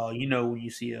 When you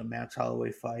see a Max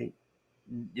Holloway fight,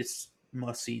 it's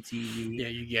must see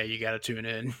TV. You got to tune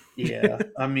in. Yeah,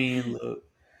 I mean, look,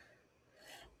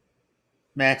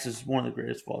 Max is one of the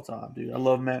greatest of all time, dude. I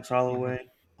love Max Hmm. Holloway.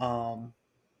 Um,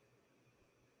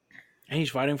 And he's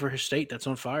fighting for his state that's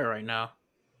on fire right now. So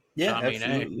yeah, I mean,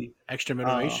 hey, absolutely. extra Uh,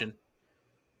 motivation.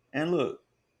 and look,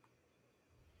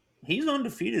 he's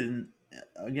undefeated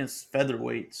against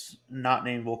featherweights, not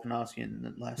named Volkanovski in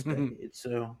the last decade.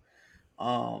 So,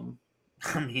 um,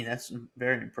 I mean, that's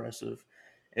very impressive.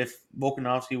 If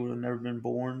Volkanovski would have never been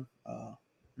born,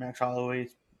 Max Holloway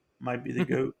might be the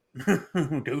goat,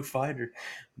 goat fighter.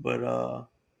 But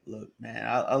look, man,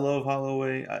 I love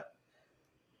Holloway.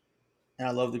 And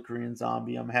I love the Korean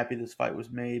Zombie. I'm happy this fight was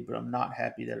made, but I'm not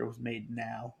happy that it was made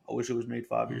now. I wish it was made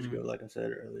 5 years ago, like I said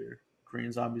earlier.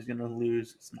 Korean Zombie's going to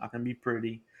lose. It's not going to be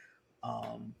pretty.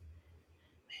 Um,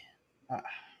 I,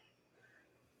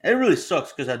 it really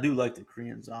sucks because I do like the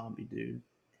Korean Zombie, dude.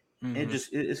 Hmm.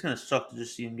 It's going to suck to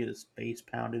just see him get his face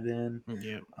pounded in.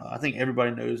 Yeah. I think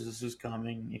everybody knows this is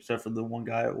coming, except for the one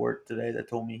guy at work today that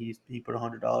told me he put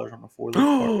 $100 on a 4 leg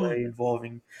parlay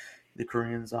involving the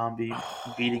Korean Zombie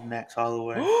beating Max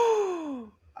Holloway.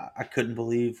 I couldn't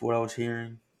believe what I was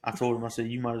hearing. I told him, I said,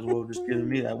 you might as well just give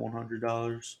me that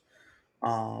 $100,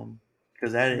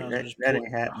 because He might as well just that put.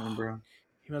 ain't happening, bro.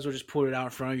 He might as well just put it out in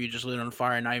front of you, just lit it on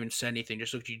fire, and not even said anything.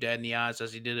 Just looked you dead in the eyes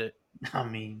as he did it. I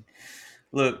mean,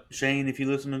 look, Shane, if you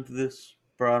listening to this,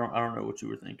 bro, I don't know what you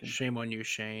were thinking. Shame on you,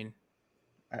 Shane.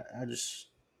 I just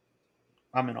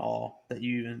I'm in awe that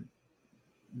you even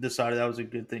decided that was a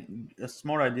good thing, a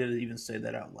smart idea to even say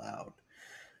that out loud.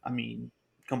 I mean,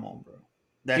 come on, bro,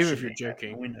 that Even if shit you're ain't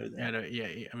happening. joking, We know yeah, that. no,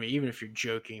 yeah. I mean, even if you're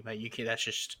joking, like you can't. That's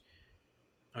just.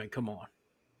 I mean, come on.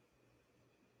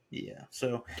 Yeah.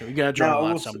 So Okay, we gotta draw now the I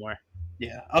line will. somewhere.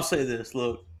 Yeah, I'll say this.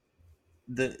 Look,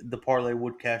 the parlay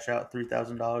would cash out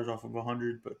 $3,000 off of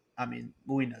 100, but I mean,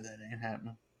 we know that ain't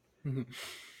happening. that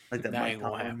Like that Mike ain't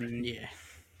gonna Tomlin happen. meme. Yeah.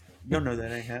 Y'all know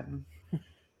that ain't happening.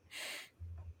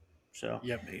 So,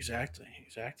 Yep. Exactly.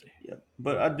 Exactly. yeah.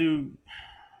 But I do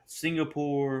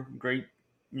Singapore, great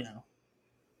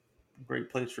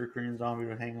place for a Korean Zombie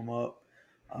to hang him up.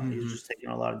 He's Hmm. just taking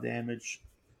a lot of damage.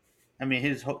 I mean,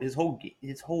 his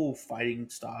whole fighting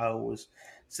style was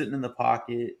sitting in the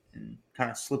pocket and kind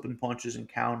of slipping punches and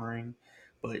countering.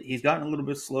 But he's gotten a little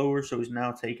bit slower, so he's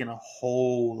now taking a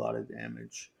whole lot of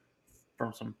damage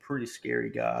from some pretty scary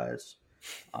guys.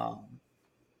 Um,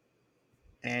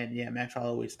 And yeah, Max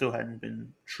Holloway still hadn't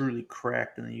been truly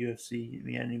cracked in the UFC.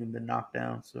 He hadn't even been knocked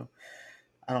down. So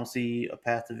I don't see a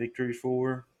path to victory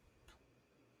for.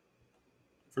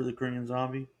 for the Korean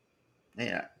Zombie.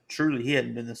 Yeah, truly, he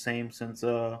hadn't been the same since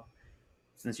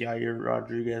Yair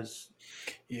Rodriguez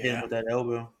hit him Yeah, with that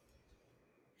elbow.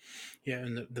 yeah,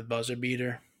 and the buzzer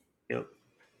beater Yep.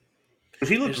 But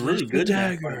he looked is this really the good in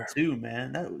that fight dagger? too,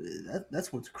 man.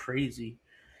 That's what's crazy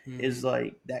is Hmm.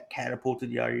 like that catapulted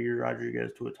Yair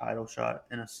Rodriguez to a title shot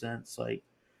in a sense. Like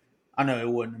I know it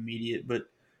wasn't immediate, but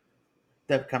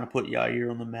that kind of put Yair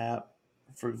on the map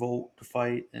for Volt to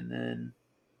fight, and then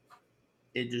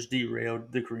it just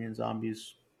derailed the Korean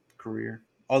Zombie's career.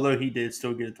 Although he did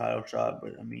still get a title shot,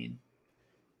 but I mean,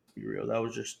 be real, that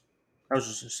was just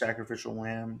a sacrificial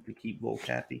lamb to keep Volk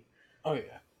happy. Oh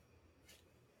yeah,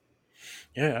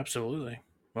 yeah, absolutely.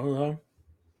 Well,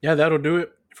 yeah, that'll do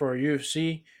it for our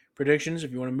UFC predictions.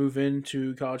 If you want to move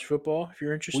into college football, if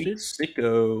you're Week interested.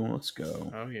 sicko, let's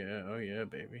go. Oh yeah,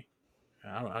 baby.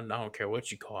 I don't care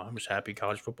what you call it. I'm just happy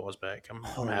college football's back. I'm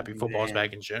Oh happy football's man,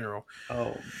 back in general.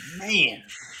 oh man,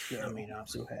 let's I go. mean, I'm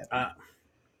so happy. I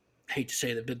hate to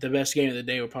say that, but the best game of the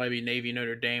day will probably be Navy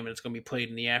Notre Dame, and it's going to be played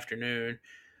in the afternoon.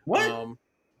 What? Um,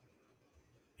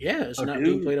 yeah, it's Oh, not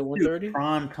being played at dude, 1:30.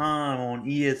 prime time on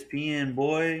ESPN,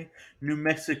 boy. New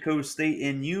Mexico State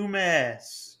and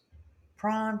UMass.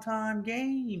 Prime time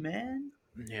game, man.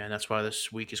 Yeah, and that's why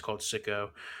this week is called Sicko.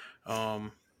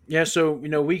 Um, yeah, so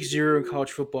week zero in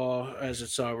college football, as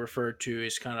it's referred to,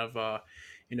 is kind of I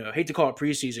hate to call it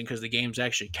preseason because the games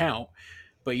actually count,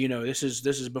 but this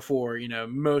is before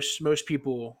most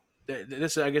people.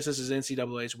 This I guess this is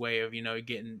NCAA's way of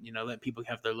getting letting people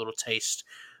have their little taste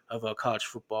of college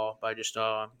football by just Just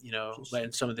a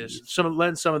letting some of this taste. some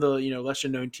letting some of the lesser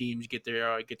known teams get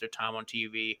their time on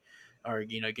TV or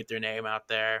get their name out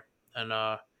there and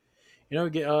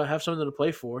have something to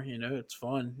play for. It's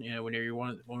fun. When you're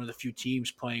one of the few teams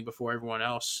playing before everyone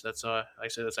else. That's like I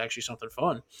said, that's actually something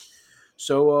fun.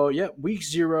 So yeah, week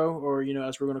zero, or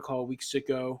as we're gonna call it, week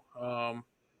sicko.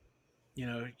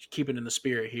 Keeping in the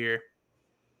spirit here.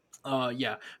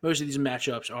 Yeah, most of these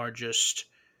matchups are just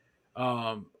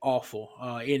awful,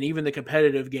 and even the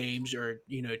competitive games are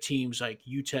teams like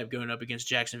UTEP going up against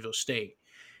Jacksonville State.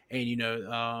 And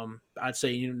I'd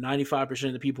say 95%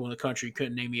 of the people in the country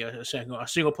couldn't name me a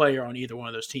single player on either one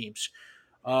of those teams.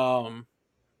 Um,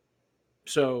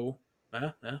 so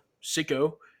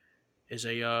Sicko is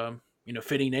a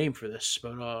fitting name for this.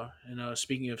 But and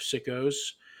speaking of sickos,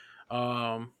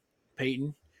 um,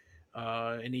 Peyton,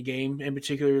 any game in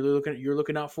particular you're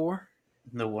looking out for?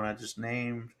 The one I just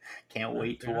named. Can't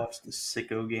wait to Yeah, watch the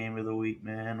sicko game of the week,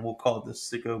 man. We'll call it the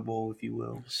sicko bowl, if you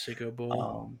will. Sicko Bowl.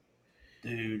 Um,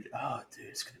 dude,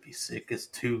 it's gonna be sick. It's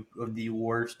two of the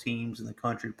worst teams in the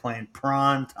country playing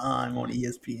prime time on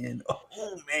ESPN.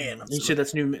 Oh man, I'm You so said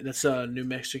that's happy. New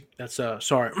Mexico. That's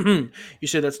sorry. You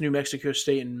said that's New Mexico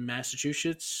State and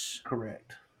Massachusetts.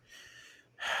 Correct.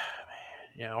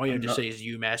 Yeah, all you have I'm to not. say is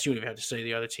UMass. You don't even have to say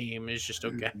the other team. It's just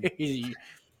okay.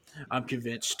 I'm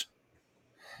convinced.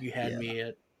 You had Yeah. me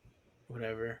at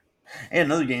whatever. And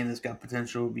another game that's got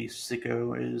potential to be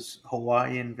sicko is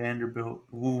Hawaii and Vanderbilt.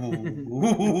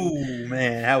 Ooh,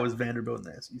 man, how is Vanderbilt in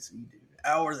the SEC, dude?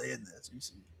 How are they in the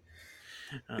SEC?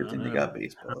 I Good don't thing they know. got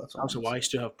baseball. That's all I'm Also, gonna why say.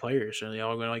 still have players? Are they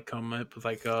all gonna like come up with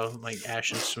like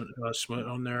ash and smut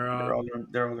on their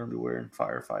They're all gonna be wearing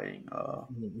firefighting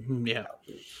yeah.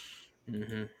 outfits.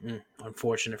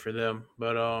 Unfortunate for them,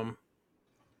 but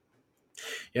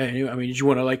yeah. Anyway, I mean, did you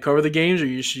want to like cover the games, or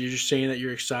you're just saying that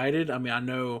you're excited? I mean, I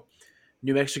know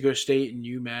New Mexico State and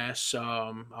UMass.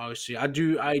 Obviously, I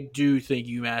do think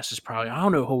UMass is probably I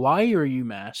don't know Hawaii or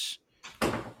UMass. Say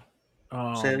it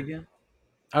Um, again.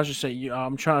 I was just saying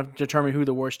I'm trying to determine who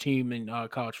the worst team in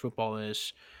college football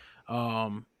is.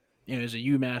 Um, is it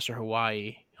UMass or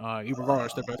Hawaii?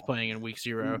 Regardless, they're both playing in week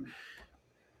zero. Ooh.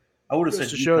 I would have Just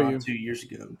said to show UConn you. 2 years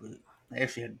ago, but they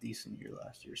actually had a decent year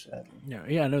last year, sadly.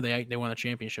 Yeah, I know they won the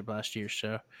championship last year.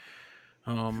 So,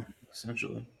 um,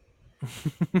 Essentially.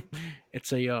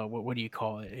 it's a what do you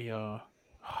call it?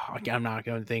 I'm not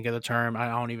going to think of the term. I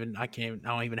don't even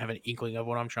have an inkling of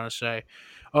what I'm trying to say.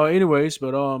 Anyways,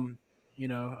 but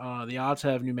the odds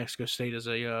have New Mexico State as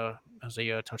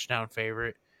a touchdown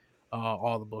favorite.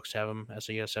 All the books have them as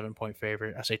a 7 point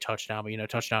favorite. I say touchdown, but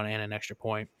touchdown and an extra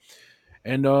point.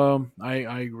 And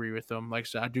I agree with them. Like I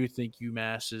said, I do think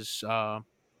UMass is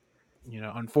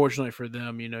unfortunately for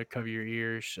them, cover your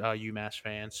ears, UMass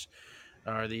fans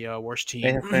are the worst They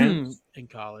team have fans? in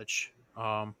college.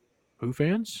 Who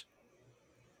fans?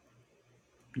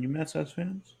 UMass has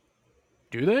fans?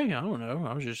 Do they? I don't know.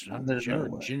 I was just There's no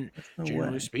way. There's no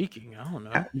generally way. speaking. I don't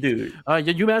know. Dude, Yeah,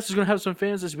 UMass is going to have some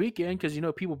fans this weekend because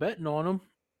people betting on them.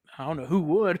 I don't know who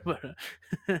would, but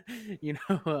you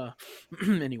know.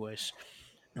 Anyways,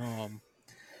 um,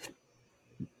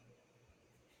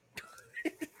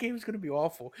 The game's gonna be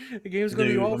awful. The game's gonna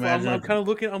be Dude, awful. imagine I'm if kind of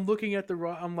looking. I'm looking at the.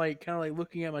 I'm like kind of like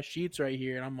looking at my sheets right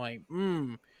here, and I'm like,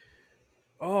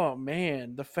 oh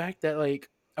man, the fact that like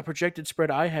a projected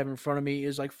spread I have in front of me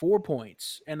is like 4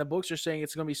 points, and the books are saying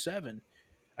it's gonna be seven.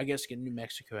 I guess New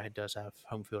Mexico does have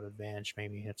home field advantage.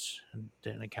 Maybe it's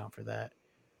didn't account for that.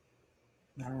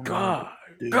 I don't know, but God,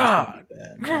 dude, it's gonna be God,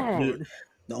 bad, man. Dude, God.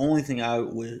 the only thing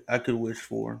I could wish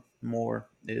for more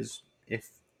is if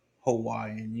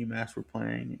Hawaii and UMass were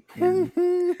playing I mean, in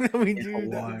dude, that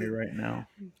would Hawaii be. right now,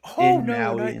 Oh in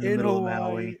no, Maui, not in the in middle of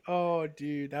Hawaii. Maui. Oh,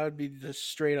 dude, that would be the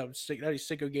straight up sick. That'd be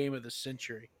sicko game of the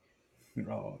century.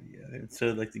 Oh yeah, it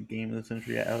said like the game of the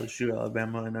century at LSU,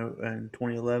 Alabama, in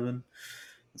 2011.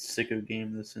 Sicko game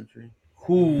of the century.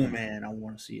 Whoo, man, I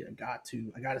want to see it. I got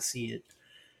to see it.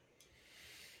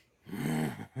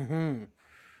 It's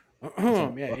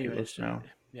on my Yeah. bucket Anyways, list now.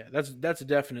 yeah, that's a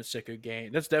definite sicko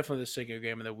game. That's definitely the sicko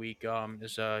game of the week.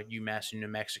 Is UMass and New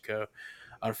Mexico.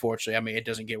 Unfortunately, I mean it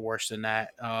doesn't get worse than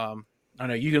that. I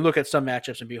know you can look at some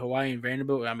matchups and be Hawaii and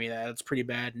Vanderbilt. I mean that's pretty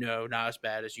bad. No, not as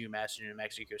bad as UMass and New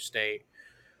Mexico State.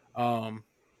 Um,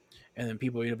 and then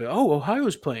people be, oh,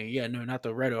 Ohio's playing. Yeah, no, not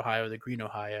the red Ohio, the green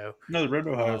Ohio. No, the Red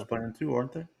Ohio's Um, playing too,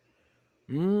 aren't they?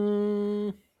 mm,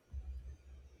 are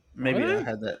Maybe I they?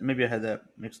 had that. Maybe I had that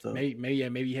mixed up. Maybe yeah,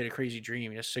 maybe you had a crazy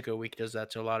dream. Yeah, Sicko Week does that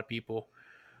to a lot of people.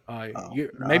 Oh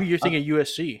Maybe no, you're thinking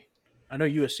USC. I know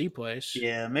USC plays.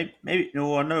 yeah, maybe.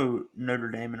 No, I know Notre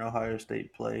Dame and Ohio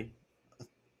State play.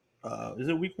 Is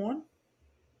it week one?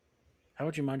 How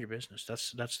would you mind your business?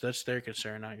 That's their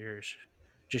concern, not yours.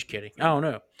 Just kidding. I don't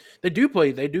know. They do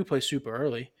play. They do play super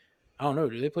early. I don't know.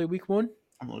 Do they play week one?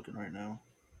 I'm looking right now.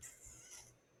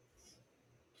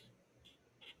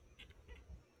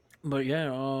 But yeah,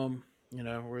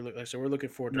 like I said, we're looking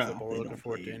forward to No, football. We're they looking don't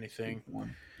forward to play week anything.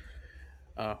 one.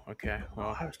 Oh, okay. Well,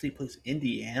 Ohio State plays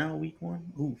Indiana week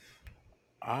one. Oof.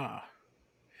 ah,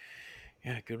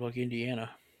 yeah. Good luck, Indiana.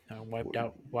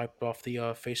 Wiped off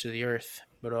the face of the earth.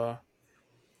 But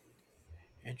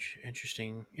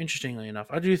interestingly enough,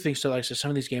 I do think so. Like I said, some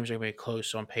of these games are gonna be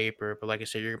close on paper, but like I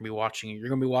said, you're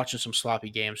gonna be watching some sloppy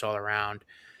games all around.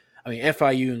 I mean,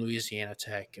 FIU and Louisiana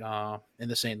Tech, and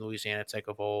this ain't Louisiana Tech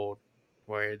of old,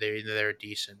 where they're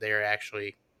decent. They're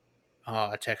actually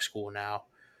a tech school now,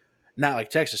 not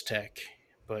like Texas Tech,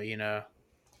 but the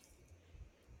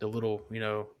little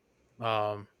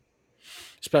um,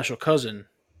 special cousin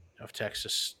of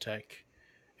Texas Tech,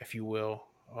 if you will.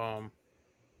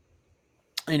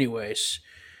 Anyways,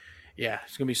 yeah,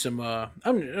 it's gonna be some.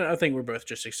 I think we're both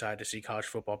just excited to see college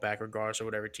football back, regardless of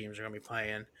whatever teams are gonna be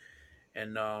playing.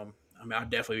 And I mean, I'll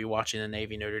definitely be watching the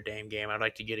Navy Notre Dame game. I'd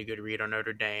like to get a good read on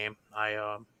Notre Dame. Like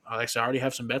I said, I already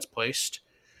have some bets placed.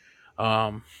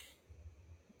 Um,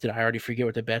 did I already forget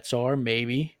what the bets are?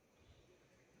 Maybe.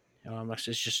 It's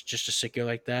just a sicko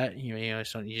like that. You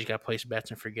just got to place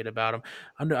bets and forget about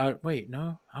them. Wait,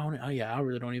 no, I don't. Oh, yeah, I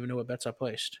really don't even know what bets I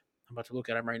placed. I'm about to look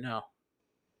at them right now.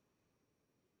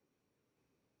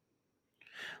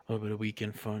 A little bit of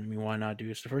weekend fun. I mean, why not do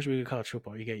it? It's the first week of college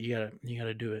football. You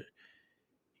gotta do it.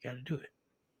 You gotta do it.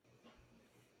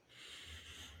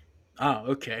 Oh,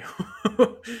 okay.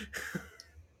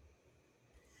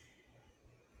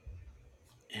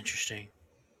 Interesting.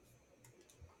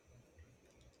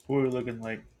 We're looking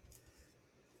like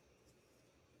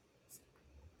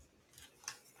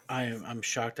I'm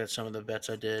shocked at some of the bets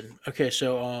I did. Okay,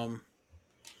 so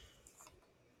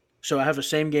I have a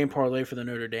same game parlay for the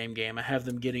Notre Dame game. I have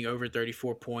them getting over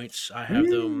 34 points. I have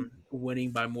Woo! them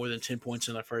winning by more than 10 points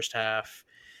in the first half.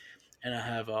 And I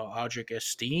have Audric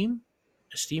Estime.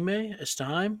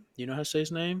 Do you know how to say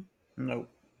his name? Nope.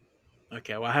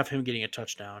 Okay, well I have him getting a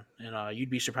touchdown, and you'd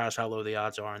be surprised how low the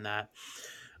odds are on that.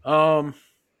 Um,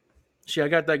 See, I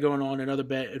got that going on. Another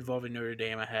bet involving Notre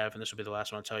Dame I have, and this will be the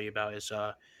last one I'll tell you about, is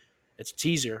it's a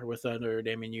teaser with Notre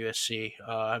Dame and USC.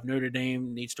 I have Notre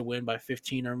Dame needs to win by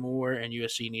 15 or more, and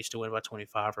USC needs to win by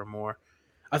 25 or more.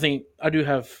 I think I do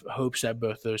have hopes that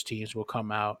both those teams will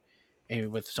come out and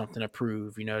with something to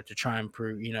prove, to try and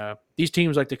prove, these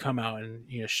teams like to come out and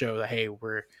show that hey,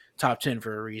 we're top 10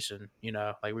 for a reason,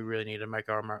 like we really need to make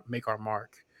our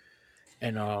mark.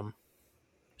 And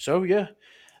so yeah,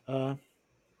 uh,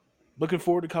 looking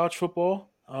forward to college football.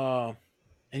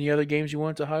 Any other games you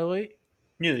want to highlight?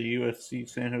 Yeah, the USC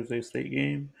San Jose State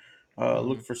game.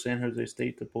 Look Mm-hmm. for San Jose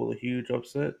State to pull a huge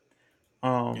upset. Yeah,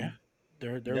 Um,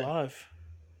 they're yeah, live.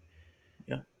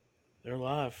 yeah. They're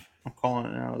live. I'm calling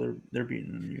it now. They're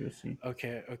beating the USC.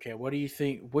 Okay, okay. What do you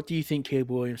think? What do you think Caleb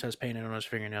Williams has painted on his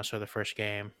fingernails for the first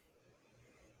game?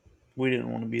 We didn't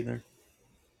want to be there.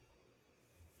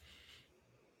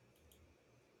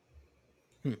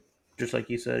 Hmm. Just like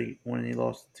he said when he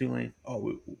lost to Tulane.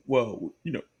 Oh, well,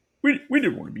 we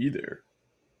didn't want to be there.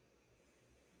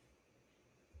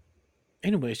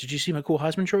 Anyways, did you see my cool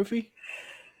Heisman Trophy?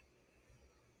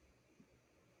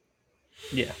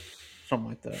 Yeah, something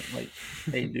like that. Like,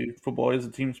 hey, dude, football is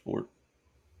a team sport.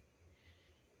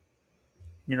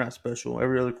 You're not special.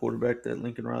 Every other quarterback that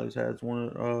Lincoln Riley's had has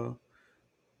won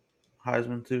a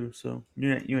Heisman too. So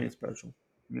you ain't special.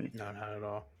 You ain't. No, not at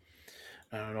all.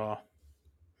 Not at all.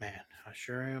 Man, I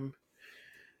sure am.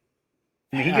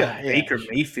 I mean, he Ah, got yeah. Baker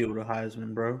Mayfield a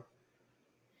Heisman, bro.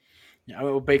 Yeah,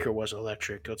 well, Baker was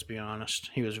electric. Let's be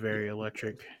honest. He was Yeah, very he was.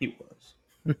 electric. He was.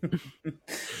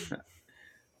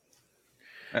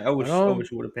 I But wish I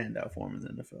wish it would have panned out for him in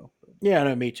the NFL. But yeah,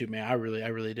 no, me too, man. I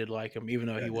really did like him, even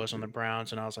though yeah, I he did was on the too.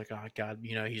 Browns, and I was like, oh god,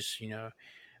 he's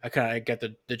I kind of got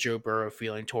the Joe Burrow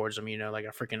feeling towards him. Like I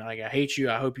freaking like I hate you.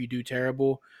 I hope you do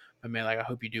terrible, but man, like I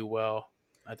hope you do well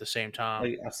at the same time.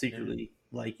 Like, I Yeah, secretly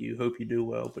like you. Hope you do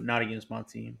well, but not against my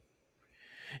team.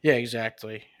 yeah,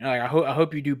 exactly. Like I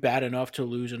hope you do bad enough to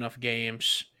lose enough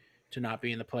games to not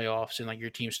be in the playoffs, and like your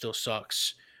team still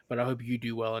sucks. But I hope you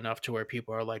do well enough to where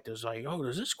people are like, "Does like, oh,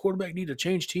 does this quarterback need to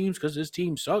change teams because this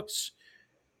team sucks?"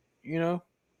 You know,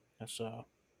 That's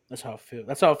that's how I feel.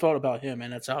 That's how I felt about him,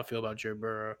 and that's how I feel about Joe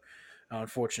Burrow.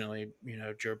 Unfortunately,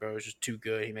 Joe Burrow is just too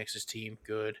good. He makes his team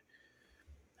good.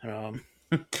 Um,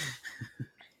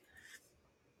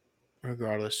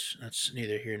 Regardless, that's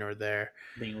neither here nor there.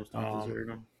 Bengals don't Um, deserve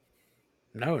him.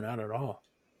 no, not at all.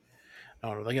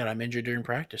 No, they got him injured during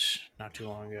practice not too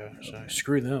long ago. I know, So man.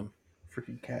 screw them.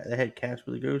 Freaking cat. They had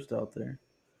Casper the Ghost out there.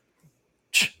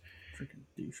 Freaking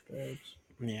douchebags.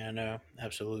 Yeah, no,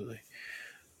 absolutely.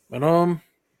 But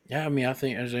yeah. I mean, I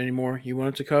think is there any more you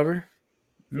wanted to cover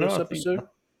for No, this I think episode?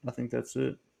 I think that's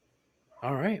it.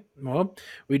 All right. Well,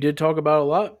 we did talk about a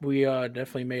lot. We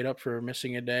definitely made up for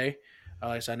missing a day.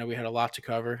 Like I said, I know we had a lot to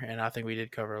cover, and I think we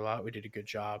did cover a lot. We did a good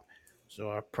job.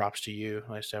 So props to you.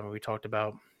 Like I said, when we talked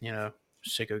about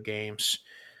Sicko games,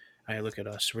 I mean, look at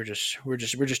us. We're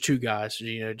just two guys.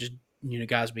 Just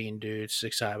guys being dudes,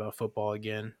 excited about football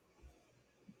again.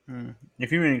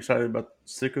 If you ain't excited about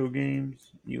sicko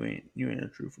games, you ain't a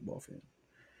true football fan.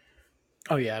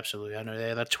 Oh yeah, absolutely. I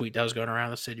know that tweet that was going around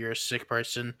that said you're a sick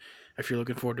person if you're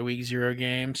looking forward to week zero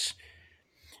games.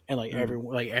 And Mm.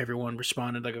 like everyone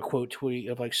responded like a quote tweet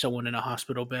of like someone in a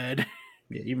hospital bed.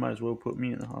 Yeah, you might as well put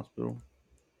me in the hospital.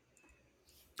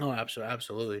 Oh, absolutely,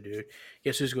 absolutely, dude.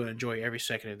 Guess who's going to enjoy every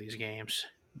second of these games?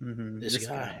 This This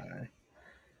guy. guy.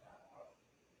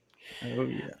 Oh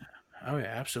yeah. Oh yeah,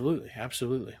 absolutely,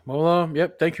 absolutely. Well,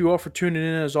 yep. Thank you all for tuning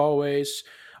in as always.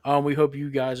 We hope you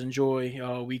guys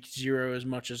enjoy week zero as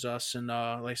much as us. And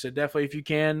like I said, definitely if you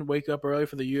can wake up early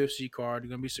for the UFC card. There's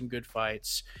gonna be some good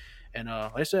fights. And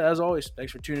like I said, as always,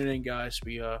 thanks for tuning in, guys.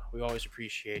 We always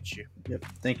appreciate you. Yep.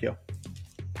 Thank you.